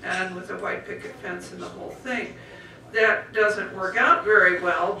and with a white picket fence and the whole thing. That doesn't work out very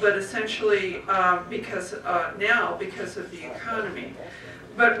well, but essentially because of the economy.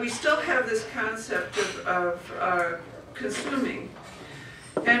 But we still have this concept of consuming,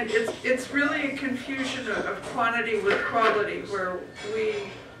 and it's really a confusion of quantity with quality, where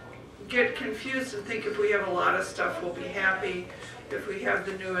we get confused and think if we have a lot of stuff we'll be happy, if we have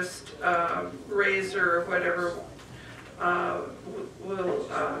the newest razor or whatever, we'll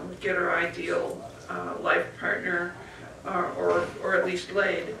get our ideal life partner, or at least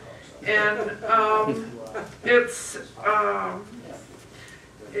laid. And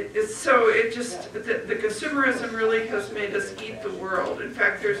the consumerism really has made us eat the world. In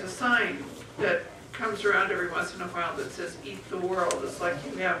fact, there's a sign that comes around every once in a while that says "Eat the world." It's like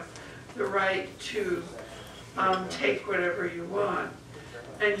you have the right to take whatever you want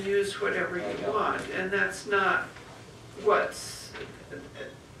and use whatever you want, and that's not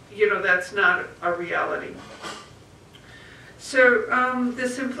that's not a reality. So the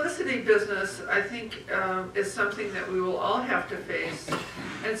simplicity business, I think, is something that we will all have to face,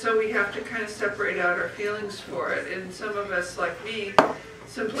 and so we have to kind of separate out our feelings for it. And some of us, like me,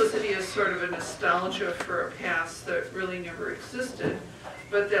 simplicity is sort of a nostalgia for a past that really never existed,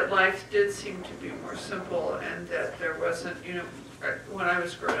 but that life did seem to be more simple, and that there wasn't, when I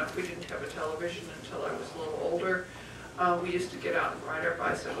was growing up, we didn't have a television until I was a little older. We used to get out and ride our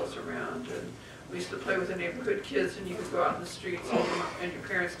bicycles around, and we used to play with the neighborhood kids, and you could go out in the streets, and your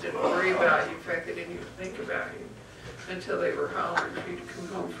parents didn't worry about you. In fact, they didn't even think about you until they were hollering for you to come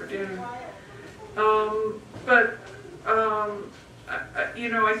home for dinner.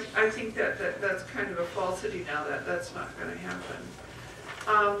 I think that's kind of a falsity now, that's not going to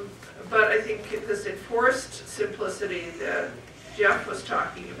happen. But I think this enforced simplicity that Jeff was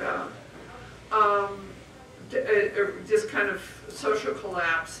talking about, this kind of social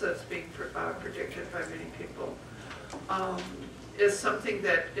collapse that's being predicted by many people, is something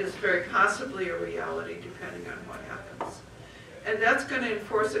that is very possibly a reality depending on what happens. And that's going to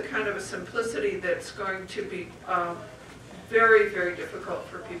enforce a kind of a simplicity that's going to be very, very difficult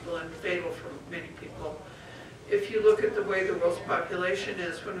for people and fatal for many people. If you look at the way the world's population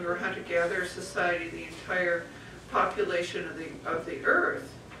is, when we were hunter-gatherer society, the entire population of the Earth,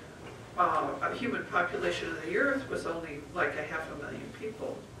 a human population of the Earth was only like 500,000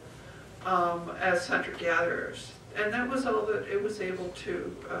 people as hunter-gatherers, and that was all that it was able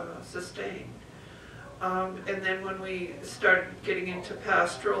to sustain. And then when we started getting into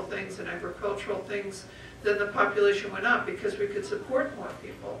pastoral things and agricultural things, then the population went up because we could support more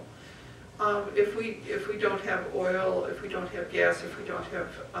people. If we don't have oil, if we don't have gas, if we don't have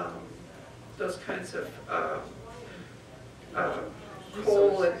those kinds of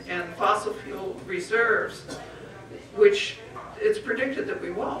coal and fossil fuel reserves, which it's predicted that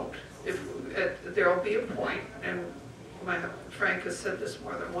we won't. There will be a point, and Frank has said this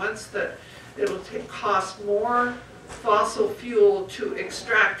more than once, that it'll cost more fossil fuel to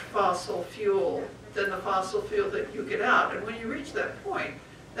extract fossil fuel than the fossil fuel that you get out. And when you reach that point,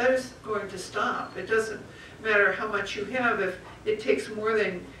 that is going to stop. It doesn't matter how much you have. If it takes more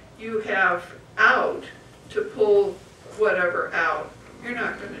than you have out to pull whatever out, you're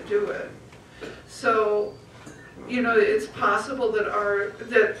not going to do it. So, it's possible that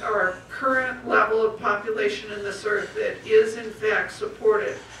our current level of population in this earth that is in fact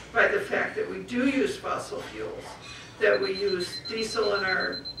supported by the fact that we do use fossil fuels, that we use diesel in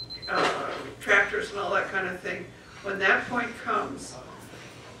our tractors and all that kind of thing, when that point comes,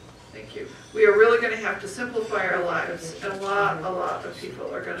 thank you, we are really going to have to simplify our lives, and a lot of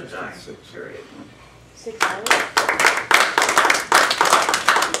people are going to die, period. 6 hours?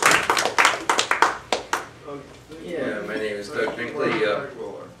 Yeah, my name is Doug Binkley.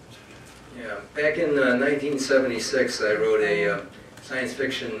 Back in 1976, I wrote a science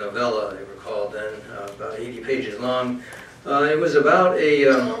fiction novella, I recall then, about 80 pages long. It was about a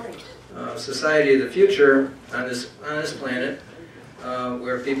society of the future on this planet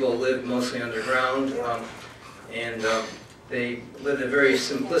where people lived mostly underground, and they lived a very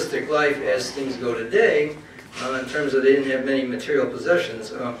simplistic life as things go today, in terms of they didn't have many material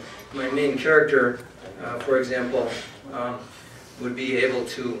possessions. My main character, for example, would be able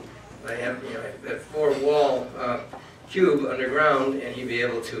to have a four-wall cube underground, and he'd be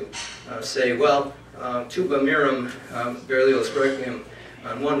able to say, well, tuba mirum berlioz requiem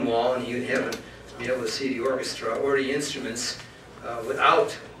on one wall, and you'd be able to see the orchestra or the instruments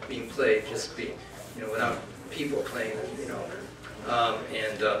without being played, just be, without people playing,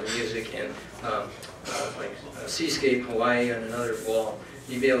 and the music, and like Seascape Hawaii on another wall.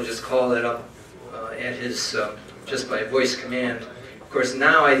 You'd be able to just call that up at his, just by voice command. Of course,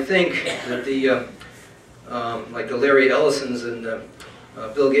 now I think that the, like the Larry Ellisons and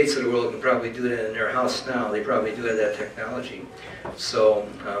Bill Gates of the world can probably do that in their house now. They probably do have that technology. So,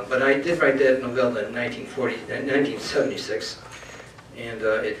 but I did write that novella in 1976, and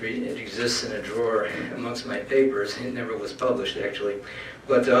it exists in a drawer amongst my papers. It never was published, actually.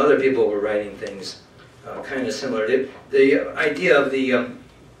 But other people were writing things kind of similar. The idea of the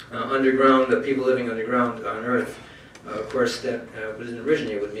underground, of people living underground on Earth, of course, that didn't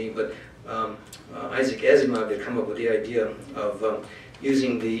originate with me, but Isaac Asimov had come up with the idea of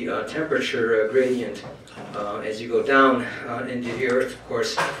using the temperature gradient as you go down into the Earth, of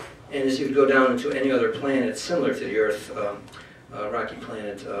course, and as you go down into any other planet similar to the Earth, rocky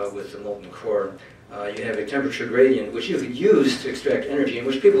planet with the molten core, you have a temperature gradient which you could use to extract energy, and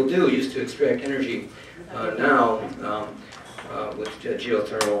which people do use to extract energy now with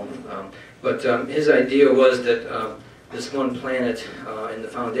geothermal. But his idea was that this one planet in the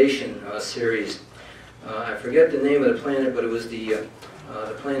Foundation series, I forget the name of the planet, but it was the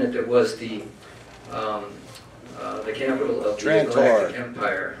planet that was the capital of the Galactic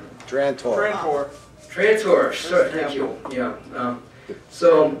Empire. Trantor. Trantor, sure, thank you. Yeah.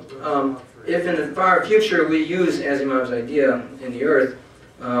 So, if in the far future we use Asimov's idea in the Earth,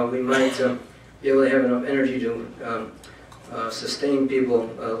 we might be able to have enough energy to sustain people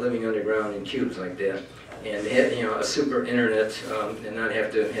living underground in cubes like that, and have, a super internet, and not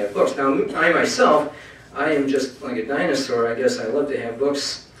have to have books. Now, I myself, I am just like a dinosaur. I guess I love to have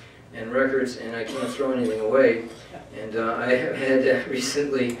books and records, and I can't throw anything away. And I have had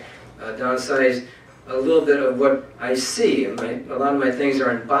recently downsized a little bit of what I see. A lot of my things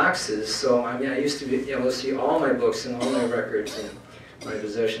are in boxes, so I used to be able to see all my books and all my records and my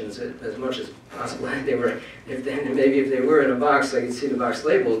possessions as much as possible. Maybe if they were in a box, I could see the box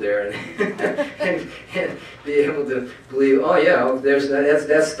labeled there and be able to believe, oh yeah, there's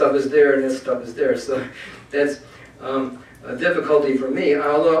that stuff is there and that stuff is there. So that's a difficulty for me.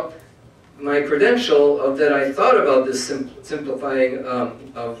 Although my credential that I thought about this simplifying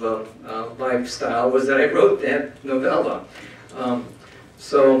of lifestyle was that I wrote that novella.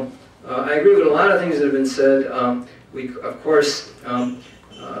 So I agree with a lot of things that have been said. We, of course,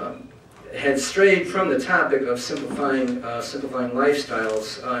 had strayed from the topic of simplifying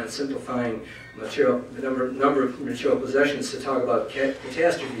lifestyles and simplifying the number of material possessions to talk about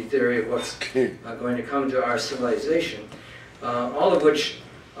catastrophe theory of what's going to come to our civilization. All of which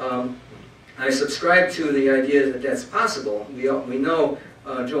I subscribe to the idea that that's possible. We know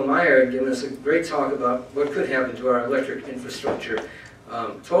Joe Meyer had given us a great talk about what could happen to our electric infrastructure,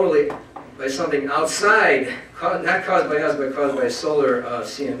 totally by something outside, not caused by us, but caused by solar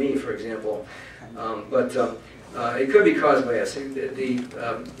CME, for example. But it could be caused by us. The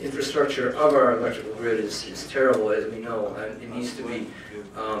infrastructure of our electrical grid is terrible, as we know, and it needs to be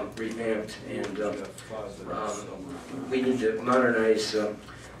revamped, and we need to modernize.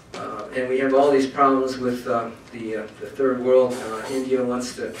 And we have all these problems with the third world.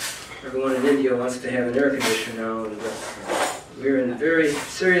 Everyone in India wants to have an air conditioner now, and we're in very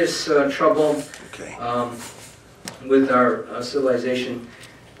serious trouble with our civilization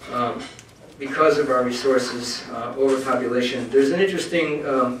because of our resources, overpopulation. There's an interesting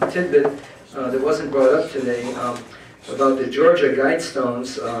tidbit that wasn't brought up today about the Georgia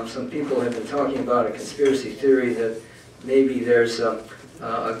Guidestones. Some people have been talking about a conspiracy theory that maybe there's a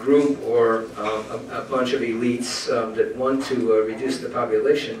group or a bunch of elites that want to reduce the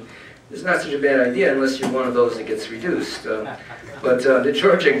population. It's not such a bad idea unless you're one of those that gets reduced. But the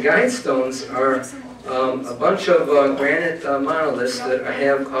Georgia Guidestones are a bunch of granite monoliths that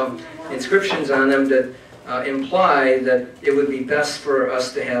have inscriptions on them that imply that it would be best for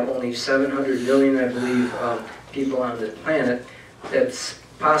us to have only 700 million, I believe, people on the planet. That's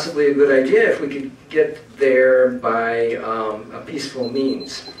possibly a good idea if we could get there by a peaceful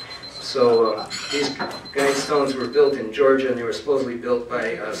means. So these guidestones were built in Georgia, and they were supposedly built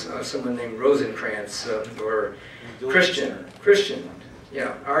by someone named Rosencrantz or Christian,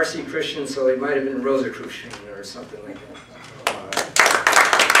 yeah, R.C. Christian, so it might have been Rosicrucian or something like that.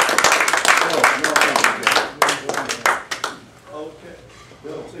 Okay,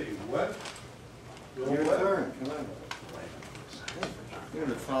 we'll see, what? Your turn, come on. You're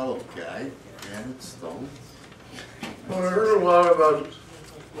the follow guy, Janet Stone. Well, I heard a lot about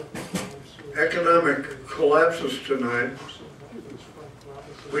economic collapses tonight.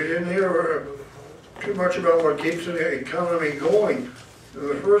 We didn't hear too much about what keeps the economy going in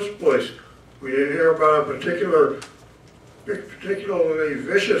the first place. We didn't hear about a particularly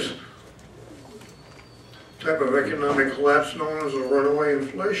vicious type of economic collapse known as a runaway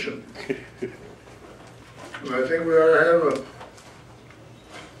inflation. And I think we ought to have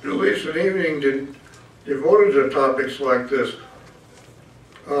at least an evening devoted to topics like this.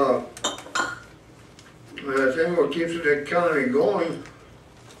 And I think what keeps the economy going,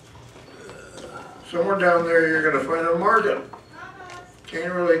 somewhere down there you're going to find a market.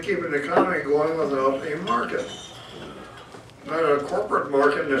 Can't really keep an economy going without a market. Not a corporate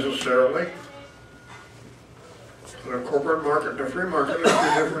market necessarily. But a corporate market and a free market are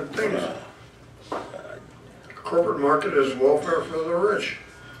two different things. A corporate market is welfare for the rich.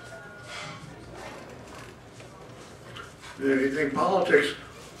 And if you think politics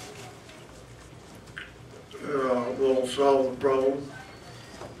will solve the problem,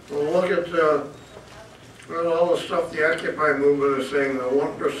 well, look at all the stuff the Occupy movement is saying, the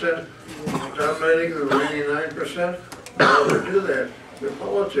 1% dominating the 99%. How do they do that? With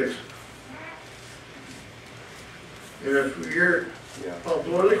politics. And if your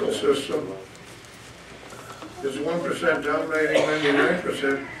political system is 1% dominating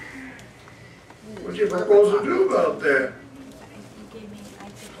 99%, what do you propose to do about that?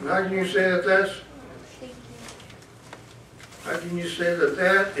 And how can you say that that's, how can you say that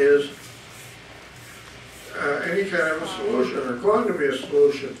that is any kind of a solution, or going to be a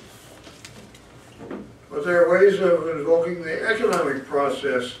solution? But there are ways of invoking the economic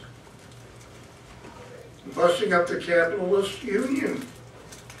process, busting up the capitalist union.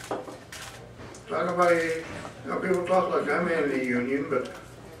 Talk about, people talk like I'm anti-union, but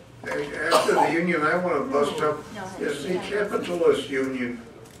after the union I want to bust up is the capitalist union.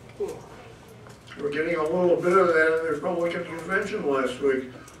 We're getting a little bit of that in the Republican convention last week.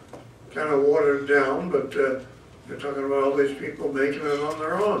 Kind of watered down, but they're talking about all these people making it on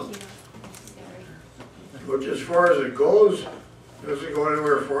their own. Which, as far as it goes, doesn't go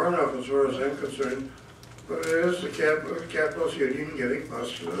anywhere far enough as far as I'm concerned. But it is the capitalist union getting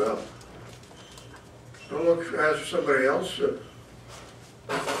busted up. Don't look, ask for somebody else to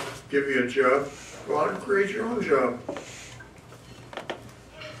give you a job. Go out and create your own job.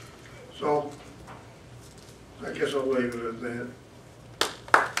 So, I guess I'll leave it at that.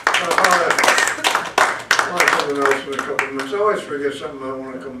 I'll have something else in a couple of minutes. I always forget something I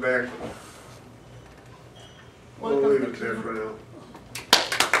want to come back. We'll leave it there for now.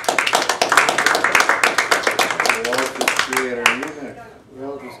 We'll all just create our unit.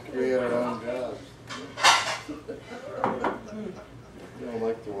 We'll just create our own jobs. You don't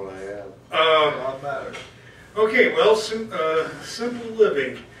like the one I have. Okay, well, simple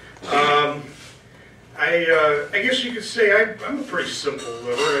living. I guess you could say I'm a pretty simple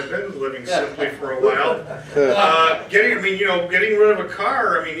liver. I've been living simply for a while. Getting rid of a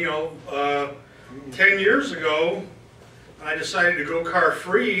car. 10 years ago, I decided to go car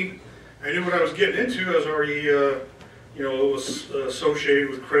free. I knew what I was getting into. I was already, was associated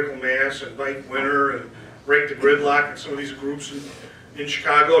with Critical Mass and Bike Winter and Break the Gridlock and some of these groups in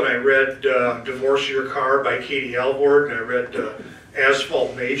Chicago. And I read Divorce Your Car by Katie Alvord, and I read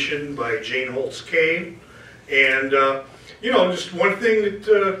Asphalt Nation by Jane Holtz Kay. And just one thing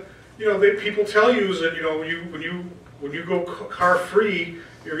that people tell you is that when you go car free,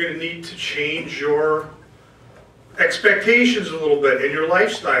 you're going to need to change your expectations a little bit and your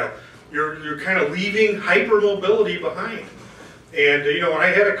lifestyle. You're kind of leaving hypermobility behind. And when I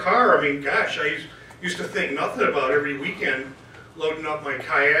had a car, gosh, I used to think nothing about every weekend loading up my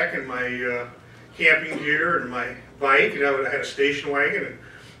kayak and my camping gear and my bike, and I had a station wagon, and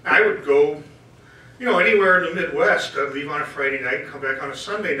I would go, anywhere in the Midwest. I'd leave on a Friday night, come back on a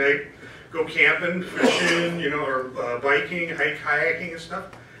Sunday night, go camping, fishing, or biking, kayaking and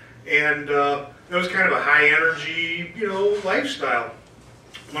stuff. And that was kind of a high energy, lifestyle.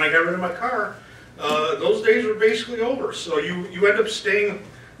 When I got rid of my car, those days were basically over. So you end up staying,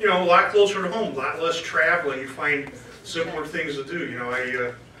 a lot closer to home, a lot less traveling. You find simpler things to do.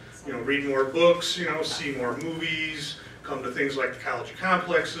 I read more books, see more movies, come to things like the college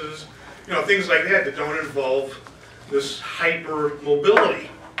complexes, you know, things like that that don't involve this hyper mobility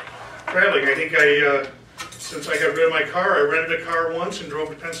traveling. I think since I got rid of my car, I rented a car once and drove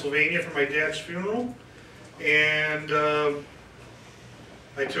to Pennsylvania for my dad's funeral, and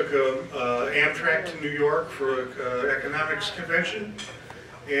I took a Amtrak to New York for an economics convention,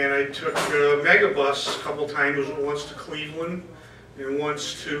 and I took a megabus a couple times, once to Cleveland and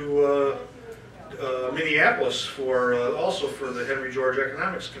once to Minneapolis for also for the Henry George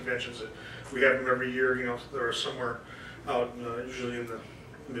economics conventions. That we have them every year. You know, they're somewhere out usually in the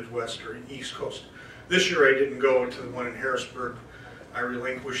Midwest or East Coast. This year I didn't go to the one in Harrisburg. I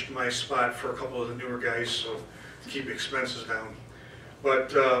relinquished my spot for a couple of the newer guys, so to keep expenses down.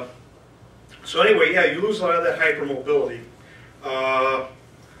 But so anyway, yeah, you lose a lot of that hypermobility.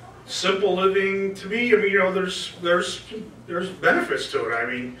 Simple living, to me, I mean, you know, there's benefits to it. I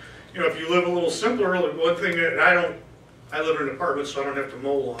mean, you know, if you live a little simpler, one thing that I live in an apartment, so I don't have to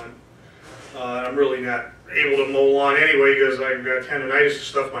mow lawn. I'm really not able to mow lawn anyway because I've got tendonitis and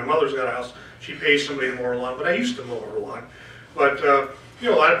stuff. My mother's got a house; she pays somebody to mow her lawn, but I used to mow her lawn. But you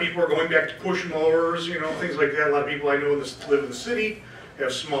know, a lot of people are going back to push mowers, you know, things like that. A lot of people I know live in the city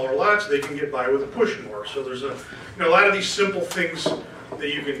have smaller lots; they can get by with a push mower. So there's a lot of these simple things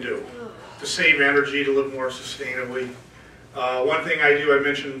that you can do to save energy, to live more sustainably. One thing I do, I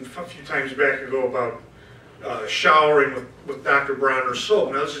mentioned a few times back ago about showering with Dr. Bronner's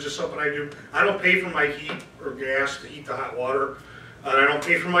soap. Now this is just something I do. I don't pay for my heat or gas to heat the hot water. And I don't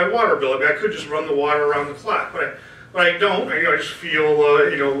pay for my water bill. I mean, I could just run the water around the clock, but I don't. I just feel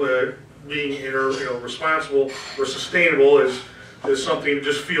being responsible or sustainable is something that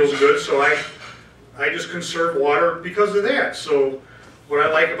just feels good. So I just conserve water because of that. So what I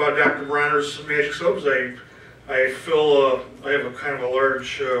like about Dr. Bronner's magic soap is I have a kind of a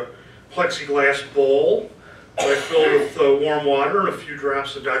large plexiglass bowl that I fill with warm water and a few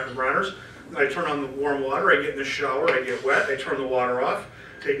drops of Dr. Bronner's. And I turn on the warm water, I get in the shower, I get wet, I turn the water off,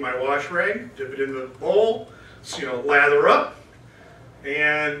 take my wash rag, dip it in the bowl, lather up,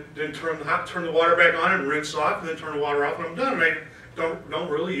 and then turn the water back on and rinse off, and then turn the water off, and I'm done. And I don't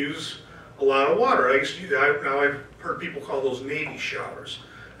really use a lot of water. Now I've heard people call those Navy showers.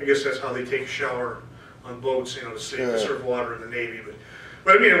 I guess that's how they take a shower on boats, to conserve water in the Navy.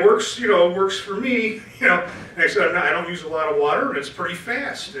 But I mean, it works. It works for me. Like I said, I don't use a lot of water, and it's pretty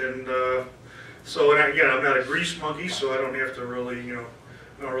fast. And again, I'm not a grease monkey, so I don't have to really, I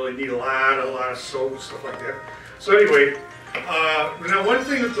don't really need a lot of soap and stuff like that. So anyway, now one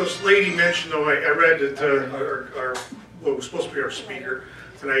thing that this lady mentioned, though, I read that what was supposed to be our speaker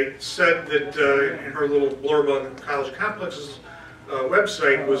tonight said that in her little blurb on the College Complex's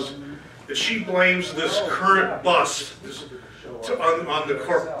website was that she blames this current bust on the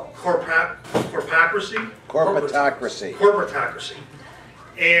corporatocracy.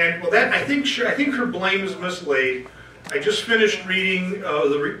 And well, that I think her blame is mislaid. I just finished reading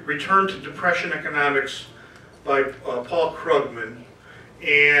the Return to Depression Economics by Paul Krugman,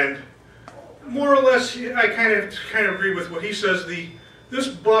 and more or less, I kind of agree with what he says. This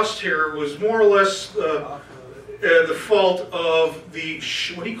bust here was more or less the fault of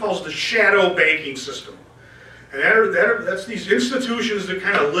what he calls the shadow banking system. And that's these institutions that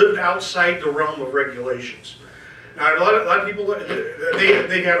kind of lived outside the realm of regulations. Now, a lot of people,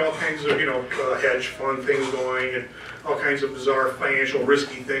 they had all kinds of, hedge fund things going and all kinds of bizarre financial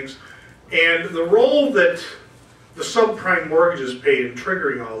risky things. And the role that the subprime mortgages played in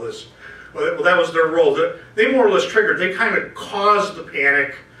triggering all this, well, that was their role. They more or less triggered, they kind of caused the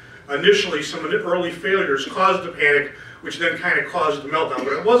panic. Initially, some of the early failures caused the panic, which then kind of caused the meltdown.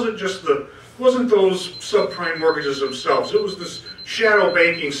 But it wasn't just wasn't those subprime mortgages themselves. It was this shadow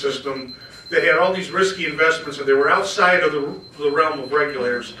banking system that had all these risky investments, and they were outside of the realm of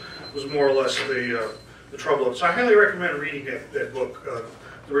regulators. Was more or less the trouble of it. So I highly recommend reading that book,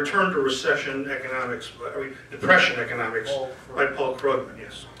 The Return to Depression Economics by Paul Krugman.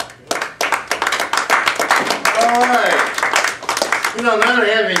 Yes. All right. Not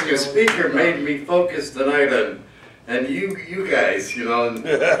having a speaker made me focus tonight on you guys,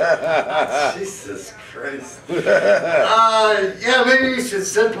 Jesus Christ. Yeah, maybe you should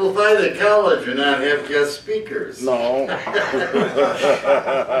simplify the college and not have guest speakers. No.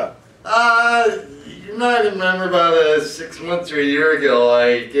 You might remember about 6 months or a year ago,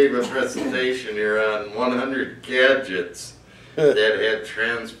 I gave a presentation here on 100 gadgets that had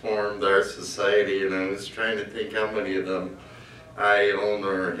transformed our society, and I was trying to think how many of them I own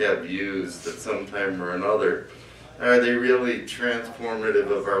or have used at some time or another. Are they really transformative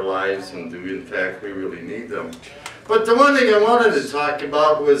of our lives, and do in fact we really need them? But the one thing I wanted to talk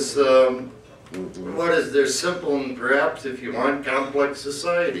about was what is there simple and perhaps, if you want, complex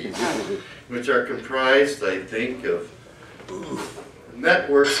societies, which are comprised, I think, of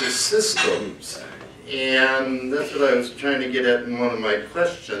networks of systems. And that's what I was trying to get at in one of my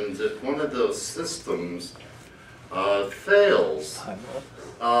questions. If one of those systems fails,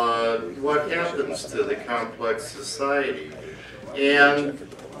 what happens to the complex society? And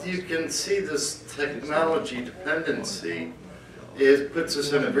you can see this technology dependency. It puts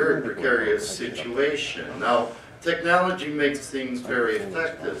us in a very precarious situation. Now, technology makes things very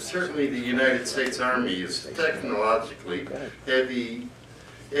effective. Certainly the United States Army is technologically heavy.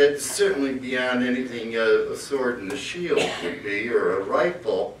 It's certainly beyond anything a sword and a shield would be, or a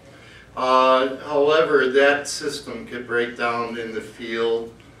rifle. However, that system could break down in the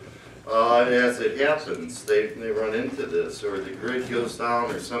field as it happens. They run into this, or the grid goes down,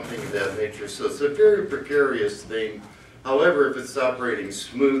 or something of that nature. So it's a very precarious thing. However, if it's operating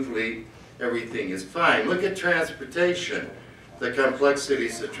smoothly, everything is fine. Look at transportation. The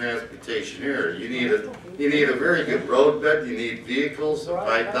complexities of transportation here. You need a very good roadbed. You need vehicles,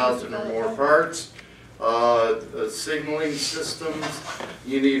 5,000 or more parts, signaling systems.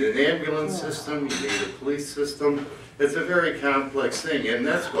 You need an ambulance system. You need a police system. It's a very complex thing, and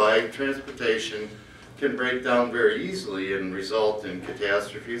that's why transportation can break down very easily and result in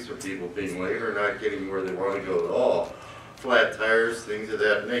catastrophes or people being late or not getting where they want to go at all. Flat tires, things of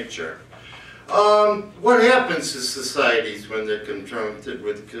that nature. What happens to societies when they're confronted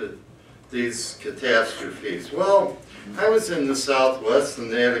with these catastrophes? Well, I was in the Southwest,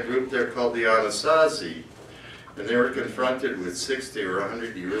 and they had a group there called the Anasazi, and they were confronted with 60 or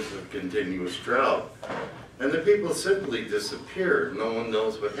 100 years of continuous drought. And the people simply disappeared. No one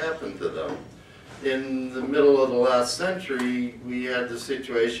knows what happened to them. In the middle of the last century, we had the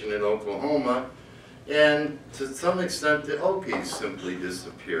situation in Oklahoma, and to some extent the Okies simply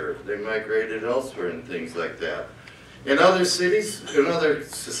disappeared. They migrated elsewhere and things like that. In other cities, in other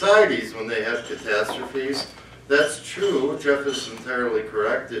societies, when they have catastrophes, that's true. Jeff is entirely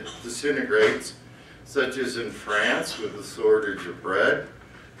correct. It disintegrates, such as in France with the shortage of bread.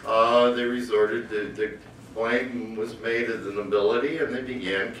 They resorted to, the blame was made of the nobility, and they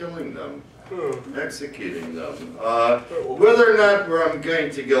began killing them, executing them. Whether or not where I'm going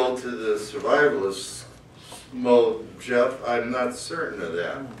to go to the survivalist mode, Jeff, I'm not certain of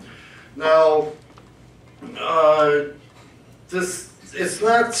that. Now, it's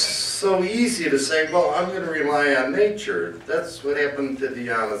not so easy to say, well, I'm going to rely on nature. That's what happened to the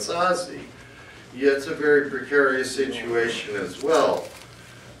Anasazi. Yeah, it's a very precarious situation as well.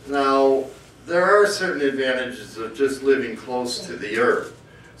 Now, there are certain advantages of just living close to the earth.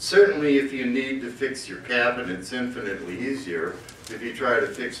 Certainly, if you need to fix your cabin, it's infinitely easier. If you try to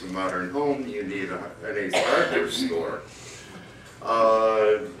fix a modern home, you need an Ace Hardware store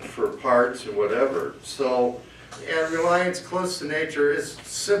for parts or whatever. So, and reliance close to nature is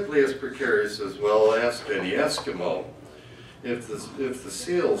simply as precarious as well. Ask any Eskimo if the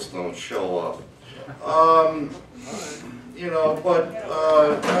seals don't show up. You know, but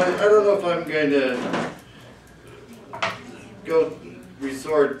I don't know if I'm going to go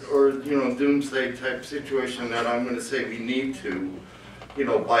resort or, you know, doomsday type situation that I'm going to say we need to, you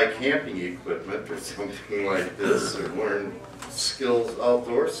know, buy camping equipment or something like this, or learn skills,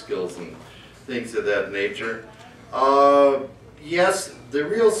 outdoor skills and things of that nature. Yes, the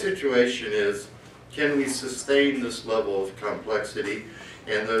real situation is, can we sustain this level of complexity?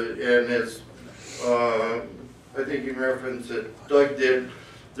 And as I think you referenced it, Doug did,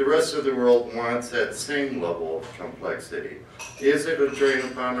 the rest of the world wants that same level of complexity. Is it a drain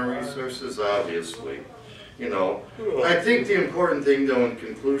upon our resources? Obviously. You know, I think the important thing though in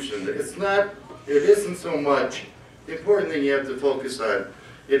conclusion, it isn't so much, the important thing you have to focus on,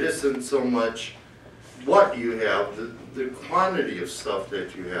 it isn't so much what you have, the quantity of stuff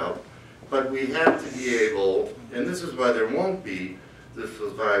that you have, but we have to be able, and this is why there won't be the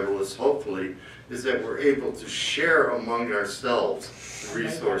survivalists, hopefully, is that we're able to share among ourselves the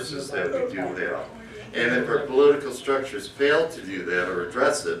resources that we do have. And if our political structures fail to do that or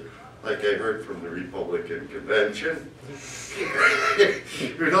address it, like I heard from the Republican convention,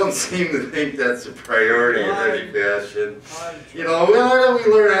 we don't seem to think that's a priority in any fashion. You know, why don't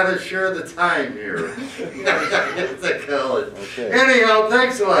we learn how to share the time here at the college? Okay. Anyhow,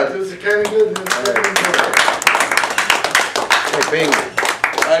 thanks a lot. It was kind of good. Hey, Bing,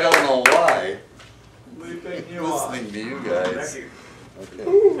 I don't know why. Listening to you guys. Thank you.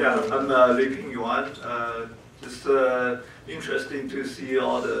 Okay. Yeah, I'm Li Ping Yuan. Just interesting to see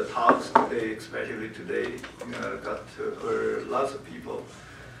all the talks today, especially today. Got to hear lots of people.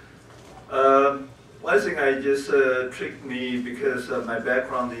 one thing I just tricked me because my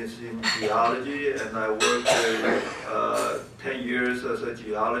background is in geology, and I worked 10 years as a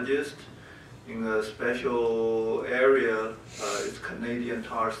geologist in a special area. It's Canadian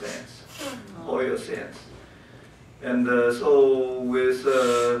tar sands, oil sands. And so with,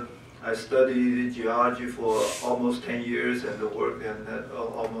 I studied geology for almost 10 years and worked in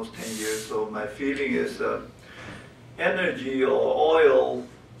almost 10 years. So my feeling is energy or oil,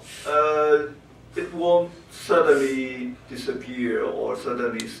 it won't suddenly disappear or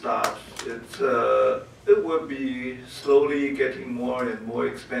suddenly stop. It will be slowly getting more and more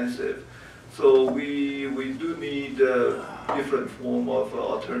expensive. So we do need different form of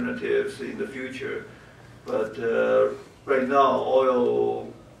alternatives in the future. But right now,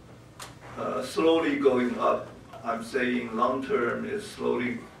 oil slowly going up. I'm saying long term is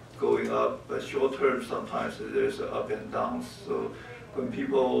slowly going up, but short term sometimes there's up and downs. So when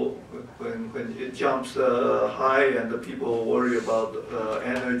when it jumps high and the people worry about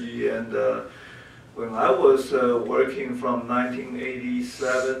energy, and when I was working from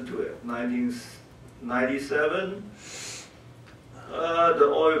 1987 to 1997, the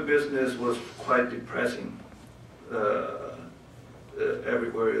oil business was quite depressing.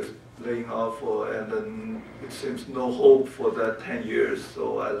 Everywhere is laying off, and then it seems no hope for that 10 years.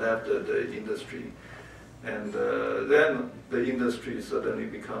 So I left the industry, and then the industry suddenly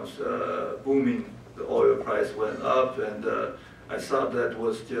becomes booming. The oil price went up, and I thought that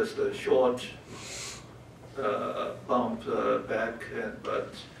was just a short bump back,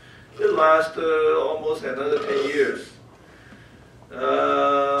 but it lasted almost another 10 years.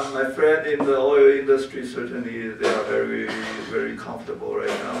 My friend in the oil industry, certainly they are very, very comfortable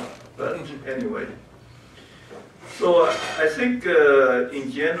right now. But anyway, so I think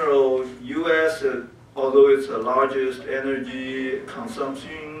in general, U.S., although it's the largest energy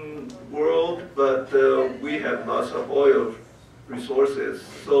consumption world, but we have lots of oil resources.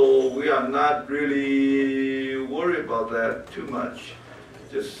 So we are not really worried about that too much.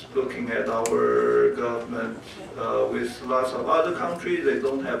 Just looking at our government with lots of other countries, they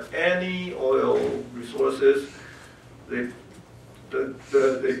don't have any oil resources. They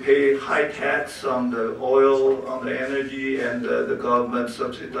pay high tax on the oil, on the energy, and the government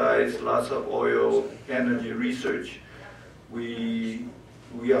subsidizes lots of oil energy research. We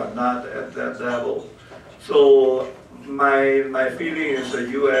are not at that level. So my feeling is the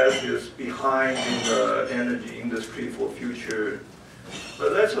U.S. is behind in the energy industry for future.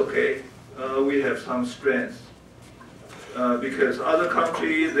 But that's okay. We have some strength. Because other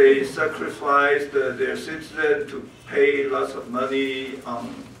countries, they sacrifice their citizens to pay lots of money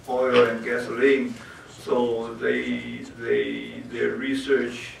on oil and gasoline. So their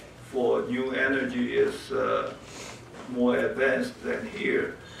research for new energy is more advanced than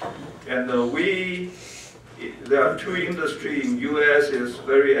here. And there are two industries in U.S. is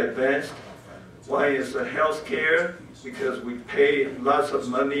very advanced. One is healthcare, because we pay lots of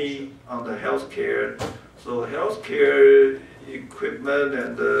money on the healthcare. So healthcare equipment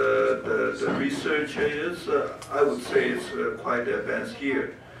and the research is, I would say, it's quite advanced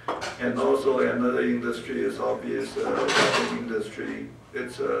here. And also another industry is obvious, weapon industry.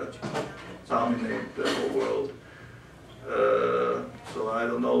 It's dominate the whole world. So I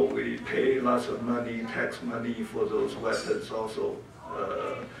don't know, we pay lots of money, tax money for those weapons also.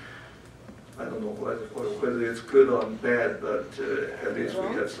 I don't know whether it's good or bad, but at least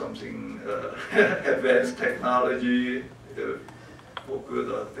we have something advanced technology, for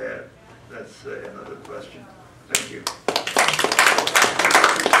good or bad. That's another question. Thank you.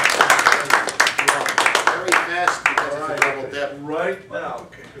 Very fast because of the double dip. Right now,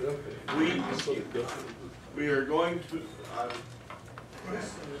 we are going to.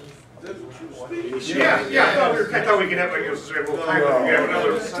 Yeah. I thought we could have another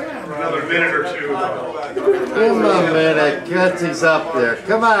minute or two. Give him a minute, Kutzy's up there.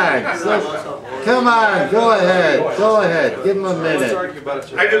 Come on, come on, go ahead, give him a minute.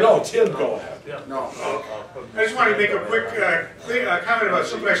 Tim, go ahead. No. I just wanted to make a quick comment about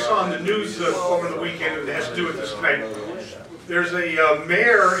something I saw in the news over the weekend that has to do with this tonight. There's a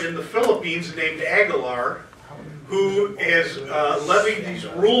mayor in the Philippines named Aguilar, who has levied these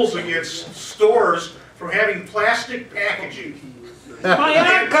rules against stores from having plastic packaging. My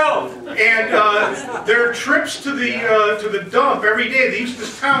uncle! And their trips to the dump every day.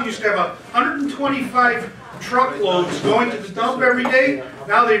 This town used to have 125 truckloads going to the dump every day.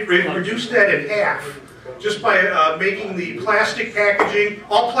 Now they've reduced that in half, just by making the plastic packaging,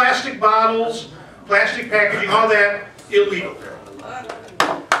 all plastic bottles, plastic packaging, all that illegal.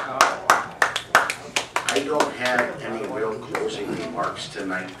 I don't have any real closing remarks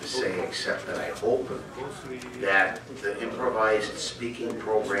tonight to say, except that I hope that the improvised speaking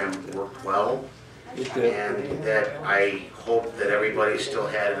program worked well, and that I hope that everybody still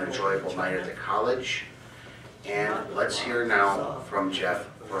had an enjoyable night at the college. And let's hear now from Jeff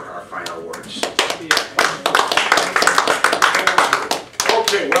for our final words.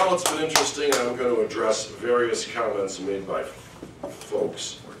 Okay, well, it's been interesting, and I'm going to address various comments made by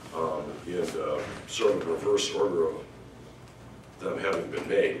folks in sort of reverse order of them having been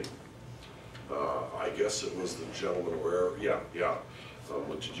made. I guess it was the gentleman where,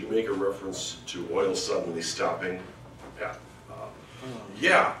 did you make a reference to oil suddenly stopping?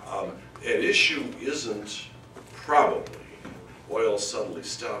 Yeah. An issue isn't probably oil suddenly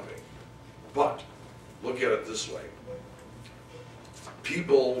stopping, but look at it this way.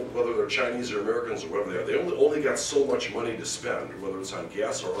 People, whether they're Chinese or Americans or whatever they are, they only got so much money to spend, whether it's on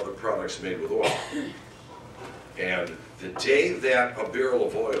gas or other products made with oil. And the day that a barrel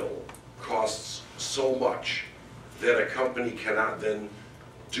of oil costs so much that a company cannot then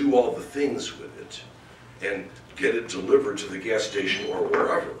do all the things with it and get it delivered to the gas station or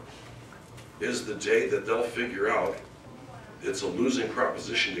wherever, is the day that they'll figure out it's a losing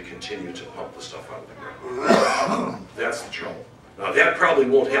proposition to continue to pump the stuff out of the ground. That's the trouble. Now that probably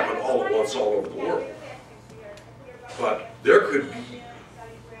won't happen all at once all over the world, but there could be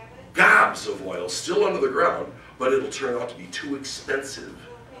gobs of oil still under the ground, but it'll turn out to be too expensive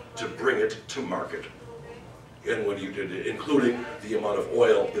to bring it to market, and when you did it, including the amount of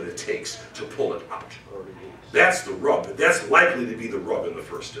oil that it takes to pull it out. That's the rub. That's likely to be the rub in the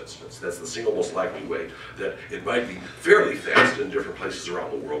first instance. That's the single most likely way that it might be fairly fast in different places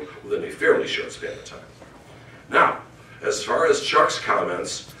around the world within a fairly short span of time. Now, as far as Chuck's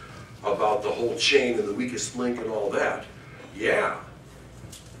comments about the whole chain and the weakest link and all that, yeah.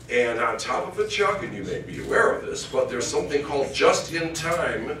 And on top of it, Chuck, and you may be aware of this, but there's something called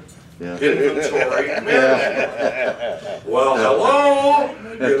just-in-time inventory management. Well, hello,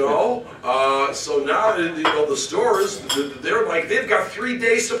 so now, the stores, they've got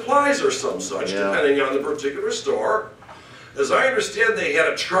 3-day supplies or some such, depending on the particular store. As I understand, they had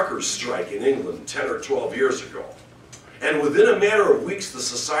a truckers' strike in England 10 or 12 years ago. And within a matter of weeks, the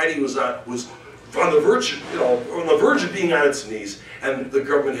society was on the verge, on the verge of being on its knees, and the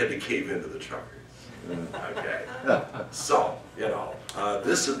government had to cave into the truckers. Okay, so it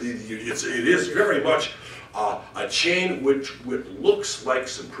is very much a chain which looks like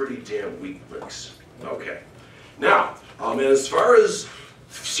some pretty damn weak links. Okay, now as far as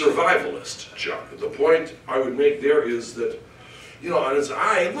survivalist, Chuck, the point I would make there is that. And as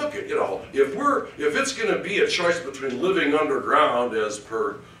I look at, if it's going to be a choice between living underground as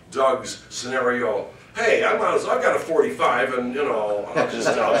per Doug's scenario, hey, I've got a 45 and, I'll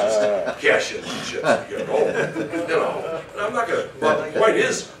just cash in some chips and get home. I'm not going to, but the point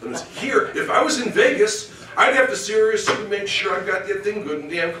is, here, if I was in Vegas, I'd have to seriously make sure I've got that thing good and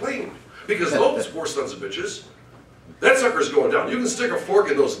damn clean. Because those poor sons of bitches, that sucker's going down. You can stick a fork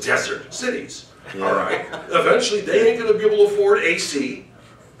in those desert cities. All right. Eventually, they ain't going to be able to afford AC,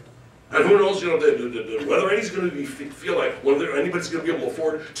 and who knows, whether anybody's going to feel like anybody's going to be able to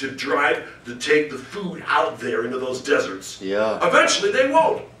afford to drive to take the food out there into those deserts. Yeah. Eventually, they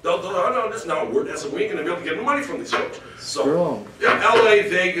won't. They'll no, that's not a word. We ain't going to be able to get money from these folks. So, L.A.,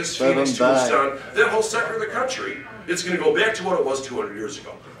 Vegas, Phoenix, Tucson, that whole sector of the country, it's going to go back to what it was 200 years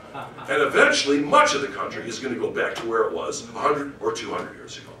ago. And eventually, much of the country is going to go back to where it was 100 or 200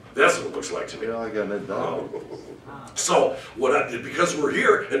 years ago. That's what it looks like to me. So, because we're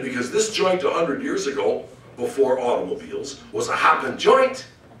here, and because this joint 100 years ago, before automobiles, was a hopping joint,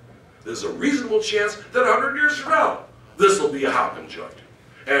 there's a reasonable chance that 100 years from now, this will be a hopping joint.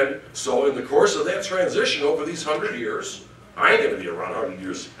 And so, in the course of that transition over these 100 years, I ain't going to be around 100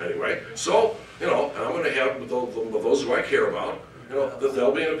 years anyway. So, and I'm going to have those who I care about, that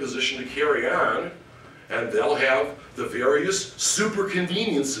they'll be in a position to carry on. And they'll have the various super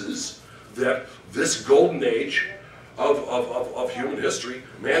conveniences that this golden age of human history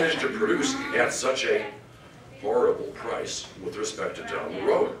managed to produce at such a horrible price with respect to down the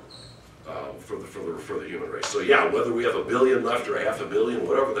road for the human race. So yeah, whether we have 1 billion left or 500 million,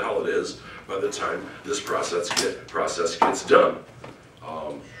 whatever the hell it is, by the time this process gets done.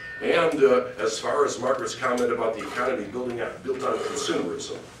 As far as Margaret's comment about the economy built on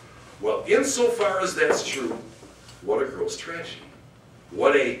consumerism, well, insofar as that's true, what a gross tragedy.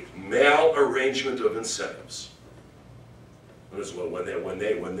 What a mal-arrangement of incentives. When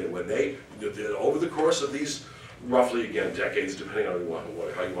they, over the course of these, roughly, again, decades, depending on how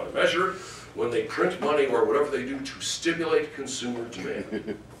you want to measure it, when they print money or whatever they do to stimulate consumer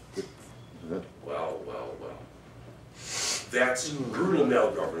demand. Well. That's brutal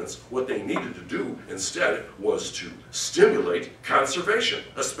malgovernance. What they needed to do instead was to stimulate conservation,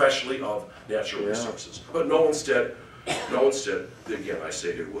 especially of natural resources. But no, instead, again, I say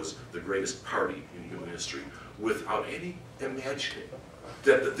it was the greatest party in human history without any imagining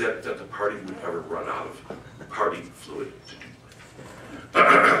that the party would ever run out of party fluid to do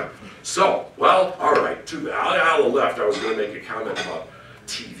with. So, well, all right, too bad. On the left, I was going to make a comment about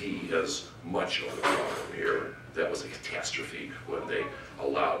TV as much of the problem here. That was a catastrophe when they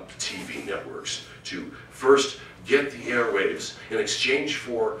allowed TV networks to first get the airwaves in exchange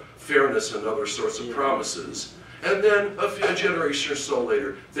for fairness and other sorts of promises, and then a generation or so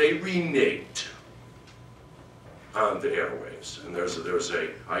later, they reneged on the airwaves. And there's a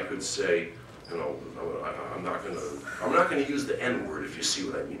I could say, you know, I'm not gonna use the N word if you see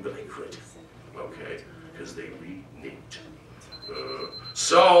what I mean, but I could, okay, because they reneged.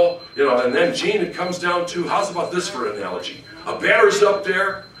 So, you know, and then Gene, it comes down to, how's about this for an analogy? A batter's up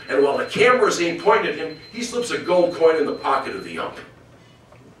there, and while the cameras ain't pointed at him, he slips a gold coin in the pocket of the ump.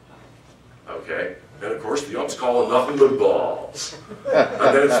 Okay? And of course, the ump's calling nothing but balls.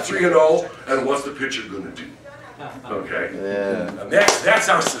 And then it's 3-0, and what's the pitcher gonna do? Okay? Yeah. And that's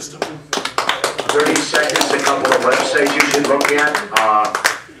our system. 30 seconds, a couple of websites you should look at.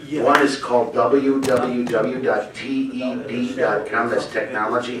 One is called www.ted.com. That's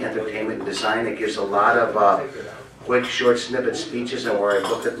Technology, Entertainment, and Design. It gives a lot of quick, short snippet speeches, and where I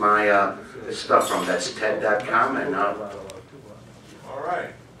looked at my stuff from. That's TED.com. And all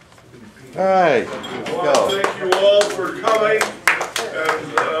right. All right. Well, thank you all for coming,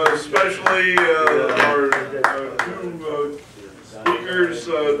 and especially our two speakers,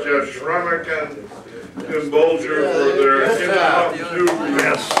 Jeff Schramek and Tim Bolger, for their impromptu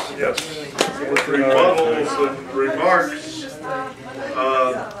rebuttals and remarks.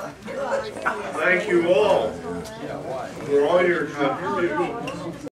 Thank you all for all your contributions.